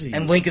 crazy.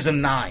 and Link is a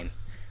 9.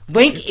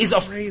 Link is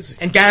crazy.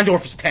 and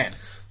Ganondorf is 10.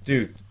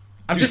 Dude.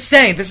 I'm just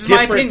saying, this is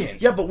my opinion.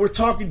 Yeah, but we're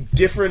talking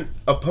different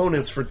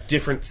opponents for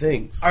different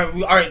things. All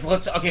right,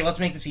 let's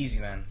make this easy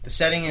then. The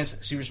setting is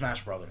Super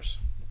Smash Brothers.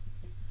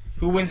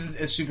 Who wins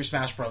a Super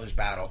Smash Brothers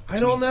battle? I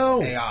don't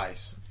know.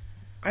 AIs.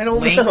 I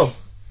don't Link. know.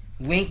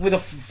 Link with a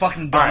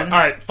fucking All gun.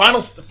 right.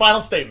 Final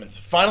statements.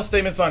 Final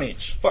statements on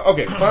each.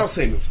 Okay, final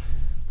statements.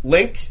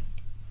 Link,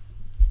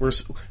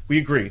 we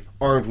agree,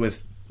 armed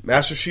with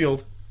Master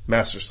Shield,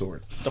 Master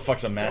Sword. What the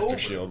fuck's a Master over.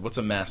 Shield? What's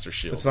a Master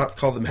Shield? It's not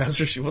called the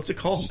Master Shield. What's it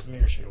called? Just a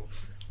mirror shield.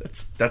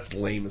 That's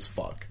lame as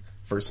fuck.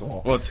 First of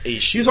all, Well, it's a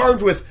shield. he's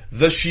armed with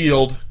the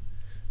shield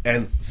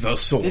and the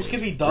sword. This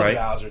could be Doug right?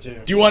 Bowser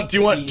too. Do you want?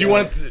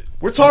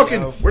 We're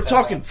talking. CEO, We're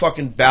talking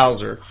fucking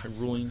Bowser,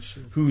 Hyrulean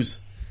Shield. who's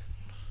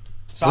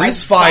Size,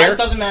 breathes fire. size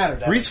doesn't matter.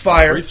 Devin. breathes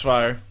fire. Breathes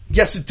fire.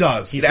 Yes, it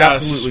does. He's it got a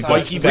absolutely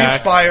spiky does. back.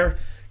 Breathes fire.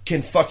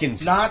 can fucking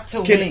Not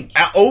to can Link.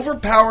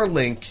 Overpower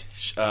Link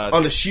Uh,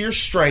 on a sheer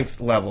strength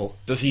level.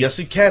 does he? Yes,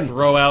 he can.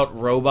 throw out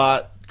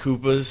robot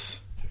Koopas?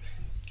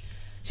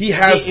 He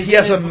has Is he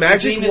has he a in his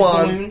magic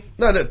wand. balloon?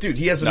 No, dude,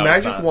 he has a No, it's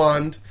magic not.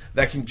 wand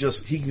that can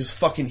just he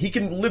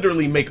can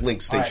literally make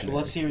Link All right, stationary.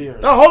 let's hear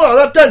yours. No, hold on, I'm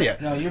not done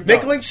yet. No, you're make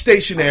done. Link I'm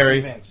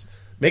stationary. convinced.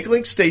 Make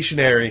Link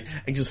stationary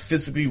and just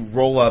physically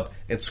roll up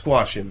and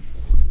squash him.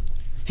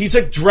 He's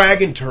a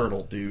dragon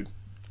turtle, dude.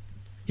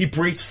 He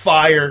breathes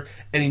fire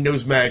and he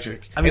knows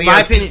magic. I mean, and he my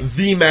has opinion-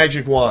 the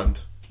magic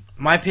wand.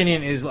 My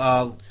opinion is Your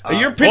Hold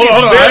opinion's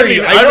on,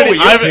 very. I know what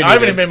your I opinion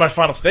haven't even is. made my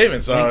final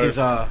statement. So Link is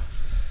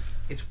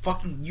it's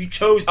fucking. You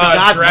chose the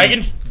god dragon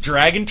Link.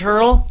 dragon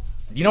turtle.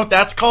 You know what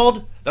that's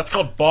called? That's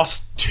called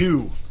Boss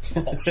 2.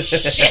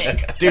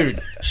 Shit,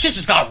 Dude, shit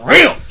just got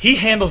real. he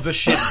handles this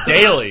shit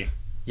daily.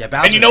 Yeah,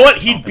 Bowser's And you know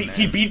what? something,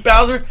 He man. beat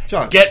Bowser.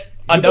 John, Get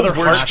you're another the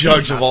worst heart judge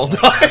piece. of all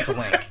That's a time.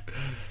 Link.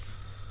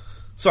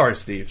 Sorry,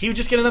 Steve. He would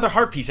just get another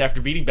heart piece after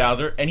beating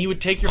Bowser, and he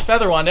would take your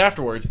feather wand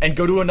afterwards and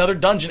go to another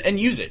dungeon and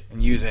use it.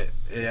 And use it.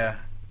 Yeah,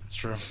 it's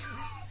true.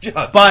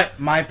 John, But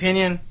my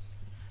opinion,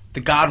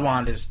 the God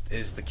Wand is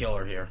the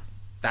killer here.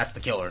 That's the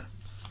killer.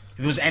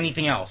 If it was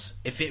anything else,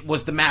 if it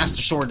was the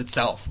Master Sword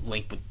itself,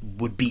 Link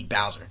would beat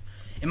Bowser.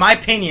 In my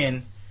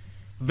opinion,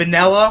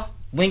 vanilla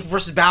Link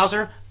versus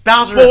Bowser.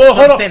 Bowser Whoa,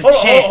 doesn't stand a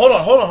chance. hold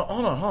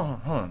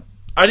on.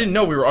 I didn't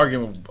know we were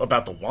arguing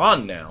about the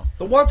wand now.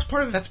 the wand's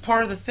part of That's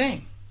part of the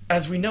thing.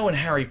 As we know in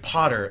Harry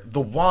Potter,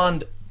 the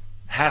wand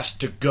has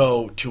to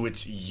go to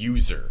its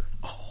user.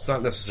 It's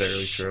not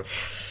necessarily true.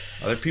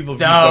 Other people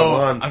have used that No,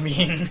 wand. I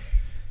mean,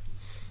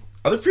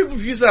 Other people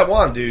have used that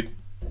wand, dude.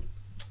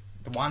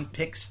 the wand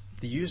picks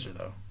the user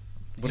though.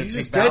 Would it He's pick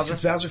just dead Bowser?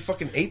 because Bowser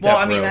fucking ate Well,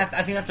 that. I mean, bro.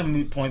 I think that's a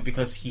moot point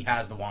because he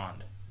has the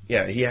wand.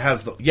 Yeah, he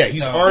has the. Yeah,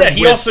 he's So- armed. Yeah,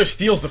 he with, also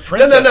steals the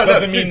princess.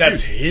 Doesn't mean dude,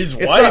 that's dude. his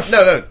wife. It's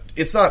not.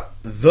 It's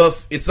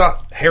not It's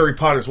not Harry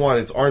Potter's wand.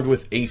 It's armed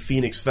with a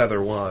phoenix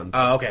feather wand.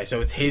 Oh, okay, so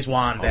it's his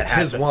wand that it's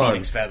has his the wand.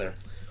 phoenix feather.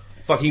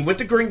 Fuck, he went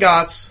to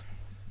Gringotts.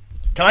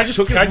 Can I just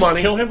Took his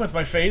money. kill him with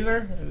my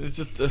phaser? It's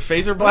just a phaser I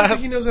don't think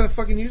blast. he knows how to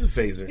fucking use a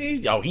phaser.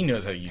 He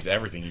knows how to use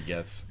everything he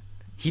gets.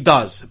 He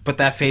does, but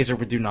that phaser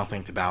would do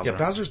nothing to Bowser. Yeah,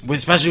 Bowser's-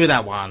 especially with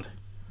that wand.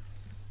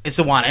 It's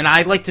the wand, and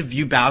I like to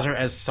view Bowser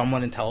as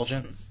somewhat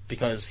intelligent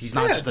because he's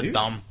not Yeah, just a dude.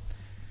 dumb.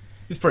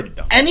 He's pretty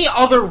dumb. Any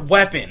other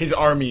weapon, His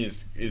army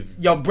is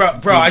yo, bro,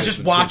 I just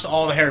It's watched good.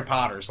 all the Harry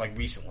Potters like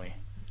recently,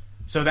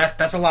 so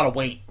that's a lot of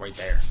weight right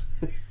there.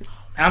 And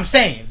I'm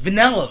saying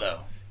vanilla though.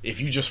 If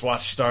you just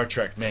watch Star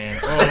Trek, man.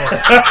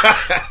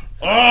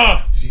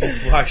 Oh. She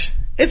just watched.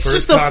 It's First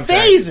just a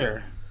Contact.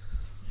 phaser.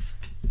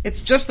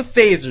 It's just a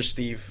phaser,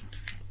 Steve.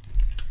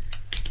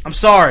 I'm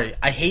sorry.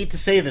 I hate to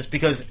say this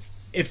because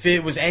if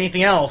it was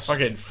anything else,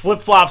 Fucking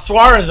flip flop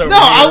Suarez over no,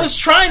 here. I was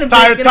trying to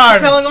Tired make a times.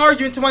 compelling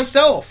argument to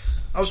myself.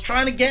 I was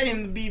trying to get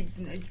him to be,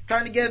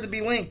 trying to get it to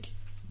be Link.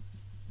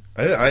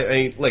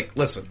 I like.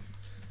 Listen.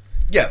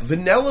 Yeah,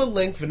 vanilla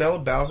Link, vanilla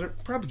Bowser.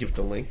 Probably give it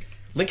to Link.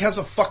 Link has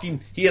a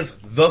fucking. He has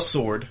the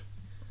sword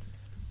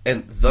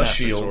and the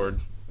Master shield. Sword.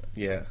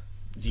 Yeah.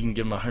 You can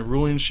give him a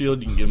Hyrulean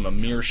shield. You can give him a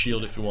mirror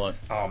shield if you want.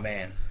 Oh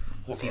man,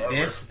 see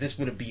this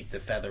would have beat the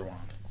feather wand.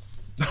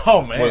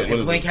 Oh man. What If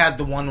is Link it? had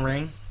the One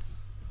Ring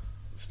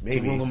It's to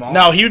maybe. rule them all,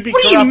 No, he would be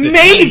What do you corrupted.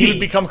 maybe? He would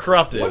become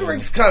corrupted. One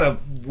Ring's kind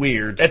of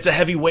weird. It's a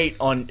heavy weight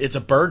on. It's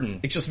a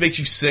burden. It just makes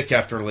you sick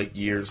after like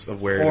years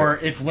of wearing or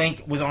it. if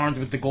Link was armed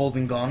with the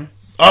golden gun.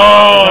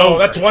 Oh,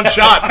 that's one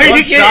shot. Are you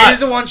One kidding? shot. It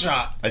is a one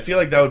shot. I feel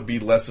like that would be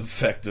less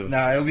effective.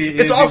 No, it'll be.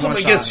 It's awesome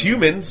against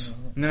humans.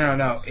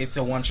 No. It's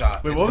a one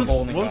shot. Wait, It's what the was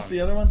golden what was gun. the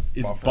other one?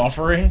 Is Buffering.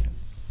 buffering?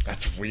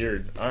 That's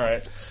weird. All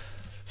right.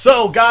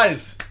 So,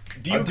 guys,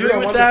 do you agree Dude, I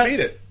with want that? to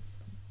defeat it.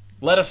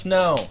 Oh, Let us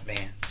know.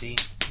 Man, see.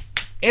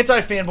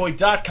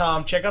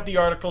 Antifanboy.com. Check out the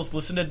articles.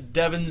 Listen to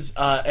Devin's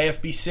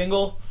AFB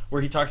single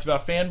where he talks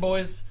about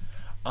fanboys.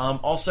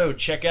 Also,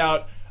 check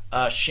out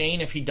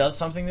Shane if he does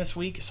something this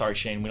week. Sorry,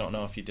 Shane, we don't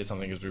know if he did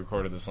something because we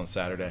recorded this on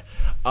Saturday.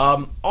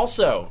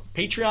 Also,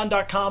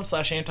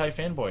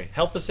 patreon.com/antifanboy.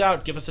 Help us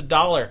out. Give us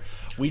 $1.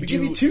 We do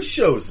give you 2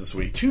 shows this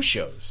week. 2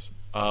 shows.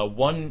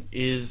 One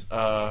is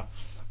The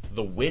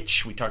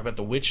Witch. We talk about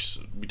The Witch.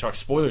 We talk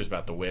spoilers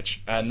about The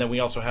Witch. And then we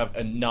also have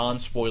a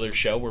non-spoiler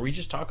show where we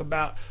just talk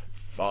about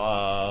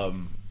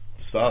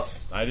Stuff.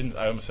 I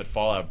almost said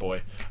Fallout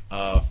Boy,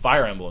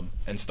 Fire Emblem,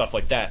 and stuff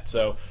like that.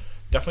 So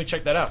definitely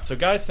check that out. So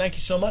guys, thank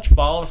you so much.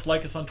 Follow us,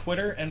 like us on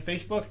Twitter and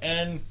Facebook,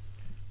 and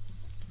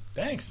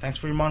thanks. Thanks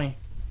for your money.